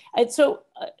ways. So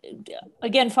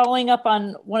again, following up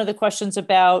on one of the questions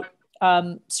about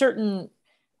certain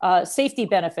safety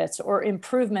benefits or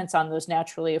improvements on those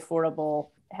naturally affordable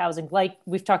housing, like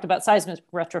we've talked about seismic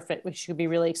retrofit, which could be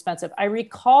really expensive. I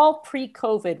recall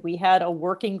pre-COVID, we had a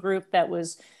working group that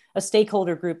was a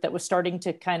stakeholder group that was starting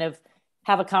to kind of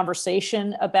have a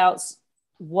conversation about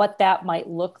what that might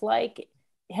look like.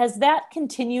 Has that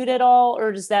continued at all,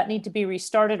 or does that need to be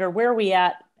restarted, or where are we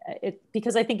at?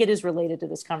 Because I think it is related to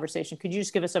this conversation. Could you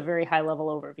just give us a very high level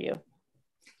overview?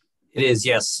 It is,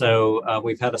 yes. So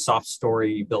we've had a soft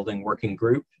story building working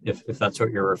group, if that's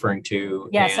what you're referring to.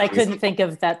 Yes, I couldn't think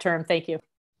of that term. Thank you.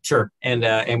 Sure.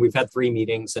 And we've had 3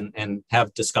 meetings and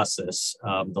have discussed this.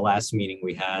 The last meeting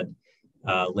we had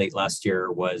late last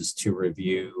year was to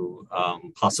review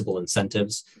possible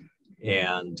incentives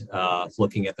and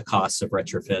looking at the costs of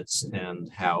retrofits and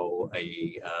how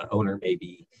a owner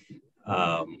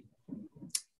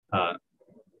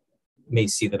may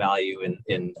see the value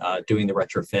in doing the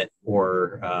retrofit,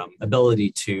 or ability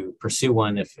to pursue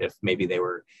one if maybe they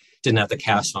didn't have the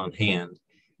cash on hand.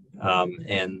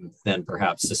 And then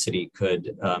perhaps the city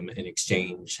could, in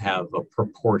exchange, have a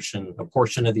portion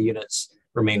of the units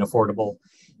remain affordable,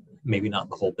 maybe not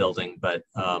the whole building, but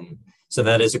so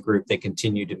that is a group. They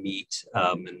continue to meet,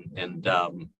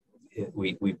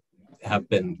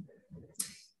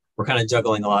 we're kind of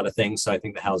juggling a lot of things. So I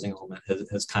think the housing element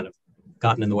has kind of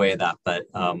gotten in the way of that, but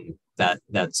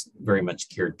that's very much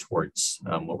geared towards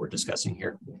what we're discussing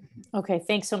here. Okay,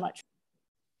 thanks so much.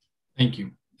 Thank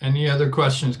you. Any other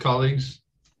questions, colleagues?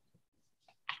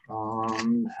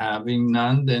 Having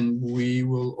none, then we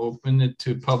will open it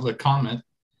to public comment.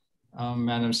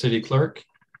 Madam City Clerk.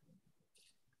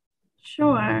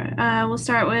 Sure. We'll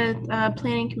start with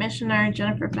Planning Commissioner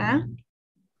Jennifer Bath.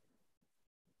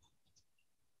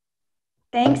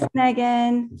 Thanks,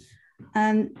 Megan.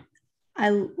 I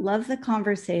love the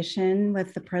conversation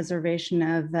with the preservation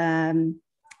of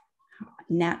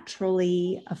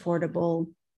naturally affordable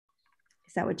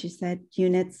Is that what you said?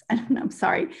 Units? I don't know. I'm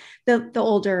sorry. The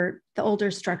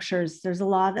older structures. There's a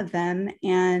lot of them,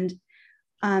 and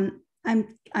I'm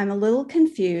a little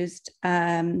confused.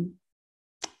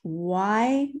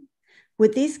 Why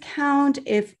would these count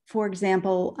if, for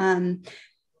example,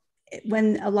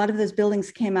 when a lot of those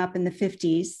buildings came up in the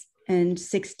 50s and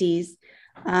 60s,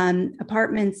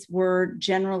 apartments were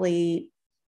generally,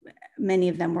 many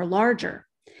of them were larger.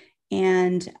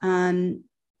 And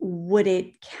would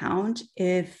it count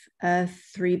if a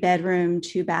 3-bedroom,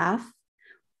 2-bath,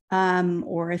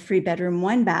 or a 3-bedroom,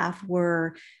 1-bath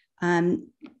were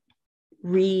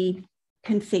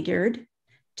reconfigured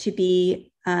to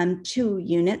be 2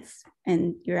 units,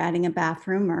 and you're adding a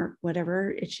bathroom or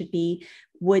whatever it should be?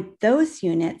 Would those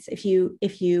units, if you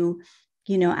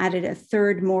added a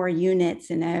third more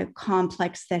units in a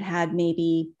complex that had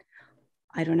maybe,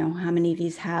 I don't know how many of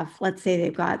these have, let's say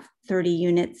they've got 30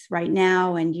 units right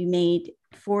now and you made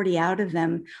 40 out of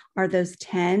them, are those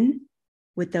 10?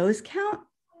 Would those count?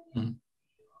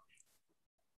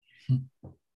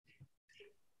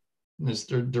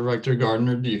 Mr. Director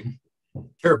Gardner, do you?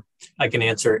 Sure, I can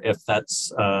answer if that's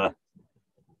the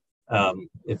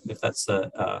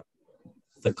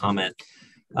comment.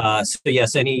 So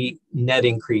yes, any net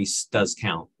increase does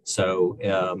count. So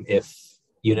if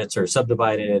units are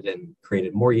subdivided and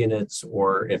created more units,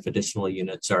 or if additional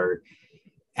units are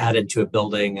added to a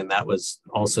building, and that was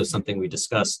also something we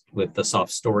discussed with the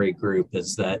soft story group,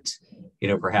 is that,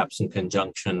 perhaps in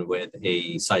conjunction with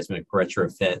a seismic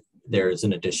retrofit, there's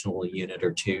an additional unit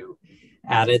or 2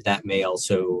 added that may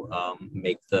also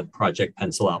make the project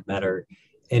pencil out better.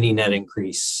 Any net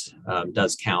increase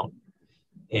does count.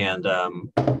 And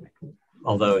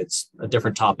although it's a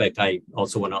different topic, I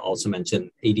also want to mention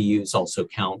ADUs also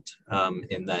count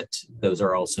in that those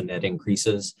are also net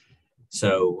increases.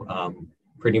 So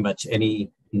pretty much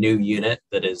any new unit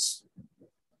that is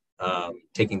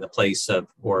taking the place of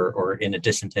or in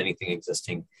addition to anything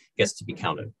existing gets to be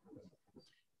counted.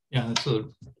 Yeah, it's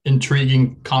an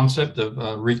intriguing concept of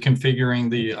reconfiguring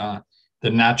the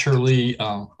naturally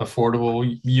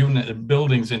affordable unit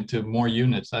buildings into more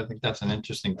units. I think that's an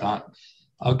interesting thought.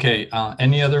 Okay,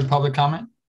 any other public comment?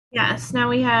 Yes, now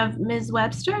we have Ms.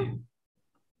 Webster.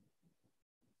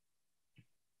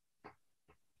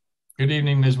 Good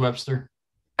evening, Ms. Webster.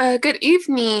 Good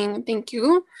evening, thank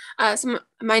you. So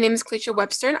my name is Clecia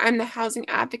Webster, and I'm the housing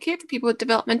advocate for people with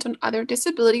developmental and other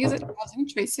disabilities at Housing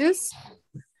Choices.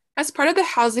 As part of the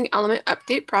housing element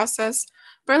update process,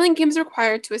 Burlingame is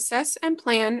required to assess and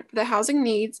plan for the housing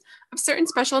needs of certain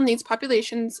special needs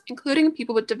populations, including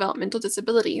people with developmental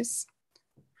disabilities.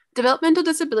 Developmental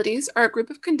disabilities are a group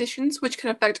of conditions which can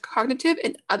affect cognitive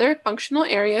and other functional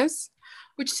areas,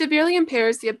 which severely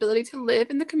impairs the ability to live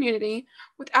in the community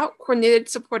without coordinated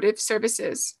supportive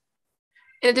services.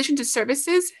 In addition to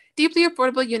services, deeply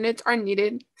affordable units are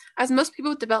needed, as most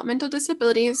people with developmental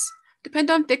disabilities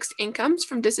depend on fixed incomes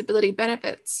from disability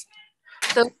benefits.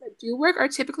 Those that do work are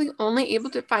typically only able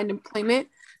to find employment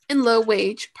in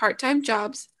low-wage, part-time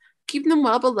jobs, keeping them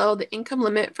well below the income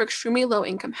limit for extremely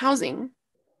low-income housing.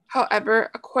 However,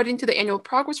 according to the annual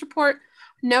progress report,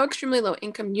 no extremely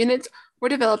low-income units were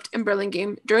developed in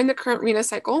Burlingame during the current RHNA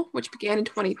cycle, which began in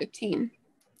 2015.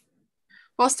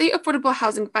 While state affordable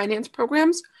housing finance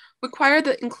programs require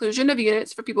the inclusion of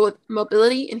units for people with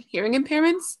mobility and hearing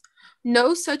impairments,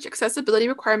 no such accessibility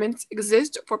requirements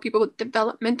exist for people with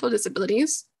developmental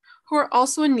disabilities who are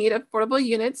also in need of affordable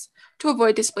units to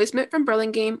avoid displacement from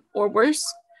Burlingame or worse,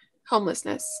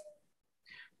 homelessness.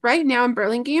 Right now in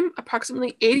Burlingame,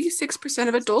 approximately 86%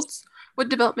 of adults with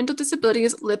developmental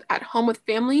disabilities live at home with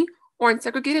family or in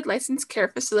segregated licensed care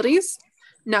facilities,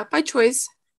 not by choice,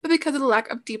 but because of the lack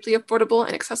of deeply affordable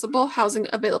and accessible housing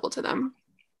available to them.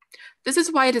 This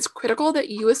is why it is critical that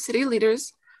you as city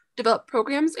leaders develop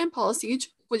programs and policies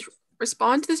which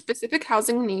respond to the specific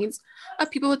housing needs of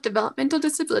people with developmental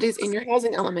disabilities in your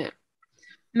housing element.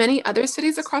 Many other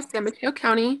cities across San Mateo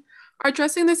County are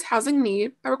addressing this housing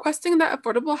need by requesting that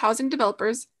affordable housing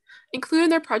developers include in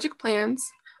their project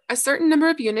plans a certain number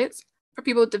of units for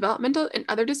people with developmental and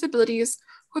other disabilities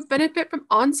who benefit from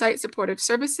on-site supportive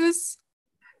services.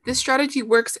 This strategy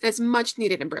works and is much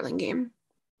needed in Burlingame.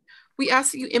 We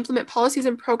ask that you implement policies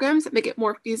and programs that make it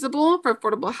more feasible for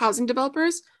affordable housing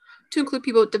developers to include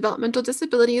people with developmental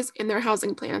disabilities in their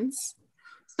housing plans.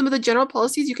 Some of the general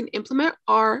policies you can implement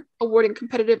are awarding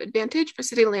competitive advantage for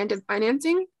city land and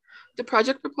financing, the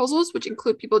project proposals, which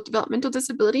include people with developmental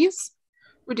disabilities,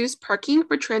 reduce parking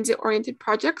for transit-oriented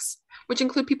projects, which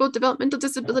include people with developmental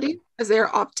disabilities as they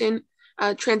are often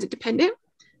transit dependent,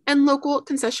 and local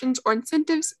concessions or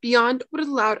incentives beyond what is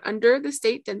allowed under the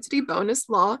state density bonus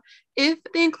law if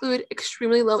they include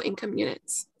extremely low income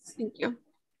units. Thank you.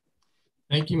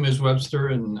 Thank you, Ms. Webster,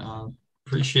 and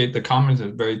appreciate the comments.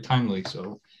 It's very timely.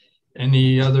 So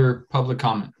any other public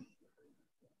comment?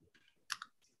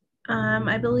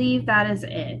 I believe that is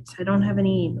it. I don't have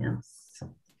any emails.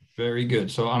 Very good.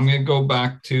 So I'm going to go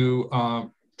back to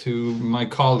my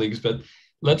colleagues, but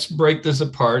let's break this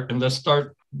apart and let's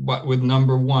start with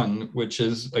number one, which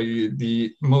is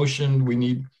the motion. We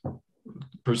need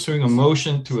pursuing a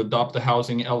motion to adopt the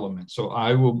housing element. So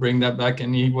I will bring that back.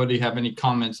 Anybody have any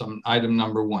comments on item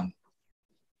number one?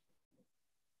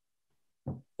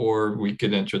 Or we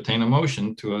could entertain a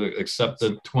motion to accept the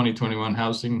 2021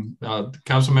 housing.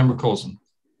 Councilmember Colson,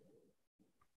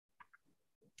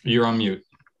 you're on mute.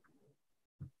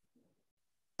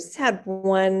 Just had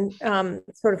one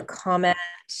sort of comment.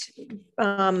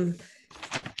 And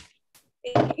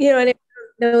I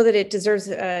know that it deserves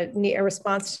a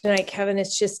response tonight, Kevin.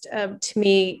 It's just to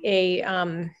me a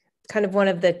kind of one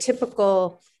of the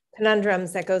typical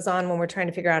conundrums that goes on when we're trying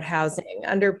to figure out housing.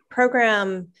 Under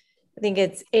program, I think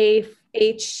it's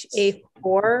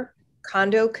A4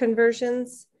 condo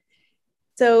conversions.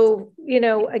 So,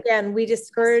 again, we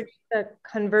discourage the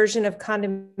conversion of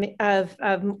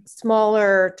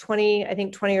smaller 20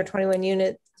 or 21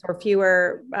 units or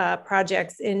fewer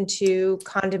projects into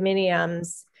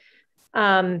condominiums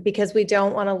because we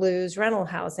don't want to lose rental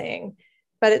housing.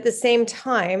 But at the same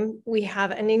time, we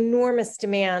have an enormous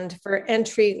demand for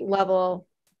entry-level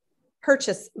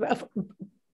purchase of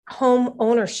home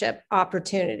ownership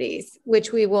opportunities,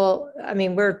 which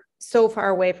we're so far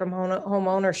away from home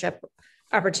ownership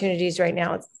opportunities right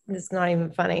now. It's not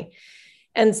even funny.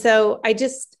 And so I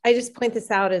just point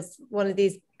this out as one of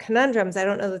these conundrums. I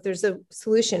don't know that there's a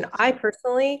solution. I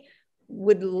personally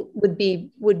would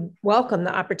welcome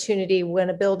the opportunity when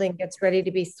a building gets ready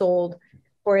to be sold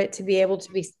for it to be able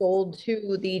to be sold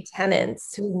to the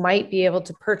tenants who might be able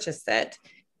to purchase it.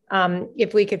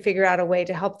 If we could figure out a way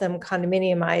to help them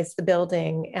condominiumize the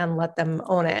building and let them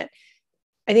own it.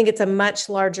 I think it's a much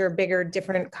larger, bigger,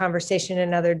 different conversation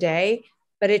another day,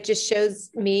 but it just shows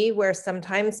me where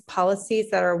sometimes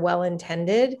policies that are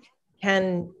well-intended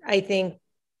can, I think,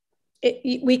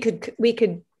 we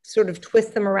could sort of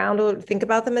twist them around or think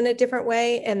about them in a different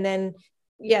way. And then,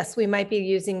 yes, we might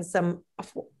be losing some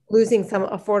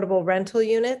affordable rental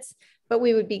units, but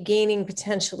we would be gaining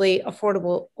potentially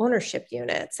affordable ownership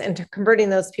units and converting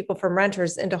those people from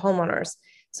renters into homeowners.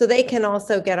 So they can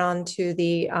also get onto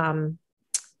the,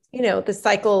 the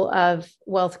cycle of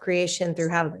wealth creation through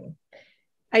housing.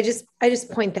 I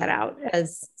just point that out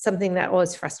as something that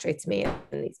always frustrates me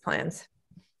in these plans.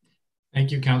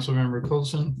 Thank you, Councilmember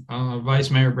Coulson. Vice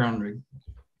Mayor Brownrigg.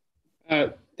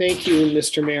 Thank you,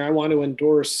 Mr. Mayor. I want to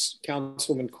endorse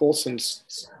Councilman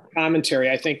Coulson's commentary.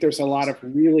 I think there's a lot of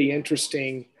really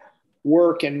interesting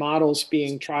work and models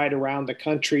being tried around the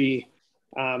country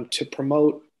to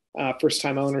promote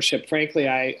first-time ownership. Frankly,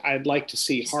 I'd like to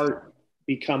see Hart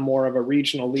become more of a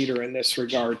regional leader in this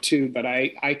regard too, but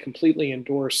I completely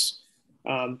endorse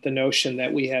the notion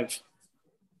that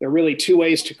there are really two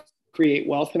ways to create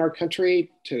wealth in our country,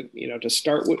 to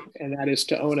start with, and that is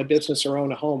to own a business or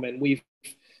own a home. And we've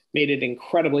made it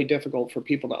incredibly difficult for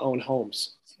people to own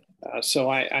homes. So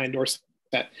I endorse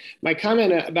that. My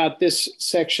comment about this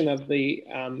section of the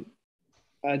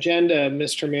agenda,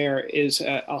 Mr. Mayor, is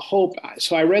a hope.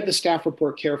 So I read the staff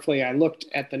report carefully. I looked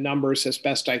at the numbers as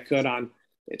best I could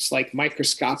it's like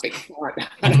microscopic font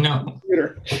on a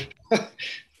computer.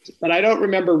 But I don't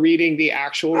remember reading the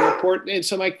actual report. And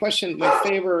so my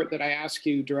favor that I ask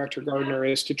you, Director Gardner,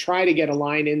 is to try to get a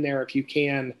line in there, if you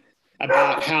can,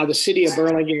 about how the city of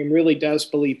Burlingame really does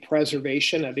believe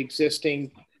preservation of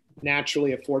existing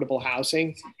naturally affordable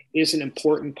housing is an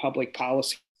important public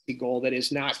policy goal that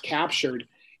is not captured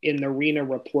in the RENA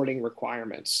reporting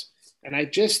requirements. And I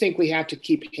just think we have to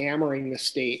keep hammering the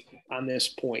state on this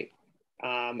point.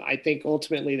 I think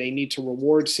ultimately they need to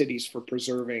reward cities for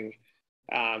preserving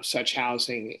such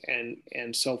housing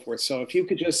and so forth. So if you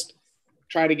could just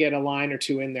try to get a line or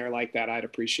two in there like that, I'd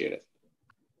appreciate it.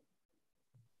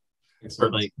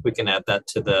 Certainly, we can add that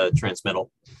to the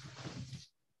transmittal.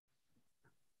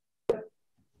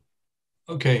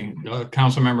 Okay,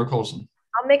 Councilmember Coulson.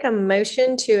 I'll make a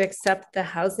motion to accept the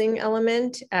housing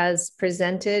element as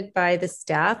presented by the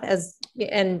staff,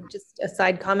 and just a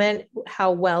side comment,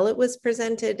 how well it was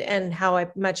presented and how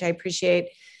much I appreciate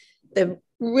the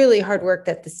really hard work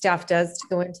that the staff does to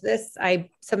go into this. I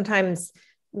sometimes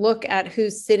look at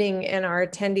who's sitting in our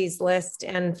attendees list,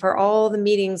 and for all the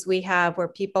meetings we have where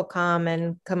people come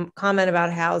and comment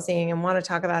about housing and want to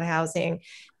talk about housing,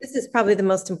 this is probably the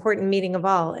most important meeting of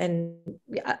all. And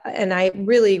I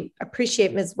really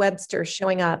appreciate Ms. Webster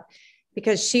showing up,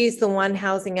 because she's the one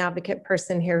housing advocate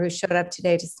person here who showed up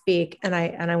today to speak. And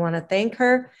I want to thank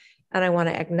her, and I want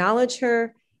to acknowledge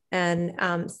her,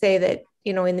 and say that,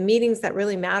 you know, in the meetings that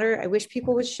really matter, I wish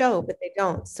people would show, but they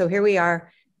don't. So here we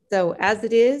are. So as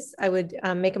it is, I would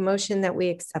make a motion that we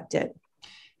accept it.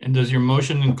 And does your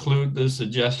motion include the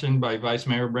suggestion by Vice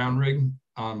Mayor Brownrigg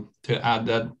to add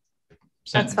that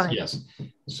sentence? That's fine. Yes.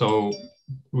 So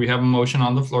we have a motion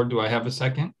on the floor. Do I have a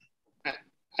second?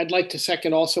 I'd like to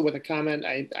second also with a comment.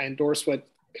 I endorse what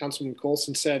Councilman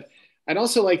Colson said. I'd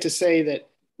also like to say that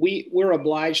we're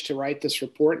obliged to write this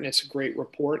report, and it's a great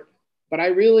report. But I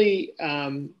really,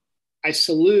 I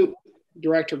salute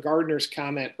Director Gardner's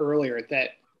comment earlier that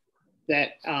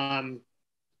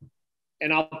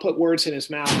and I'll put words in his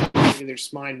mouth, maybe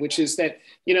there's mine, which is that,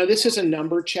 you know, this is a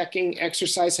number checking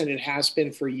exercise, and it has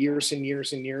been for years and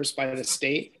years and years by the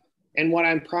state. And what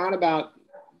I'm proud about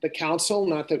the council,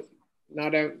 not that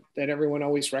everyone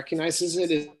always recognizes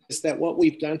it, is that what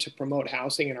we've done to promote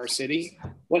housing in our city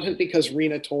wasn't because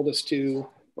Rena told us to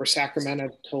or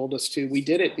Sacramento told us to. We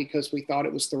did it because we thought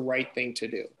it was the right thing to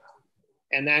do.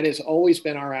 And that has always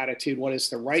been our attitude. What is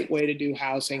the right way to do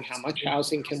housing? How much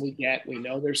housing can we get? We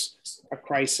know there's a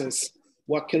crisis.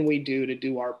 What can we do to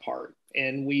do our part?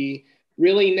 And we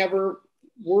really never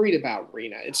worried about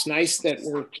Rena. It's nice that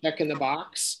we're checking the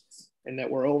box and that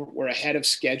we're ahead of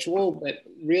schedule, but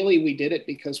really we did it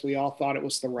because we all thought it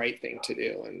was the right thing to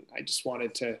do. And I just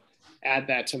wanted to add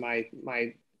that to my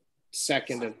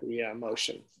second of the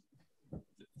motion.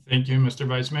 Thank you, Mr.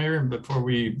 Vice Mayor. And before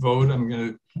we vote, I'm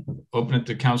going to open it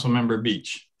to Councilmember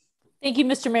Beach. Thank you,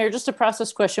 Mr. Mayor. Just a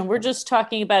process question. We're just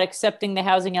talking about accepting the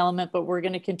housing element, but we're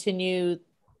going to continue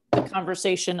the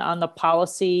conversation on the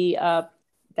policy,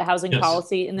 the housing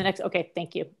policy in the next. Okay,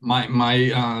 thank you. My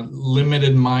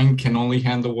limited mind can only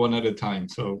handle one at a time.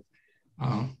 So,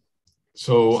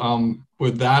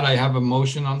 with that, I have a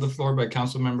motion on the floor by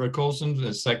Councilmember Colson,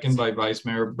 a second by Vice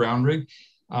Mayor Brownrigg.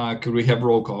 Could we have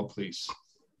roll call, please?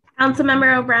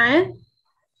 Councilmember O'Brien?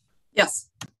 Yes.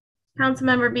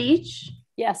 Councilmember Beach?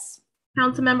 Yes.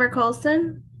 Councilmember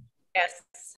Colson? Yes.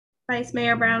 Vice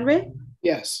Mayor Brownrigg?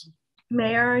 Yes.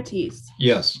 Mayor Ortiz?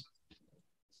 Yes.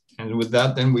 And with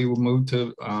that, then we will move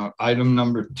to item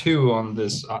number 2 on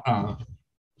this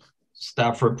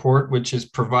staff report, which is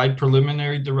provide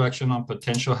preliminary direction on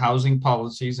potential housing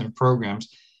policies and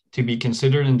programs to be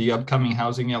considered in the upcoming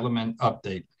housing element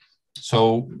update.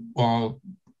 So,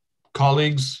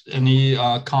 colleagues, any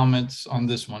comments on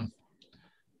this one?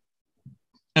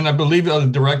 And I believe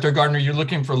Director Gardner, you're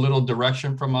looking for a little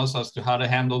direction from us as to how to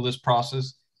handle this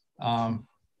process.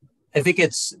 I think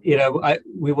it's,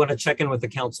 we want to check in with the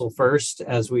council first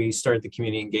as we start the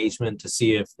community engagement to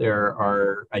see if there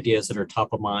are ideas that are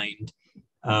top of mind.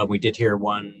 We did hear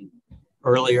one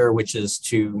earlier, which is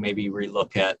to maybe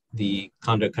relook at the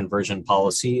condo conversion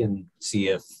policy and see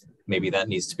if maybe that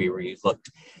needs to be relooked.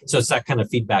 So it's that kind of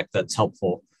feedback that's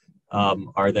helpful.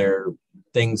 Are there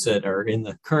things that are in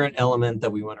the current element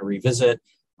that we want to revisit?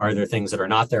 Are there things that are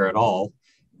not there at all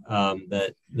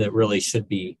that really should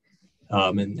be?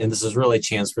 And this is really a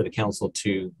chance for the council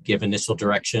to give initial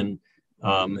direction.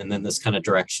 And then this kind of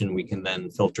direction we can then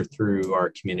filter through our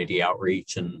community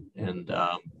outreach and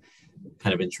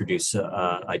kind of introduce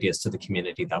ideas to the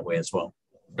community that way as well.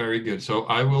 Very good. So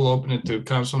I will open it to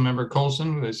Councilmember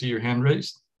Colson. I see your hand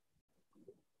raised.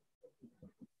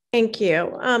 Thank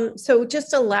you. So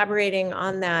just elaborating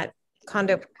on that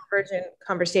condo conversion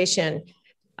conversation,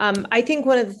 I think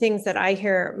one of the things that I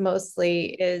hear mostly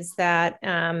is that,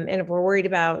 and if we're worried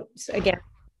about, again,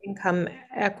 income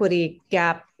equity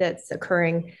gap that's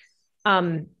occurring,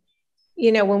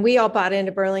 when we all bought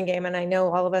into Burlingame, and I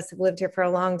know all of us have lived here for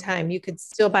a long time, you could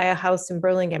still buy a house in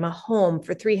Burlingame, a home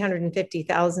for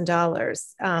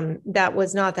 $350,000. That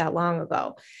was not that long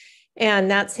ago.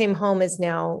 And that same home is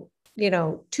now,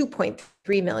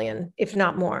 2.3 million, if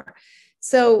not more.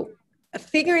 So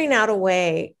figuring out a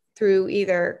way through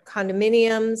either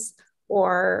condominiums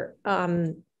or,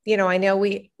 I know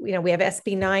we have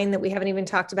SB 9 that we haven't even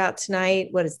talked about tonight.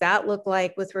 What does that look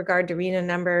like with regard to RENA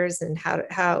numbers, and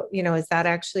how is that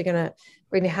actually going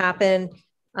to happen?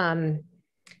 I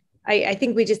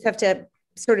think we just have to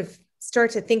sort of start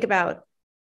to think about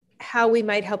how we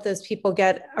might help those people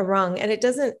get a rung. And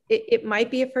it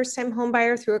might be a first-time home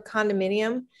buyer through a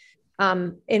condominium.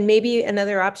 And maybe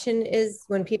another option is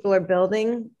when people are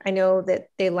building, I know that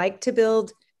they like to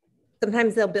build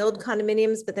sometimes they'll build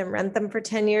condominiums, but then rent them for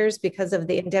 10 years because of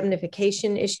the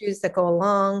indemnification issues that go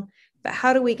along. But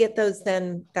how do we get those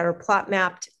then that are plot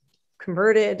mapped,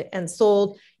 converted and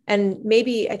sold? And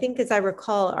maybe, I think as I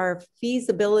recall, our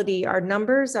feasibility, our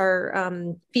numbers,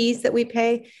 our fees that we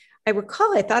pay, I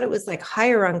recall, I thought it was like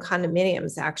higher on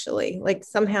condominiums actually, like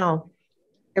somehow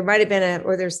there might've been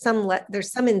or there's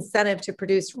some incentive to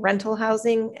produce rental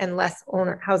housing and less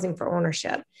housing for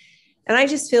ownership. And I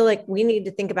just feel like we need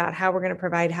to think about how we're going to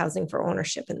provide housing for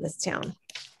ownership in this town.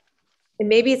 And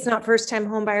maybe it's not first-time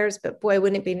home buyers, but boy,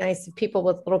 wouldn't it be nice if people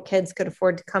with little kids could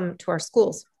afford to come to our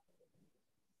schools.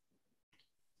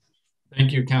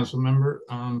 Thank you, Council Member.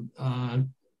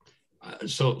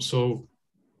 So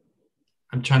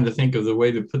I'm trying to think of the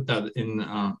way to put that in,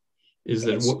 is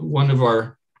that one of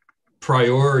our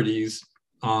priorities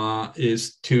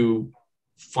is to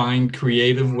find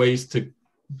creative ways to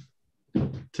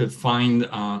find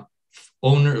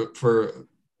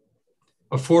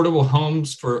affordable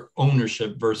homes for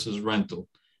ownership versus rental.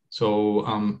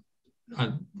 So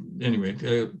anyway,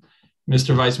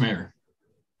 Mr. Vice Mayor.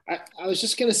 I was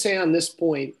just going to say on this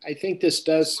point, I think this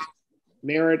does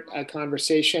merit a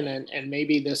conversation, and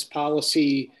maybe this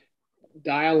policy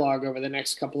dialogue over the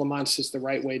next couple of months is the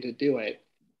right way to do it.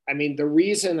 I mean, the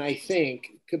reason I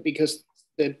think, because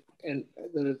the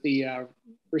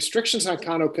restrictions on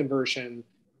condo conversion,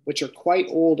 which are quite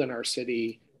old in our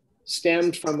city,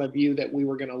 stemmed from a view that we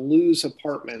were going to lose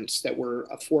apartments that were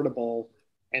affordable,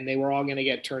 and they were all going to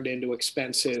get turned into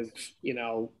expensive,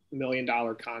 $1 million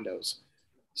condos.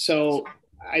 So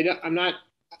I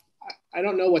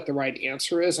don't know what the right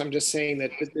answer is. I'm just saying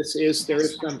that there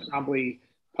is some probably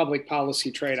public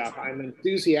policy trade-off. I'm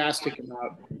enthusiastic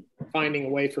about finding a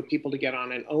way for people to get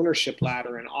on an ownership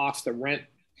ladder and off the rent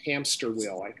hamster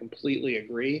wheel. I completely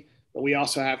agree, but we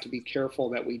also have to be careful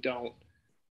that we don't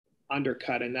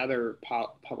undercut another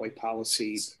public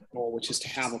policy goal, which is to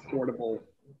have affordable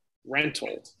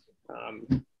rental.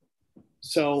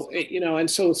 So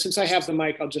since I have the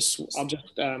mic, I'll just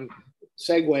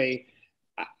segue.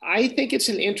 I think it's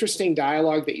an interesting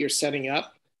dialogue that you're setting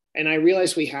up, and I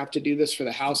realize we have to do this for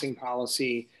the housing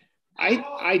policy.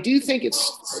 I do think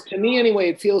it's, to me anyway,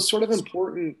 it feels sort of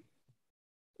important.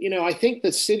 I think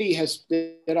the city has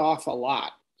bit off a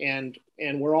lot, and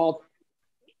we're all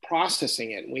processing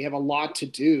it, and we have a lot to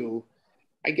do.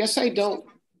 I guess I'm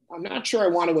not sure I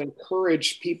want to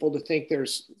encourage people to think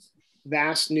there's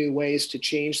vast new ways to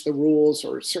change the rules,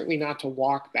 or certainly not to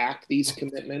walk back these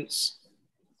commitments.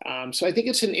 So I think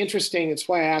it's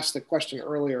why I asked the question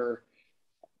earlier.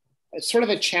 It's sort of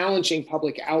a challenging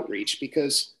public outreach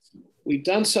because we've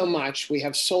done so much, we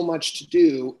have so much to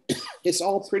do. It's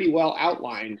all pretty well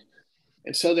outlined.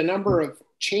 And so the number of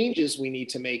changes we need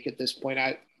to make at this point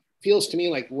feels to me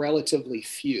like relatively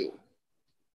few.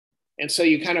 And so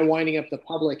you're kind of winding up the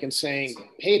public and saying,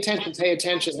 pay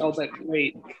attention. Oh, but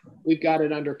wait, we've got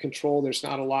it under control. There's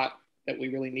not a lot that we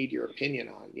really need your opinion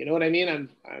on. You know what I mean?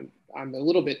 I'm a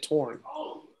little bit torn.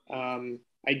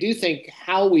 I do think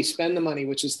how we spend the money,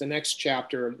 which is the next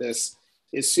chapter of this,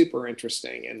 is super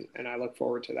interesting, and I look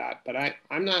forward to that. But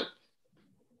I'm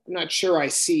not sure I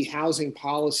see housing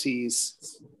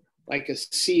policies like a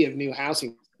sea of new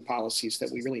housing policies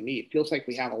that we really need. It feels like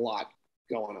we have a lot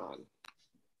going on.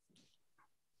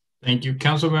 Thank you.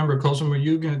 Councilmember Colson, were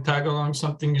you going to tag along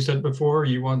something you said before? Or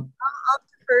you want? I'll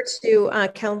defer to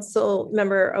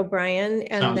Councilmember O'Brien,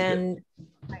 and Sounds then good.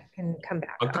 I can come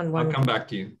back on one. I'll come back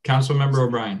to you. Councilmember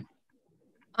O'Brien.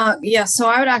 Yeah, so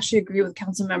I would actually agree with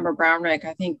Councilmember Brownrigg.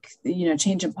 I think,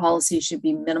 change in policy should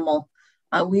be minimal.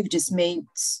 We've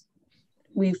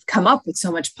come up with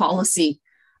so much policy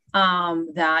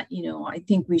that, I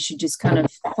think we should just kind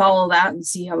of follow that and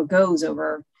see how it goes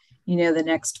over, the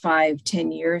next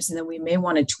 5-10 years. And then we may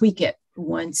want to tweak it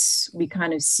once we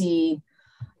kind of see,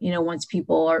 once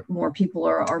more people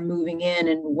are moving in,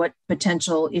 and what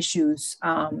potential issues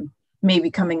may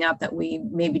be coming up that we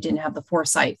maybe didn't have the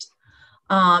foresight.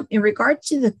 In regard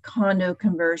to the condo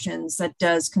conversions, that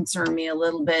does concern me a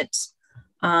little bit,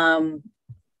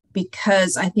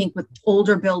 because I think with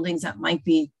older buildings that might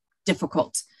be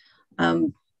difficult.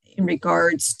 In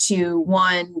regards to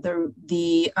one,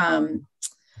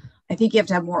 I think you have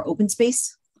to have more open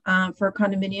space for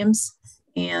condominiums,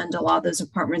 and a lot of those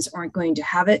apartments aren't going to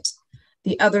have it.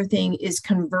 The other thing is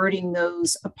converting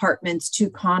those apartments to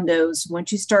condos.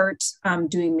 Once you start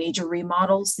doing major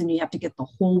remodels, then you have to get the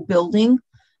whole building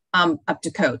up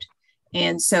to code.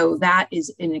 And so that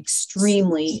is an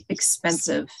extremely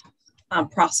expensive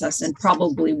process, and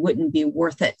probably wouldn't be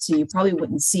worth it. So you probably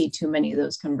wouldn't see too many of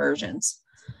those conversions.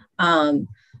 I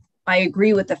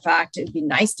agree with the fact it'd be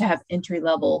nice to have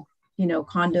entry-level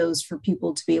condos for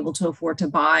people to be able to afford to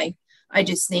buy. I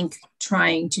just think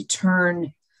trying to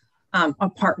turn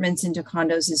apartments into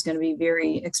condos is going to be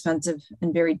very expensive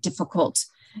and very difficult.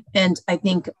 And I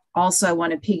think also I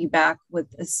want to piggyback with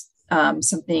this,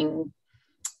 something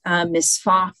Ms.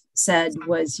 Pfaff said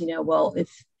was, well,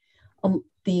 if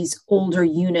these older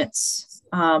units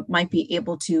might be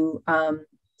able to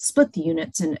split the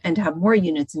units and have more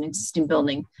units in existing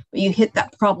building, but you hit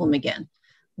that problem again,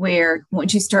 where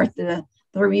once you start the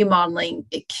remodeling,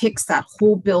 it kicks that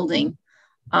whole building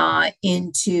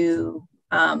into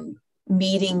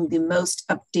meeting the most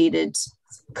updated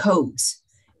codes,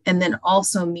 and then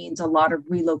also means a lot of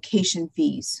relocation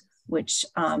fees, which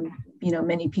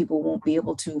many people won't be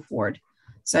able to afford.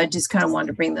 So I just kind of wanted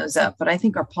to bring those up, but I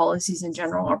think our policies in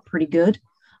general are pretty good,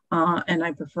 and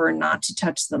I prefer not to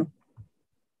touch them,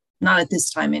 not at this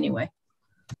time anyway.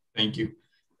 Thank you.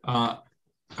 I'm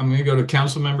going to go to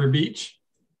Councilmember Beach.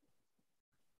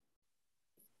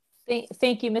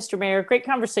 Thank you, Mr. Mayor. Great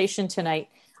conversation tonight.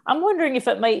 I'm wondering if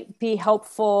it might be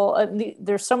helpful.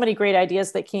 There's so many great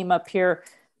ideas that came up here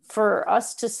for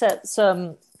us to set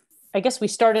some, I guess we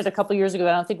started a couple years ago.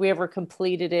 I don't think we ever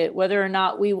completed it, whether or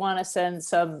not we want to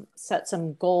set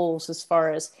some goals as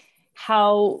far as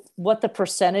what the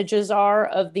percentages are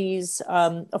of these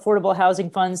affordable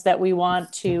housing funds that we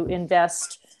want to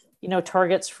invest,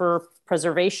 targets for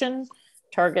preservation,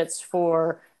 targets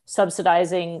for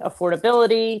subsidizing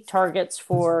affordability, targets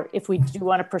for if we do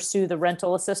want to pursue the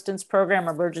rental assistance program,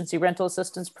 emergency rental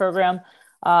assistance program,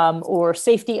 or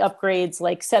safety upgrades,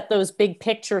 like set those big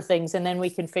picture things, and then we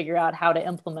can figure out how to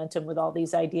implement them with all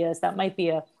these ideas. That might be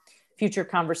a future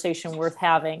conversation worth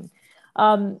having.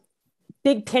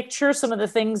 Big picture, some of the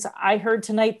things I heard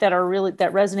tonight that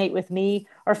resonate with me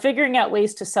are figuring out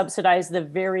ways to subsidize the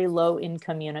very low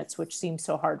income units, which seems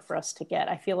so hard for us to get.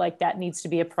 I feel like that needs to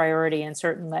be a priority, and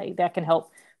certainly that can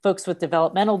help folks with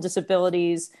developmental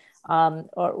disabilities,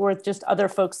 or just other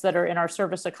folks that are in our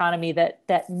service economy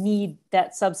that need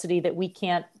that subsidy that we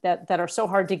can't, that are so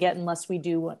hard to get unless we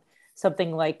do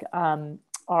something like our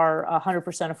 100%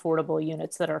 affordable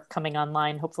units that are coming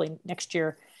online hopefully next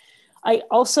year. I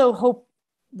also hope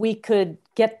we could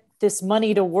get this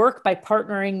money to work by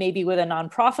partnering maybe with a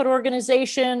nonprofit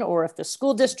organization, or if the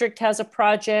school district has a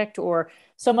project or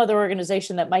some other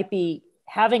organization that might be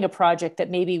having a project, that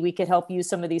maybe we could help use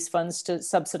some of these funds to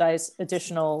subsidize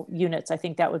additional units. I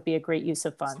think that would be a great use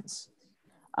of funds.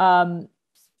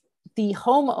 The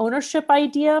home ownership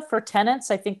idea for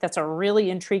tenants, I think that's a really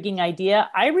intriguing idea.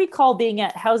 I recall being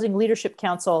at Housing Leadership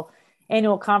Council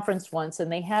annual conference once,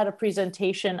 and they had a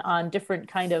presentation on different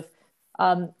kind of,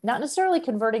 not necessarily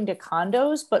converting to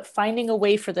condos, but finding a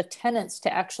way for the tenants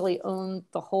to actually own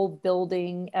the whole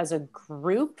building as a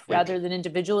group rather than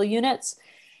individual units.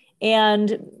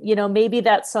 And, maybe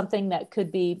that's something that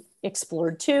could be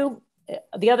explored too.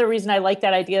 The other reason I like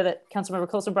that idea that Councilmember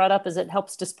Coulson brought up is it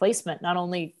helps displacement. Not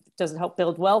only does it help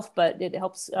build wealth, but it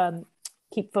helps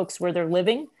keep folks where they're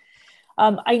living.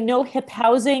 I know HIP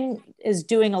Housing is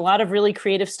doing a lot of really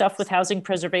creative stuff with housing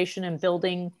preservation and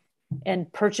building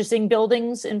and purchasing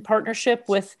buildings in partnership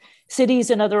with cities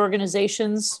and other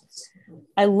organizations.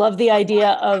 I love the idea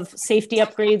of safety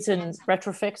upgrades and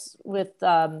retrofits with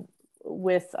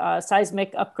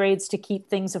seismic upgrades to keep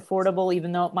things affordable,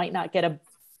 even though it might not get a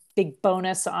big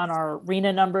bonus on our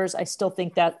RHNA numbers. I still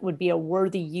think that would be a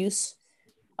worthy use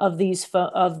of these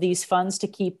funds to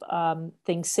keep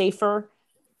things safer.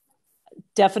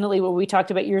 Definitely what we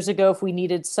talked about years ago, if we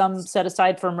needed some set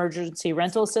aside for emergency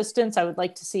rental assistance, I would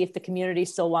like to see if the community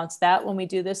still wants that when we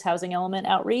do this housing element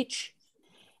outreach.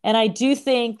 And I do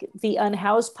think the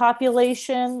unhoused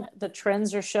population, the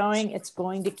trends are showing it's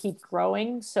going to keep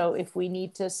growing. So if we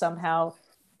need to somehow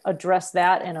address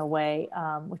that in a way,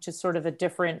 which is sort of a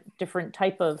different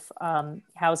type of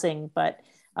housing, but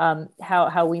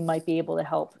how we might be able to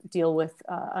help deal with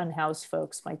unhoused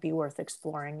folks might be worth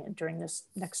exploring during this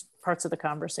next parts of the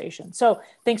conversation. So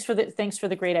thanks for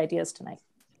the great ideas tonight.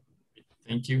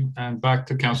 Thank you. And back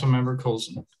to Councilmember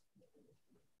Coulson.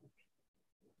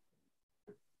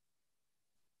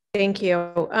 Thank you.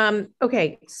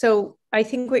 Okay, so I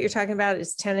think what you're talking about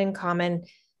is tenant in common.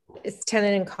 It's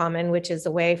tenant in common, which is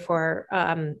a way for.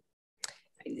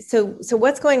 So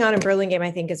what's going on in Burlingame,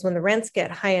 I think, is when the rents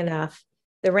get high enough,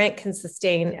 the rent can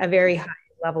sustain a very high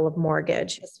level of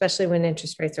mortgage, especially when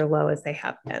interest rates are low as they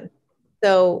have been.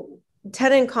 So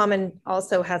tenant in common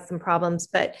also has some problems,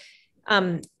 but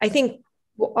I think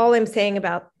all I'm saying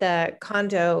about the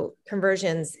condo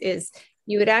conversions is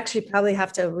you would actually probably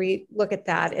have to look at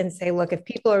that and say, look, if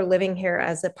people are living here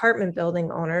as apartment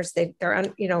building owners, they're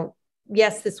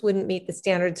yes, this wouldn't meet the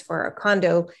standards for a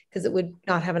condo because it would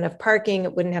not have enough parking.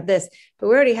 It wouldn't have this, but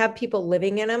we already have people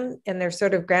living in them and they're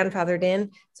sort of grandfathered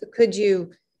in. So could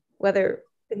you, whether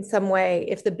in some way,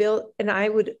 if the bill, and I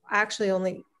would actually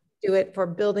only do it for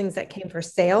buildings that came for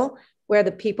sale, where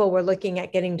the people were looking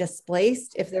at getting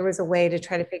displaced, if there was a way to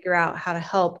try to figure out how to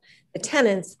help the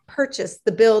tenants purchase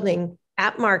the building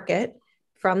at market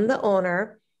from the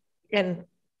owner and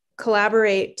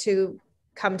collaborate to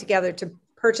come together to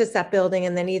purchase that building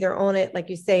and then either own it, like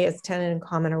you say, as tenant in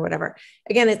common or whatever.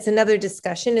 Again, it's another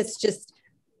discussion. It's just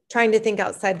trying to think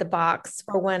outside the box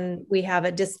for when we have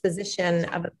a disposition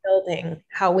of a building,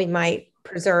 how we might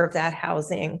preserve that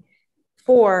housing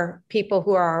for people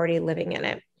who are already living in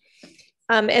it.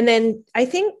 And then I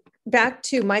think back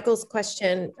to Michael's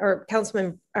question, or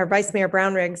Councilman or Vice Mayor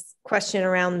Brownrigg's question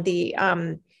around the,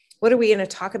 what are we going to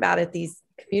talk about at these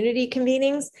community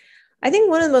convenings? I think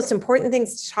one of the most important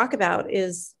things to talk about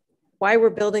is why we're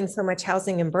building so much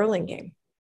housing in Burlingame.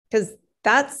 Because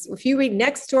that's, if you read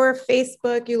Nextdoor,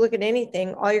 Facebook, you look at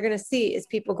anything, all you're going to see is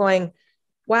people going,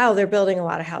 wow, they're building a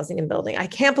lot of housing in building. I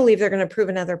can't believe they're going to approve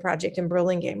another project in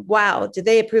Burlingame. Wow, did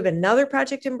they approve another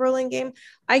project in Burlingame?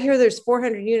 I hear there's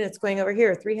 400 units going over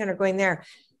here, 300 going there.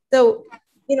 So,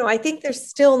 you know, I think there's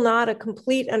still not a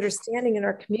complete understanding in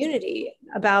our community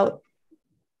about,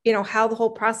 you know, how the whole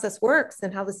process works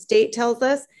and how the state tells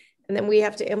us, and then we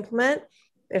have to implement.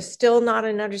 There's still not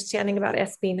an understanding about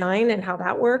SB 9 and how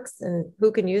that works and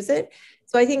who can use it.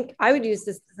 So I think I would use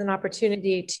this as an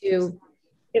opportunity to,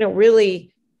 you know,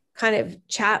 really kind of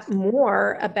chat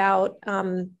more about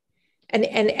and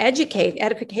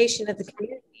edification of the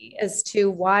community as to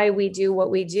why we do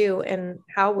what we do and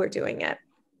how we're doing it.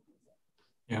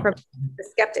 Yeah. From the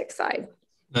skeptic side.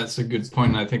 That's a good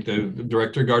point. I think the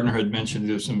Director Gardner had mentioned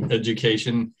there's some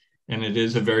education, and it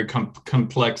is a very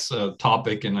complex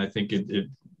topic, and I think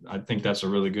I think that's a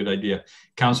really good idea.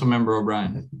 Councilmember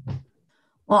O'Brien.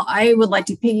 Well, I would like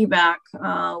to piggyback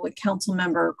what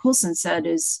Councilmember Coulson said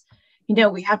is, you know,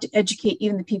 we have to educate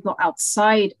even the people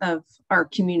outside of our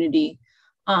community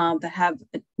that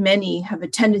many have a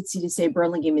tendency to say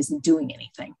Burlingame isn't doing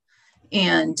anything.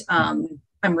 And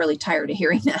I'm really tired of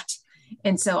hearing that.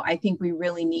 And so I think we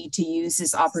really need to use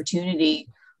this opportunity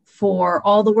for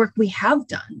all the work we have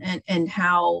done and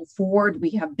how forward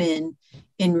we have been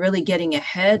in really getting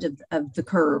ahead of the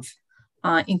curve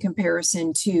in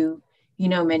comparison to, you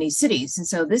know, many cities. And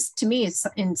so this to me is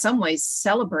in some ways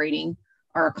celebrating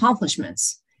our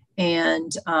accomplishments.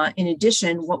 And in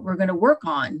addition, what we're going to work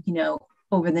on, you know,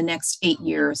 over the next 8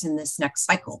 years in this next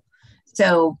cycle.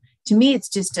 So to me, it's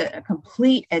just a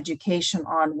complete education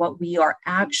on what we are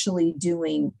actually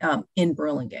doing in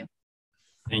Burlingame.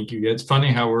 Thank you. It's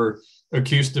funny how we're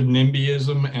accused of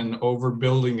NIMBYism and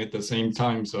overbuilding at the same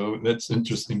time. So that's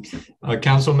interesting.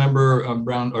 Councilmember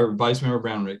Brown or Vice Mayor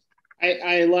Brownrigg.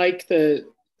 I like the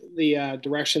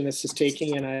direction this is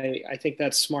taking, and I think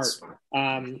that's smart.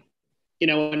 You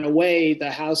know, in a way,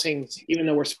 the housing, even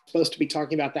though we're supposed to be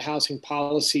talking about the housing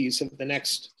policies of the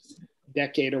next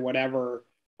decade or whatever,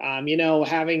 you know,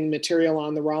 having material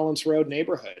on the Rollins Road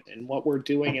neighborhood and what we're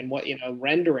doing and what, you know,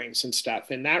 renderings and stuff.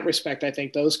 In that respect, I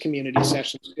think those community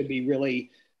sessions could be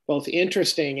really both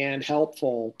interesting and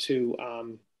helpful to,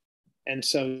 and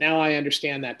so now I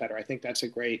understand that better. I think that's a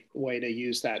great way to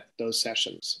use those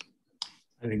sessions.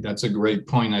 I think that's a great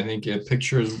point. I think a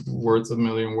picture is worth a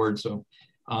million words. So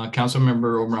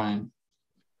Councilmember O'Brien.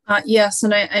 Yes,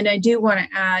 and I do want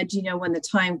to add, you know, when the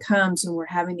time comes when we're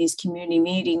having these community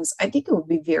meetings, I think it would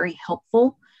be very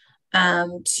helpful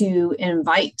to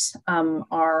invite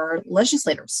our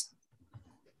legislators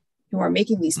who are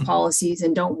making these policies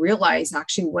and don't realize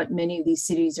actually what many of these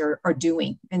cities are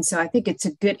doing. And so I think it's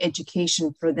a good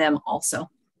education for them also.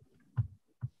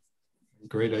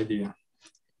 Great idea.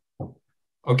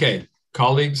 Okay,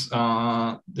 colleagues,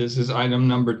 this is item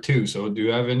number 2. So do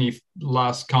you have any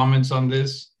last comments on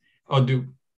this?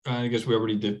 I guess we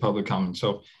already did public comment.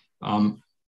 So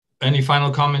any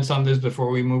final comments on this before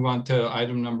we move on to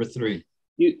item number 3?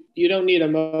 You don't need a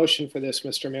motion for this,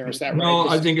 Mr. Mayor, is that right? No,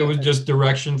 I think it was just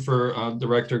direction for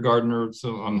Director Gardner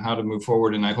on how to move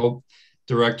forward. And I hope,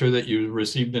 Director, that you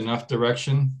received enough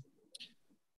direction.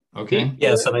 Okay.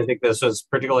 Yes, and I think this was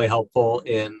particularly helpful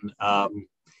in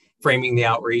framing the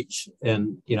outreach.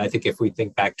 And, you know, I think if we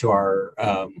think back to our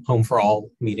Home for All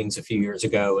meetings a few years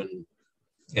ago,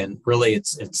 and really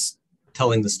it's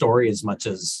telling the story as much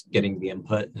as getting the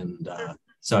input. And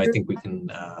so I think we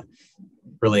can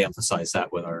really emphasize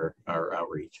that with our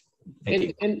outreach.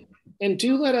 Thank you. And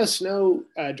do let us know,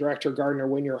 Director Gardner,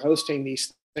 when you're hosting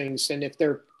these things, and if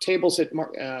they're tables at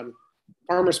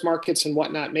farmers markets and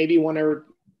whatnot, maybe one or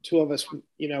two of us,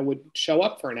 would show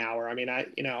up for an hour. I mean,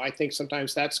 I think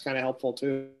sometimes that's kind of helpful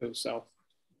too. So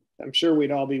I'm sure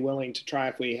we'd all be willing to try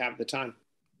if we have the time.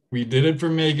 We did it for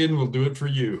Megan. We'll do it for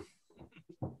you.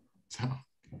 So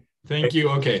thank you.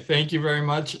 Okay. Thank you very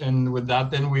much. And with that,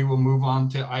 then we will move on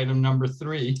to item number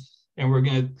 3. And we're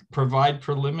going to provide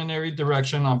preliminary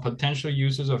direction on potential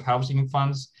uses of housing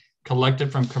funds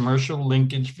collected from commercial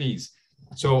linkage fees.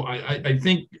 So I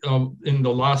think in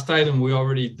the last item, we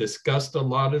already discussed a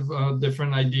lot of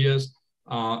different ideas,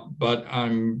 but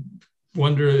I'm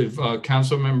wondering if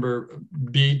Councilmember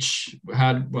Beach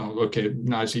had, well, okay,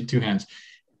 now I see 2 hands.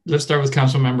 Let's start with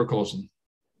Councilmember Colson.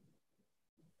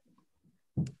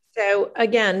 So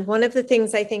again, one of the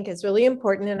things I think is really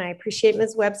important, and I appreciate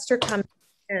Ms. Webster coming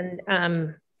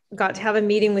and got to have a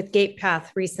meeting with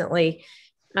GatePath recently.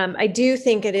 I do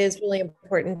think it is really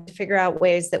important to figure out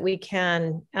ways that we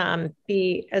can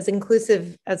be as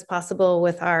inclusive as possible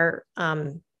with our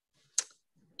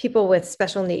people with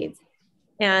special needs.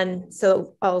 And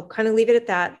so I'll kind of leave it at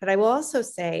that, but I will also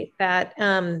say that,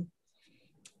 I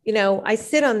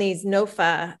sit on these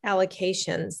NOFA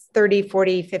allocations, 30,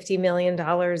 40, $50 million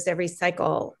every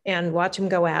cycle, and watch them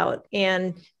go out.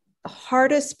 And the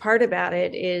hardest part about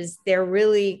it is they're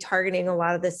really targeting a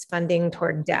lot of this funding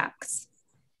toward DACs.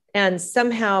 And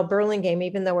somehow Burlingame,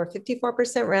 even though we're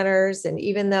 54% renters, and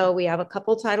even though we have a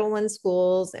couple Title I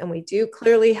schools, and we do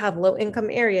clearly have low income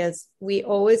areas, we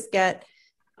always get,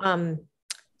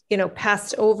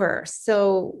 passed over.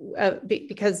 So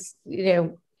because,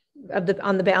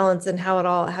 on the balance and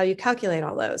how you calculate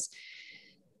all those.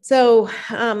 So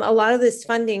a lot of this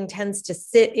funding tends to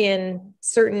sit in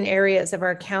certain areas of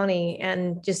our county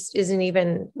and just isn't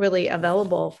even really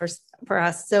available for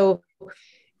us. So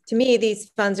to me,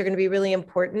 these funds are going to be really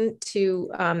important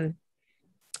to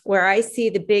where I see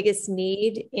the biggest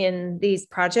need in these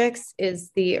projects is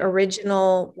the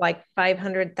original like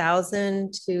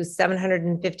 $500,000 to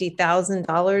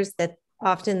 $750,000 that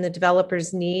often the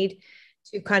developers need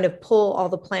to kind of pull all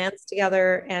the plans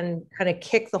together and kind of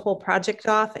kick the whole project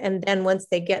off. And then once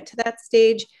they get to that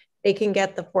stage, they can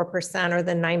get the 4% or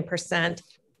the 9%,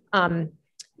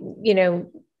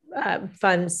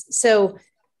 funds. So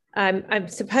I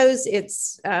suppose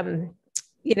it's,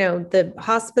 the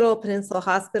hospital, Peninsula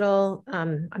Hospital,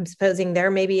 I'm supposing they're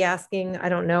maybe asking, I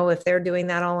don't know if they're doing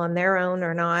that all on their own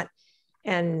or not.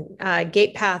 And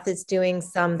GatePath is doing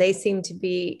some, they seem to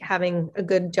be having a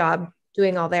good job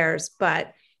doing all theirs,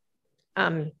 but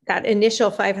that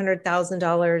initial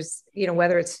 $500,000,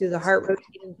 whether it's through the Heart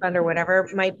Rotating Fund or whatever,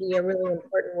 might be a really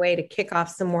important way to kick off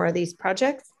some more of these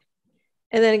projects.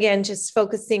 And then again, just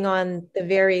focusing on the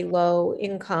very low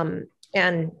income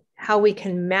and how we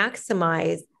can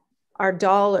maximize our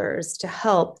dollars to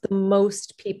help the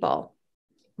most people.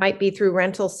 Might be through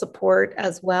rental support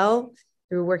as well,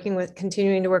 through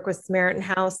continuing to work with Samaritan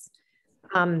House.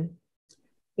 I'm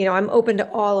open to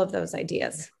all of those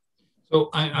ideas.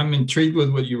 So I'm intrigued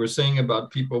with what you were saying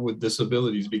about people with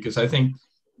disabilities, because I think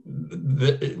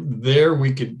there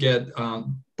we could get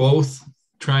both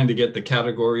trying to get the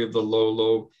category of the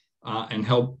low, and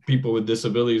help people with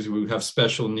disabilities who have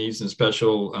special needs and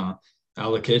special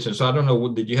allocations. So I don't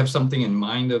know, did you have something in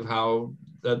mind of how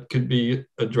that could be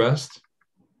addressed?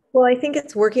 Well, I think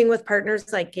it's working with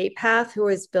partners like GatePath, who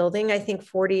is building, I think,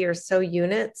 40 or so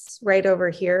units right over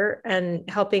here, and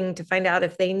helping to find out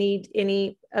if they need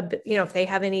any, if they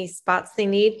have any spots they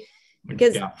need.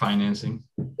 Because financing.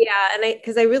 Yeah, and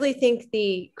because I really think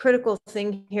the critical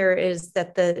thing here is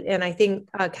that and I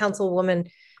think Councilwoman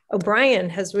O'Brien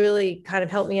has really kind of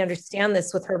helped me understand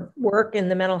this with her work in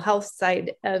the mental health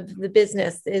side of the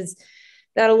business, is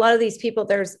that a lot of these people,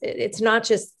 it's not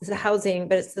just the housing,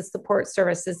 but it's the support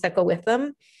services that go with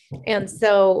them. And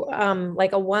so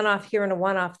like a one-off here and a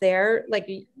one-off there, like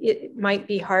it might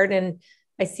be hard. And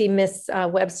I see Miss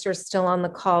Webster still on the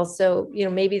call. So,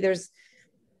 maybe there's,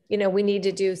 we need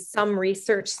to do some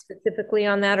research specifically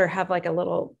on that, or have like a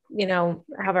little,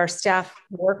 have our staff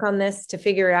work on this to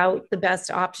figure out the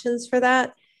best options for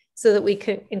that, so that we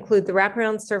can include the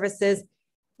wraparound services.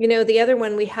 The other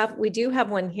one we do have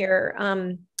one here.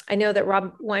 I know that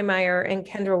Rob Weimeyer and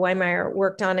Kendra Weimeyer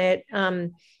worked on it.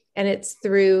 And it's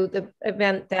through the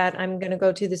event that I'm going to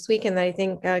go to this weekend that I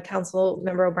think Council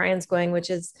Member O'Brien's going,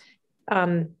 which is,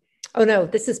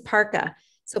 this is Parka.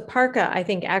 So Parka, I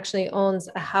think, actually owns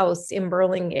a house in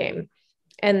Burlingame,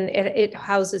 and it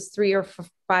houses 3 or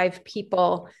 5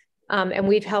 people. And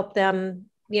we've helped them,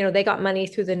 they got money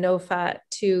through the NOFA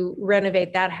to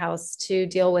renovate that house, to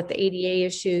deal with the ADA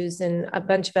issues and a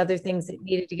bunch of other things that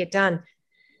needed to get done.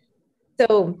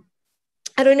 So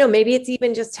I don't know, maybe it's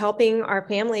even just helping our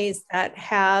families that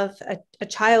have a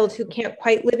child who can't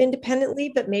quite live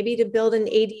independently, but maybe to build an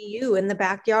ADU in the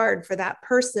backyard for that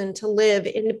person to live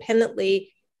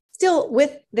independently, still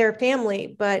with their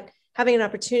family, but having an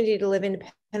opportunity to live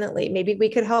independently. Maybe we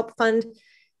could help fund,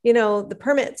 you know, the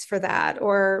permits for that,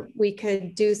 or we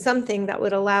could do something that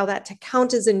would allow that to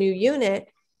count as a new unit,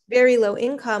 very low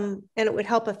income, and it would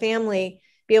help a family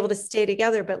be able to stay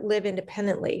together but live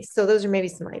independently. So those are maybe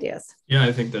some ideas. Yeah,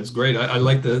 I think that's great. I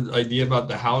like the idea about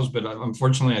the house, but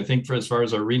unfortunately, I think for as far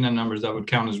as arena numbers, that would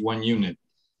count as one unit,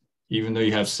 even though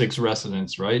you have 6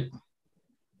 residents, right?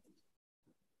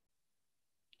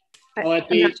 Well,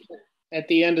 at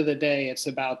the end of the day, it's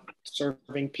about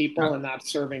serving people and not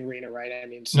serving Rena, right? I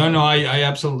mean, so. No, I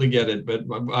absolutely get it, but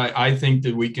I think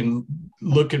that we can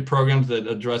look at programs that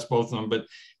address both of them. But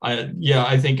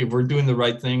I think if we're doing the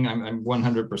right thing, I'm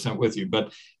 100% with you.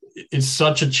 But it's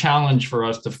such a challenge for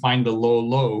us to find the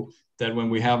low that when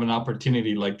we have an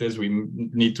opportunity like this, we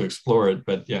need to explore it.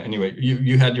 But yeah, anyway,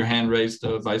 you had your hand raised,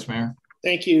 Vice Mayor.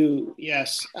 Thank you.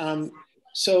 Yes.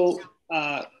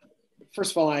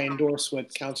 First of all, I endorse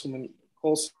what Councilman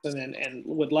Colson and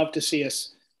would love to see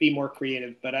us be more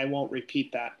creative, but I won't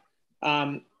repeat that.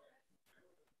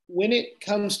 When it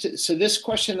comes to, so this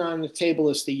question on the table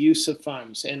is the use of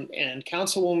funds, and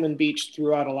Councilwoman Beach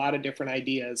threw out a lot of different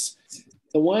ideas.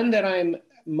 The one that I'm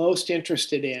most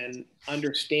interested in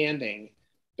understanding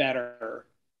better,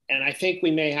 and I think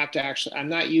we may have to actually, I'm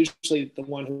not usually the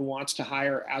one who wants to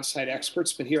hire outside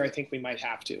experts, but here I think we might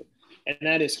have to. And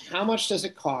that is, how much does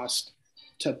it cost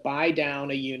to buy down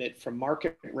a unit from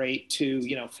market rate to,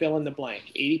 you know, fill in the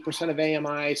blank, 80% of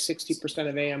AMI, 60%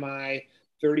 of AMI,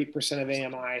 30% of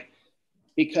AMI,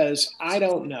 because I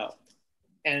don't know.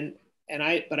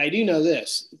 But I do know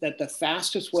this, that the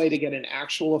fastest way to get an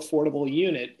actual affordable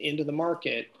unit into the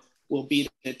market will be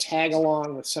to tag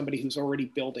along with somebody who's already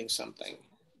building something.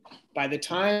 By the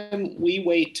time we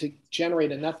wait to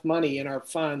generate enough money in our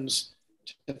funds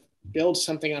to build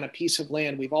something on a piece of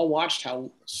land, we've all watched how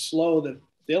slow the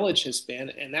village has been,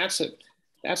 and that's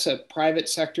a private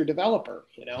sector developer.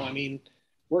 You know, I mean,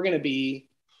 we're going to be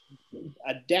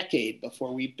a decade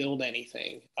before we build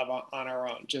anything on our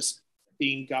own, just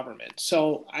being government.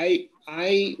 So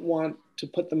I want to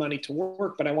put the money to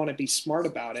work, but I want to be smart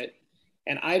about it.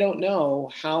 And I don't know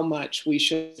how much we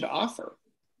should offer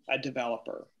a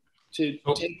developer to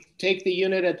take the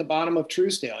unit at the bottom of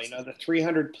Truesdale, you know, the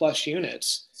 300 plus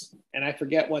units. And I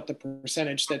forget what the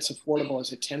percentage that's affordable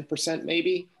is. It 10%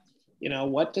 maybe? You know,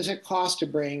 what does it cost to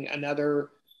bring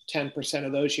another 10%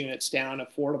 of those units down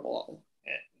affordable?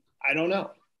 I don't know.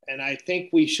 And I think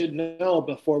we should know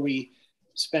before we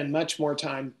spend much more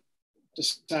time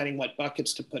deciding what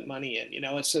buckets to put money in. You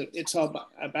know, it's all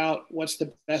about what's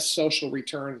the best social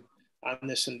return on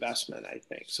this investment, I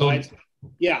think.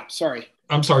 Yeah, sorry.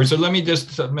 I'm sorry. So let me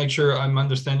just make sure I'm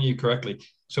understanding you correctly.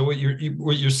 So what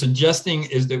you're suggesting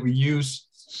is that we use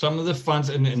some of the funds,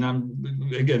 and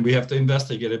again, we have to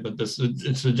investigate it, but the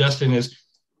suggestion is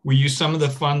we use some of the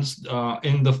funds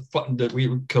that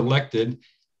we collected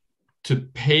to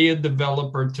pay a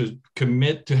developer to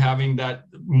commit to having that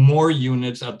more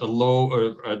units at the low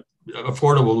or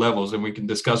affordable levels, and we can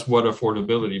discuss what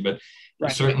affordability, but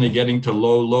certainly getting to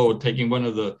low, taking one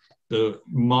of the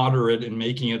moderate and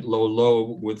making it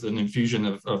low with an infusion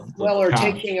of well, or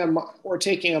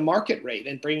taking a market rate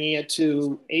and bringing it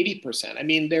to 80%. I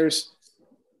mean, there's,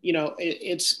 you know,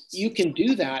 you can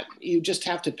do that. You just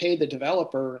have to pay the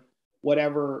developer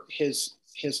whatever his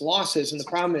loss is, and the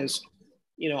problem is,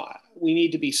 you know, we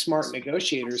need to be smart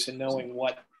negotiators in knowing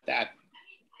what that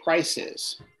price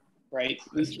is, right?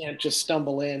 We can't just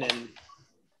stumble in and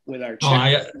with our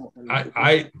check.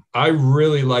 I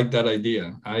really like that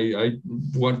idea. I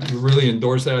want to really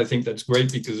endorse that. I think that's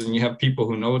great, because then you have people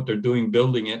who know what they're doing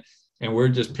building it, and we're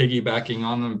just piggybacking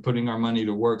on them and putting our money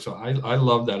to work. So I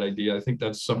love that idea. I think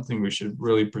that's something we should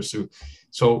really pursue.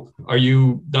 So are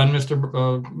you done,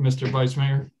 Mr. Vice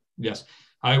Mayor? Yes.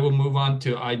 I will move on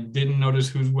to, I didn't notice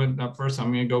who went up first.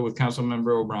 I'm going to go with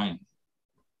Councilmember O'Brien.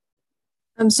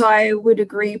 So I would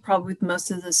agree probably with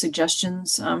most of the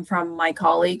suggestions from my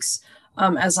colleagues.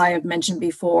 As I have mentioned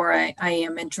before, I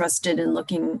am interested in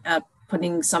looking at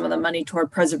putting some of the money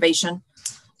toward preservation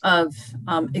of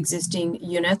existing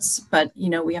units, but,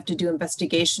 you know, we have to do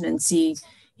investigation and see,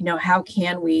 you know,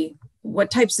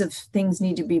 what types of things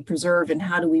need to be preserved and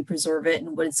how do we preserve it,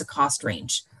 and what is the cost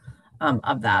range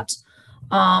of that.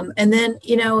 And then,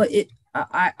 you know,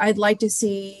 I'd like to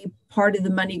see part of the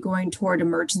money going toward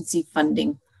emergency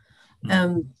funding.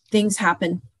 Things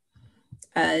happen.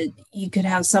 You could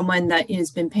have someone that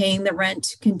has been paying the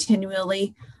rent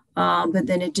continually, but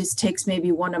then it just takes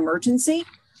maybe one emergency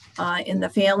in the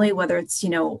family, whether it's,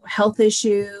 health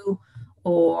issue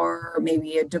or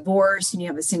maybe a divorce and you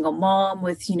have a single mom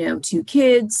with, 2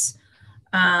 kids.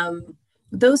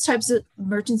 Those types of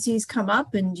emergencies come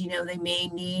up and, they may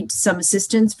need some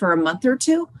assistance for a month or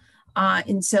two.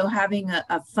 And so having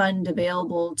a fund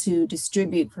available to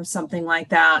distribute for something like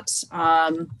that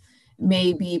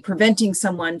may be preventing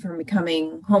someone from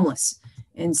becoming homeless.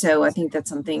 And so I think that's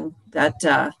something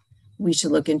that we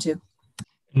should look into.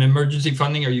 And emergency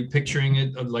funding, are you picturing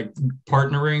it like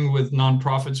partnering with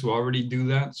nonprofits who already do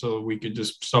that so we could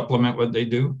just supplement what they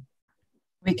do?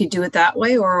 We could do it that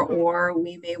way, or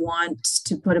we may want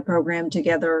to put a program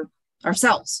together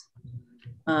ourselves.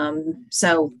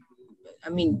 So, I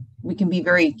mean, we can be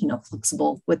very,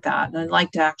 flexible with that. And I'd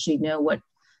like to actually know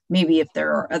maybe if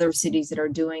there are other cities that are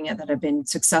doing it that have been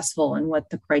successful and what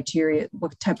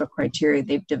type of criteria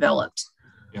they've developed.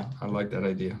 Yeah, I like that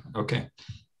idea. Okay.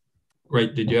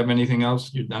 Great. Did you have anything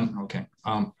else? You're done? Okay.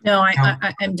 No,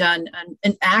 I'm done.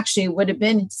 And actually would have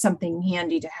been something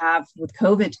handy to have with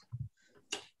COVID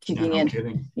kicking in,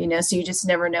 kidding. So you just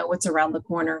never know what's around the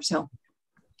corner. So.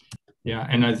 Yeah.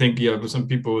 And I think, for some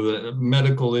people with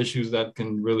medical issues that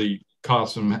can really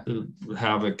cause some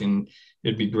havoc, and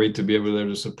it'd be great to be able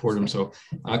to support them. So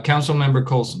Council Member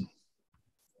Colson.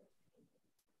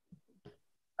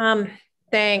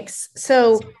 Thanks.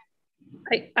 So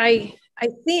I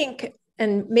think,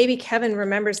 and maybe Kevin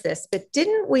remembers this, but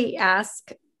didn't we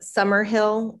ask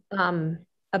Summerhill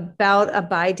about a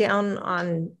buy down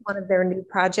on one of their new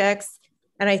projects?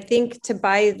 And I think to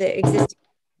buy the existing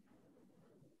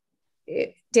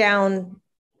down,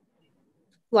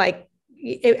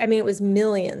 it was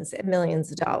millions and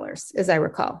millions of dollars, as I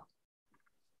recall.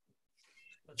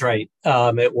 That's right.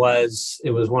 It was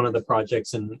one of the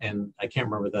projects, and I can't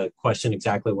remember the question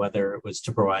exactly, whether it was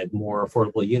to provide more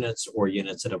affordable units or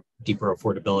units at a deeper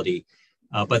affordability,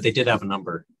 but they did have a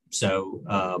number. So,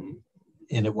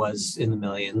 and it was in the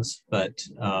millions, but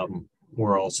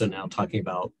we're also now talking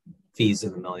about fees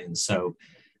in the millions. So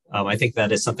I think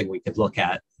that is something we could look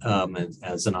at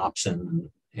as an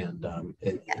option. And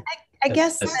I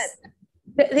guess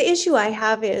the issue I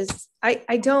have is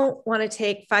I don't want to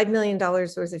take $5 million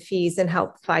worth of fees and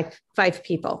help five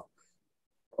people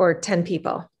or 10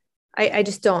 people. I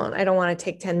just don't. I don't want to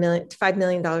take $5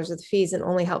 million worth of fees and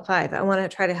only help 5. I want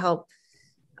to try to help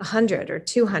 100 or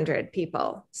 200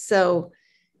 people. So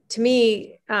to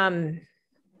me,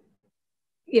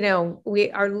 we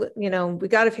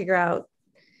got to figure out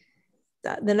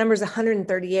the number's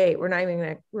 138. We're not even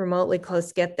going to remotely close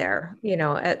to get there.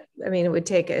 It would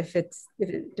take,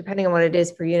 depending on what it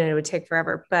is per unit, it would take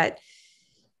forever. But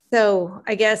so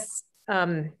I guess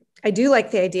I do like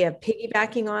the idea of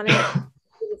piggybacking on it.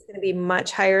 It's going to be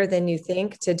much higher than you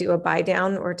think to do a buy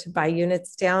down or to buy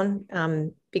units down,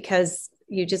 because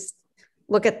you just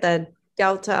look at the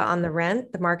delta on the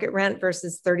rent, the market rent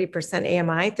versus 30%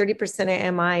 AMI. 30%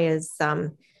 AMI is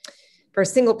for a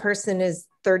single person is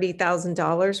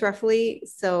 $30,000 roughly.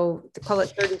 So to call it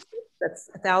 36, that's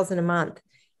 $1,000 a month.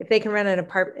 If they can rent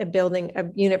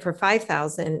a unit for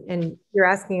 $5,000 and you're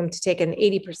asking them to take an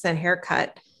 80%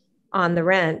 haircut on the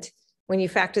rent, when you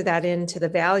factor that into the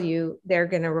value, they're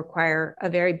going to require a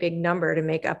very big number to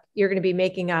make up. You're going to be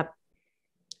making up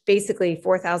basically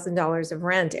 $4,000 of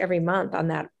rent every month on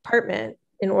that apartment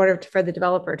in order for the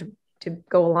developer to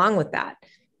go along with that,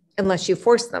 unless you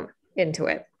force them into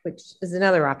it, which is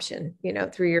another option,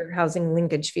 through your housing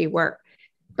linkage fee work.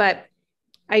 But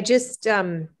I just,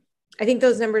 I think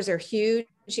those numbers are huge,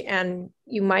 and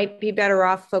you might be better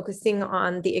off focusing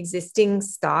on the existing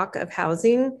stock of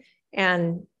housing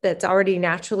and that's already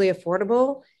naturally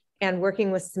affordable, and working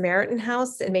with Samaritan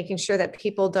House and making sure that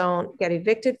people don't get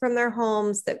evicted from their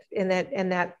homes,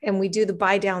 and we do the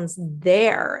buy downs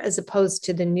there as opposed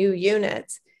to the new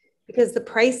units, because the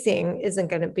pricing isn't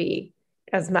going to be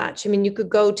as much. You could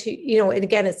go to, and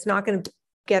again, it's not going to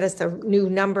get us a new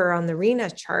number on the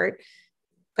RENA chart,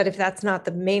 but if that's not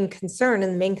the main concern,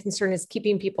 and the main concern is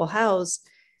keeping people housed,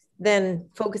 then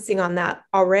focusing on that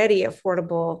already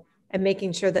affordable and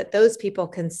making sure that those people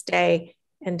can stay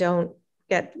and don't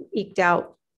get eked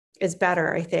out is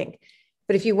better, I think.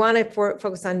 But if you want to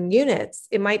focus on units,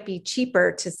 it might be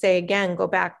cheaper to say, again, go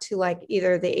back to like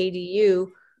either the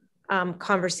ADU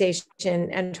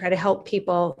conversation and try to help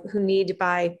people who need to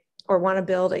buy or want to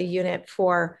build a unit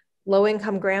for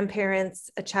low-income grandparents,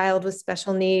 a child with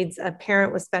special needs, a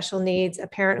parent with special needs, a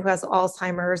parent who has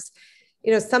Alzheimer's,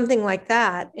 something like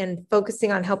that, and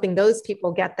focusing on helping those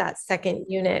people get that second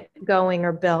unit going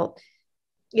or built,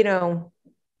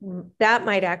 that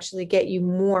might actually get you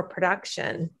more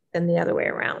production than the other way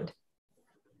around.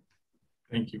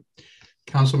 Thank you.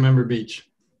 Councilmember Beach.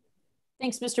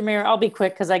 Thanks, Mr. Mayor. I'll be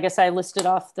quick because I guess I listed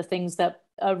off the things that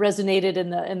resonated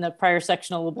in the prior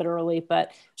section a little bit early,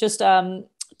 but just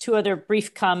two other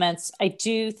brief comments. I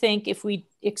do think if we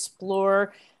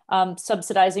explore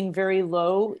subsidizing very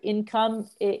low income,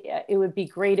 it would be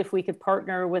great if we could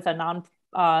partner with a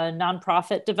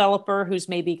nonprofit developer who's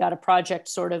maybe got a project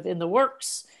sort of in the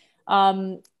works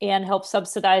and help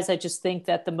subsidize. I just think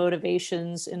that the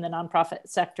motivations in the nonprofit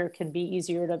sector can be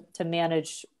easier to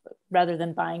manage rather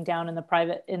than buying down in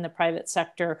the private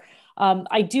sector.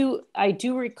 I do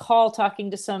recall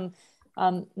talking to some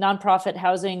nonprofit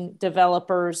housing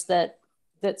developers that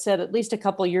said at least a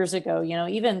couple of years ago, you know,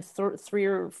 even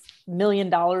 $3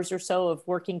 million or so of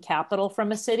working capital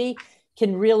from a city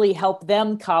can really help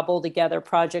them cobble together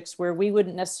projects where we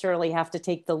wouldn't necessarily have to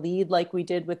take the lead like we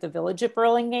did with the Village at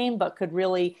Burlingame, but could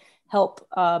really help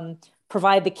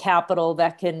provide the capital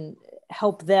that can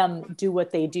help them do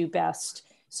what they do best.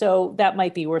 So that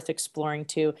might be worth exploring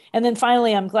too. And then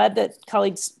finally, I'm glad that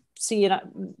colleagues see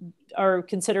and are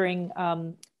considering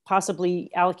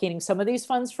possibly allocating some of these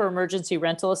funds for emergency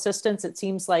rental assistance. It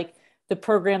seems like the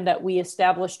program that we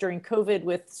established during COVID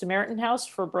with Samaritan House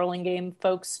for Burlingame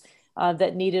folks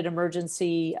that needed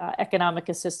emergency economic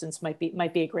assistance might be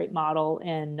a great model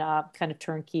and kind of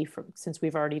turnkey since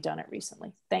we've already done it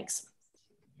recently. Thanks.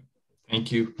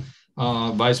 Thank you.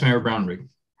 Vice Mayor Brownrigg.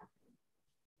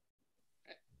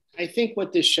 I think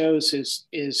what this shows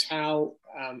is how,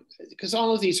 because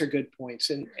all of these are good points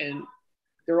and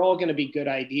they're all going to be good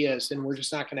ideas and we're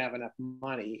just not going to have enough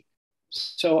money.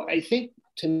 So I think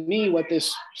to me, what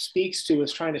this speaks to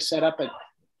is trying to set up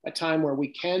a time where we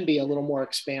can be a little more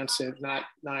expansive, not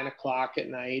 9 o'clock at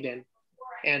night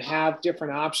and have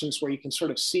different options where you can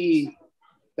sort of see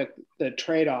the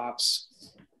trade-offs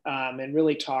and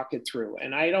really talk it through.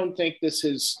 And I don't think this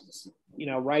is, you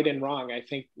know, right and wrong. I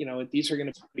think, you know, these are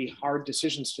going to be hard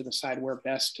decisions to decide where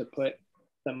best to put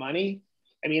the money.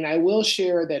 I mean, I will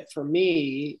share that for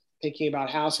me, thinking about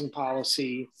housing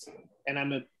policy, and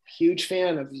I'm a huge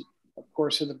fan of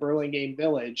course, of the Burlingame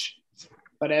Village,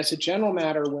 but as a general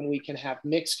matter, when we can have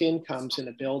mixed incomes in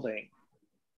a building,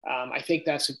 I think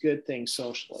that's a good thing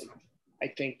socially. I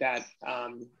think that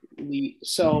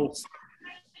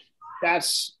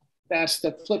that's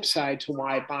the flip side to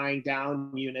why buying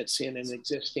down units in an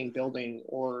existing building,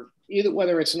 or either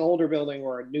whether it's an older building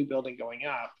or a new building going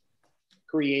up,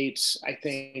 creates, I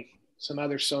think, some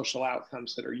other social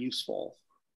outcomes that are useful.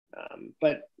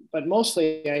 But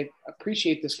mostly I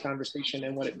appreciate this conversation,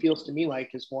 and what it feels to me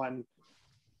like is one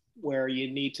where you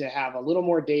need to have a little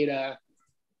more data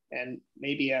and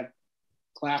maybe a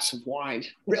glass of wine,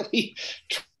 really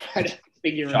try to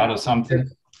figure out something.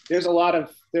 There's a lot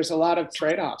of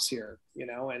trade-offs here, you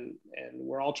know, and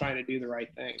we're all trying to do the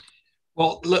right thing.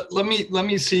 Well, let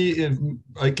me see if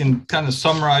I can kind of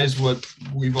summarize what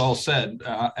we've all said.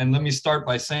 And let me start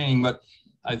by saying, but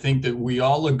I think that we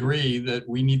all agree that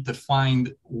we need to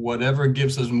find whatever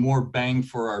gives us more bang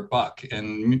for our buck.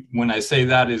 And when I say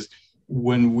that is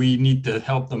when we need to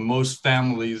help the most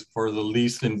families for the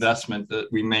least investment that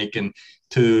we make. And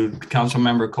to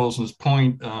Councilmember Colson's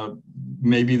point,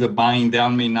 maybe the buying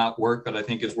down may not work, but I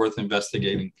think it's worth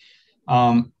investigating.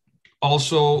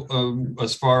 Also,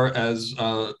 as far as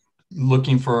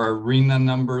looking for our RENA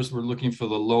numbers, we're looking for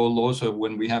the low. So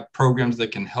when we have programs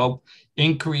that can help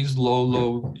increase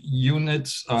low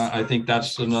units, I think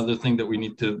that's another thing that we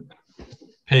need to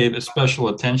pay special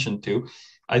attention to.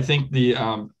 I think the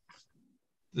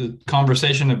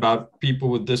conversation about people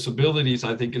with disabilities,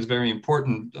 I think, is very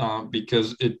important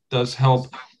because it does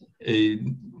help a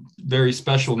very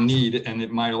special need, and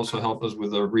it might also help us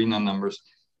with our RENA numbers.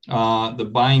 The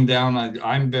buying down,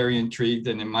 I'm very intrigued,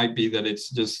 and it might be that it's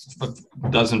just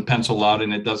doesn't pencil out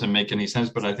and it doesn't make any sense,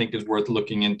 but I think it's worth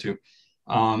looking into.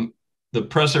 The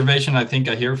preservation, I think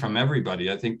I hear from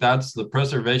everybody. I think the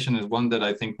preservation is one that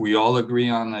I think we all agree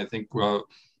on. I think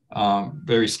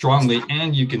very strongly,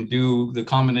 and you can do the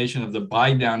combination of the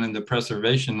buy down and the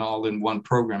preservation all in one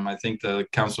program. I think the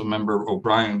Councilmember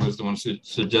O'Brien was the one who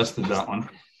suggested that one.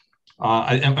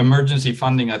 Emergency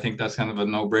funding, I think that's kind of a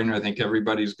no-brainer. I think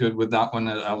everybody's good with that one,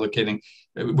 allocating.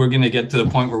 We're going to get to the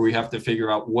point where we have to figure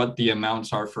out what the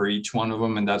amounts are for each one of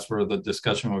them, and that's where the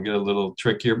discussion will get a little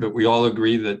trickier, but we all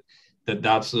agree that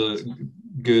that's a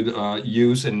good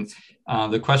use. And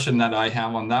the question that I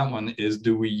have on that one is,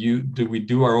 do we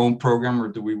do our own program, or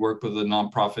do we work with the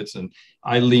nonprofits? And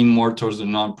I lean more towards the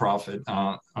nonprofit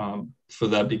for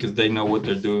that, because they know what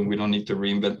they're doing. We don't need to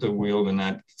reinvent the wheel and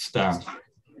add staff.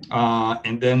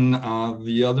 And then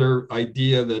the other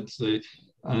idea that's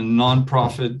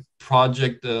nonprofit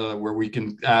project where we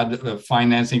can add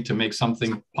financing to make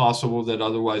something possible that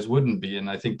otherwise wouldn't be. And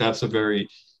I think that's a very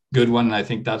good one. And I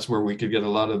think that's where we could get a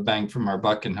lot of bang from our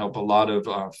buck and help a lot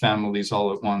of families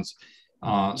all at once.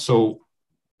 So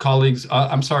colleagues,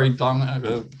 I'm sorry,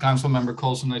 Council Member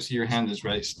Colson, I see your hand is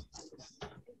raised.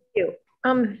 Thank you.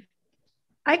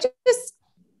 I just,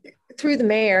 through the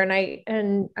mayor,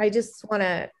 and I just want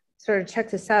to sort of check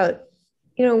this out.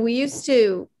 You know, we used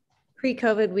to,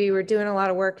 pre-COVID, we were doing a lot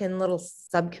of work in little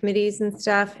subcommittees and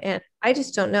stuff. And I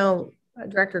just don't know,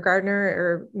 Director Gardner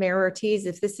or Mayor Ortiz,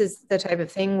 if this is the type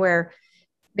of thing where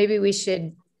maybe we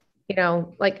should, you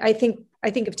know, like, I think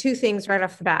of 2 things right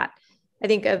off the bat. I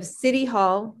think of City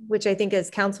Hall, which I think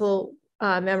is Councilwoman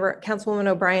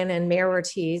O'Brien and Mayor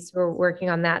Ortiz were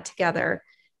working on that together.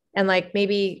 And like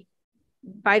maybe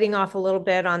biting off a little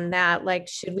bit on that, like,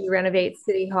 should we renovate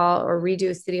City Hall or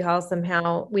redo City Hall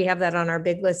somehow? We have that on our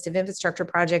big list of infrastructure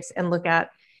projects, and look at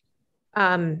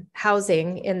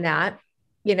housing in that,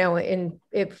 you know,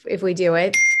 if we do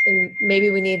it, and maybe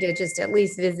we need to just at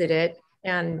least visit it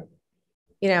and,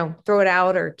 you know, throw it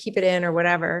out or keep it in or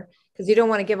whatever, because you don't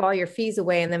want to give all your fees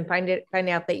away and then find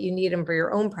out that you need them for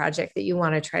your own project that you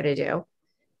want to try to do.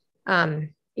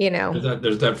 You know,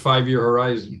 there's that 5-year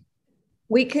horizon.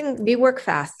 We work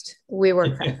fast. We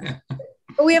work fast.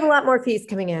 But we have a lot more fees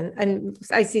coming in. And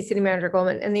I see City Manager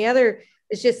Goldman. And the other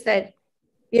is just that,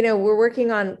 you know, we're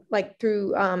working on like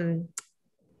through Home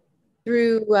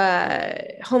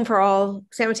for All,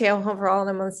 San Mateo Home for All, and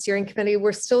I'm on the steering committee.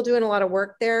 We're still doing a lot of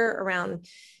work there around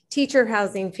teacher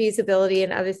housing, feasibility,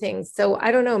 and other things. So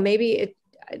I don't know, maybe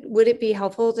would it be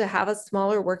helpful to have a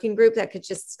smaller working group that could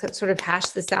just sort of hash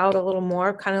this out a little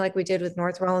more, kind of like we did with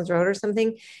North Rollins Road or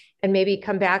something, and maybe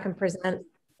come back and present,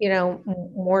 you know,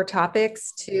 more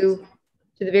topics to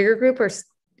the bigger group, or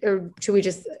should we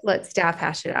just let staff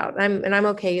hash it out? I'm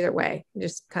okay either way.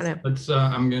 Just kind of. Let's.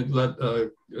 I'm going to let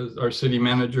our city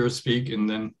manager speak, and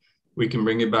then we can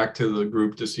bring it back to the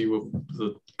group to see what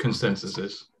the consensus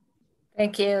is.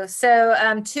 Thank you.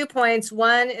 So 2 points.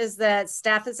 One is that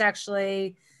staff is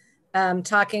actually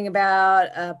talking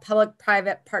about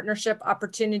public-private partnership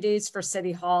opportunities for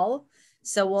City Hall.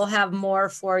 So we'll have more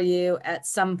for you at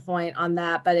some point on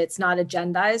that, but it's not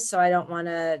agendized, so I don't want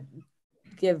to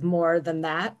give more than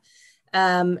that.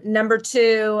 Number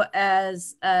 2,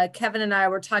 as Kevin and I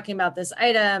were talking about this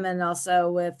item, and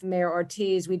also with Mayor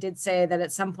Ortiz, we did say that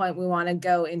at some point we want to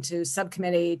go into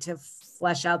subcommittee to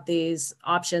flesh out these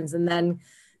options and then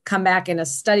come back in a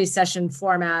study session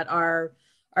format.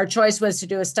 Our choice was to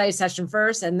do a study session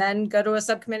first and then go to a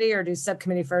subcommittee, or do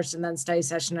subcommittee first and then study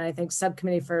session. And I think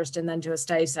subcommittee first and then do a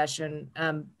study session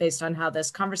based on how this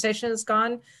conversation has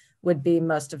gone would be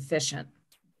most efficient.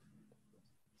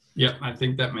 Yeah, I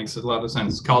think that makes a lot of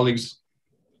sense. Colleagues,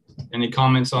 any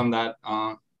comments on that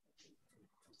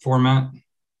format?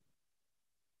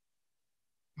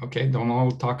 Okay, don't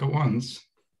all talk at once.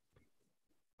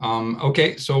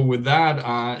 Okay, so with that,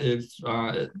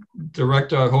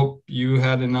 Director, I hope you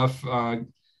had enough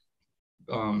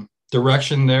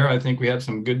direction there. I think we had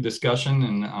some good discussion,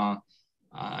 and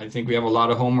I think we have a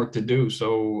lot of homework to do.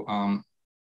 So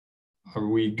are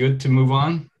we good to move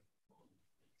on?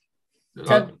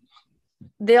 So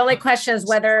the only question is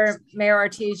whether, Mayor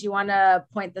Ortiz, you want to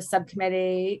appoint the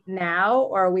subcommittee now,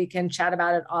 or we can chat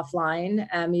about it offline.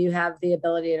 You have the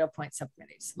ability to appoint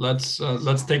subcommittees. Let's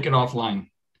take it offline.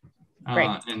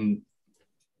 Great.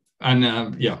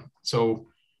 Yeah. So,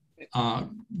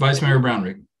 Vice Mayor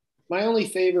Brownrigg. My only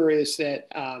favor is that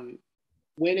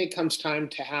when it comes time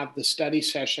to have the study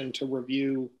session to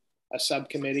review a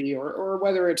subcommittee, or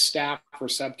whether it's staff or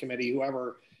subcommittee,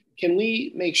 whoever, can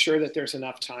we make sure that there's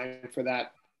enough time for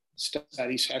that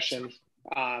study session?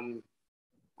 I'm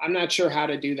not sure how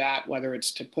to do that, whether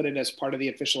it's to put it as part of the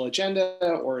official agenda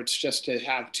or it's just to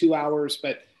have 2 hours,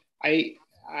 but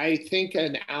I think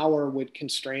an hour would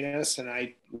constrain us, and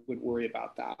I would worry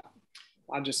about that.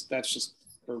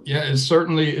 Yeah, it's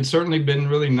certainly been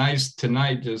really nice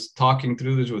tonight, just talking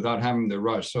through this without having to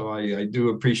rush. So I do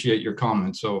appreciate your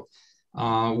comments. So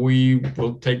we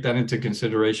will take that into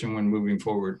consideration when moving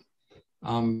forward.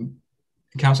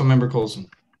 Councilmember Colson.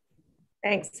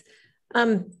 Thanks.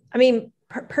 I mean,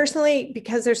 personally,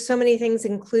 because there's so many things,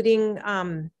 including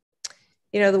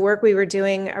you know, the work we were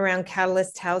doing around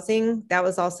catalyst housing, that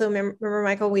was also, remember,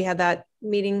 Michael, we had that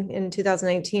meeting in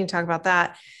 2019 to talk about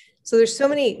that. So there's so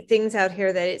many things out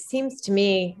here that it seems to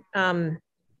me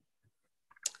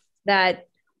that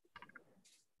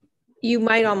you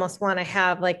might almost want to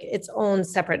have like its own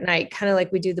separate night, kind of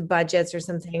like we do the budgets or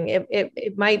something.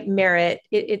 It might merit,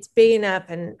 it's big enough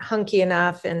and hunky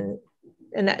enough and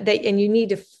and you need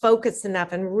to focus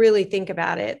enough and really think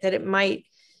about it that it might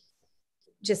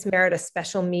just merit a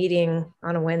special meeting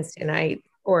on a Wednesday night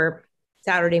or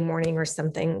Saturday morning or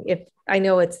something. If I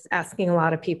know it's asking a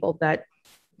lot of people, but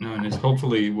no, and it's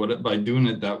hopefully by doing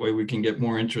it that way, we can get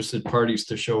more interested parties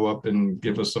to show up and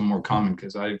give us some more comment,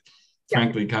 because I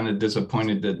frankly kind of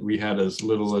disappointed that we had as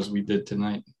little as we did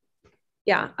tonight.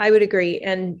 Yeah, I would agree.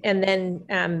 And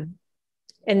then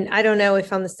and I don't know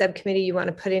if on the subcommittee you want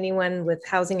to put anyone with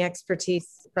housing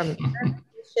expertise from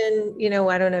you know,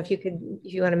 I don't know if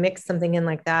you want to mix something in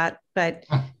like that, but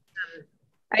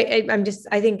I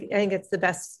think it's the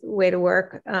best way to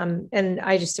work. And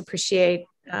I just appreciate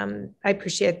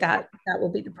that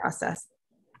will be the process.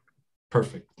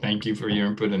 Perfect. Thank you for your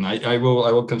input. And I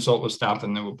will consult with staff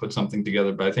and then we'll put something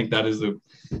together, but I think that is the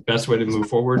best way to move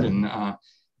forward. And,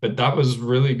 but that was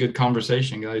really good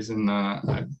conversation, guys. And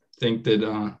I think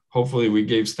that hopefully we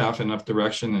gave staff enough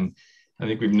direction, and I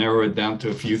think we've narrowed it down to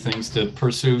a few things to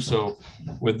pursue. So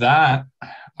with that,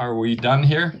 are we done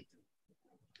here?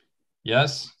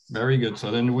 Yes, very good.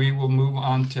 So then we will move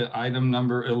on to item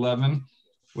number 11,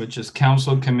 which is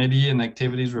council committee and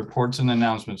activities, reports and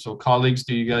announcements. So colleagues,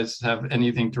 do you guys have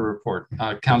anything to report?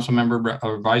 Council member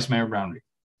or Vice Mayor Brownrigg.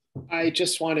 I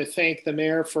just want to thank the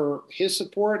mayor for his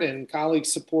support and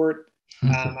colleagues' support.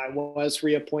 I was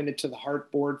reappointed to the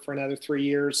HART board for another 3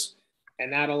 years,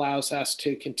 and that allows us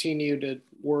to continue to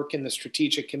work in the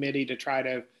strategic committee to try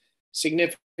to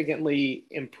significantly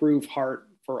improve HART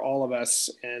for all of us.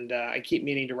 And I keep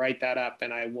meaning to write that up,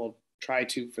 and I will try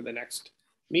to for the next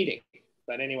meeting.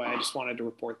 But anyway, I just wanted to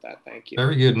report that. Thank you.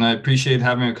 Very good. And I appreciate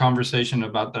having a conversation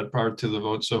about that prior to the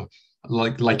vote. So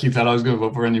like you thought I was going to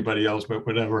vote for anybody else, but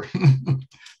whatever.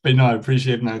 But no, I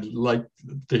appreciate it. And I'd like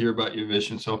to hear about your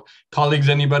vision. So colleagues,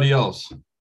 anybody else?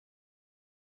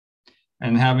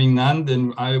 And having none,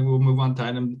 then I will move on to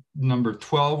item number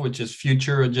 12, which is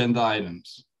future agenda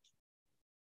items.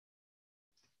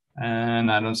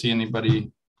 And I don't see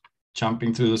anybody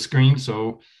jumping through the screen.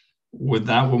 So with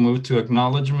that, we'll move to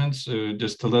acknowledgements.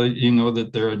 Just to let you know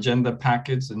that their agenda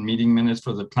packets and meeting minutes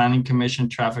for the Planning Commission,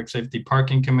 Traffic Safety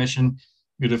Parking Commission,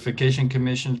 Beautification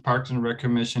Commission, Parks and Rec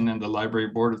Commission, and the Library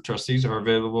Board of Trustees are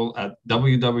available at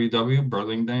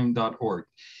www.burlingame.org.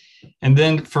 And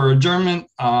then for adjournment,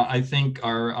 I think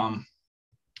our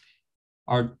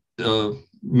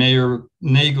Mayor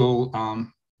Nagel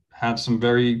had some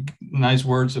very nice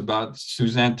words about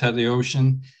Suzanne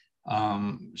Teddy-Ocean.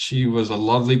 She was a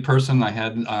lovely person.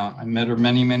 I met her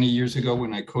many years ago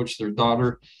when I coached their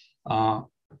daughter.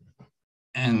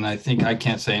 And I think I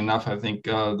can't say enough. I think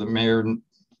the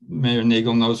Mayor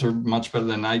Nagel knows her much better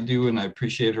than I do, and I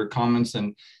appreciate her comments.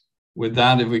 And with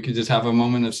that, if we could just have a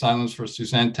moment of silence for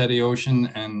Suzanne Teddy-Ocean,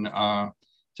 and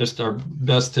just our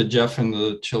best to Jeff and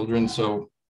the children. So.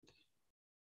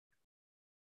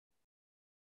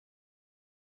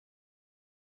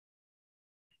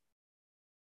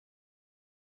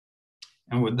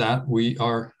 And with that, we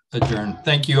are adjourned.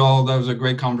 Thank you all. That was a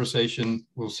great conversation.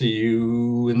 We'll see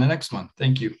you in the next month.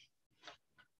 Thank you.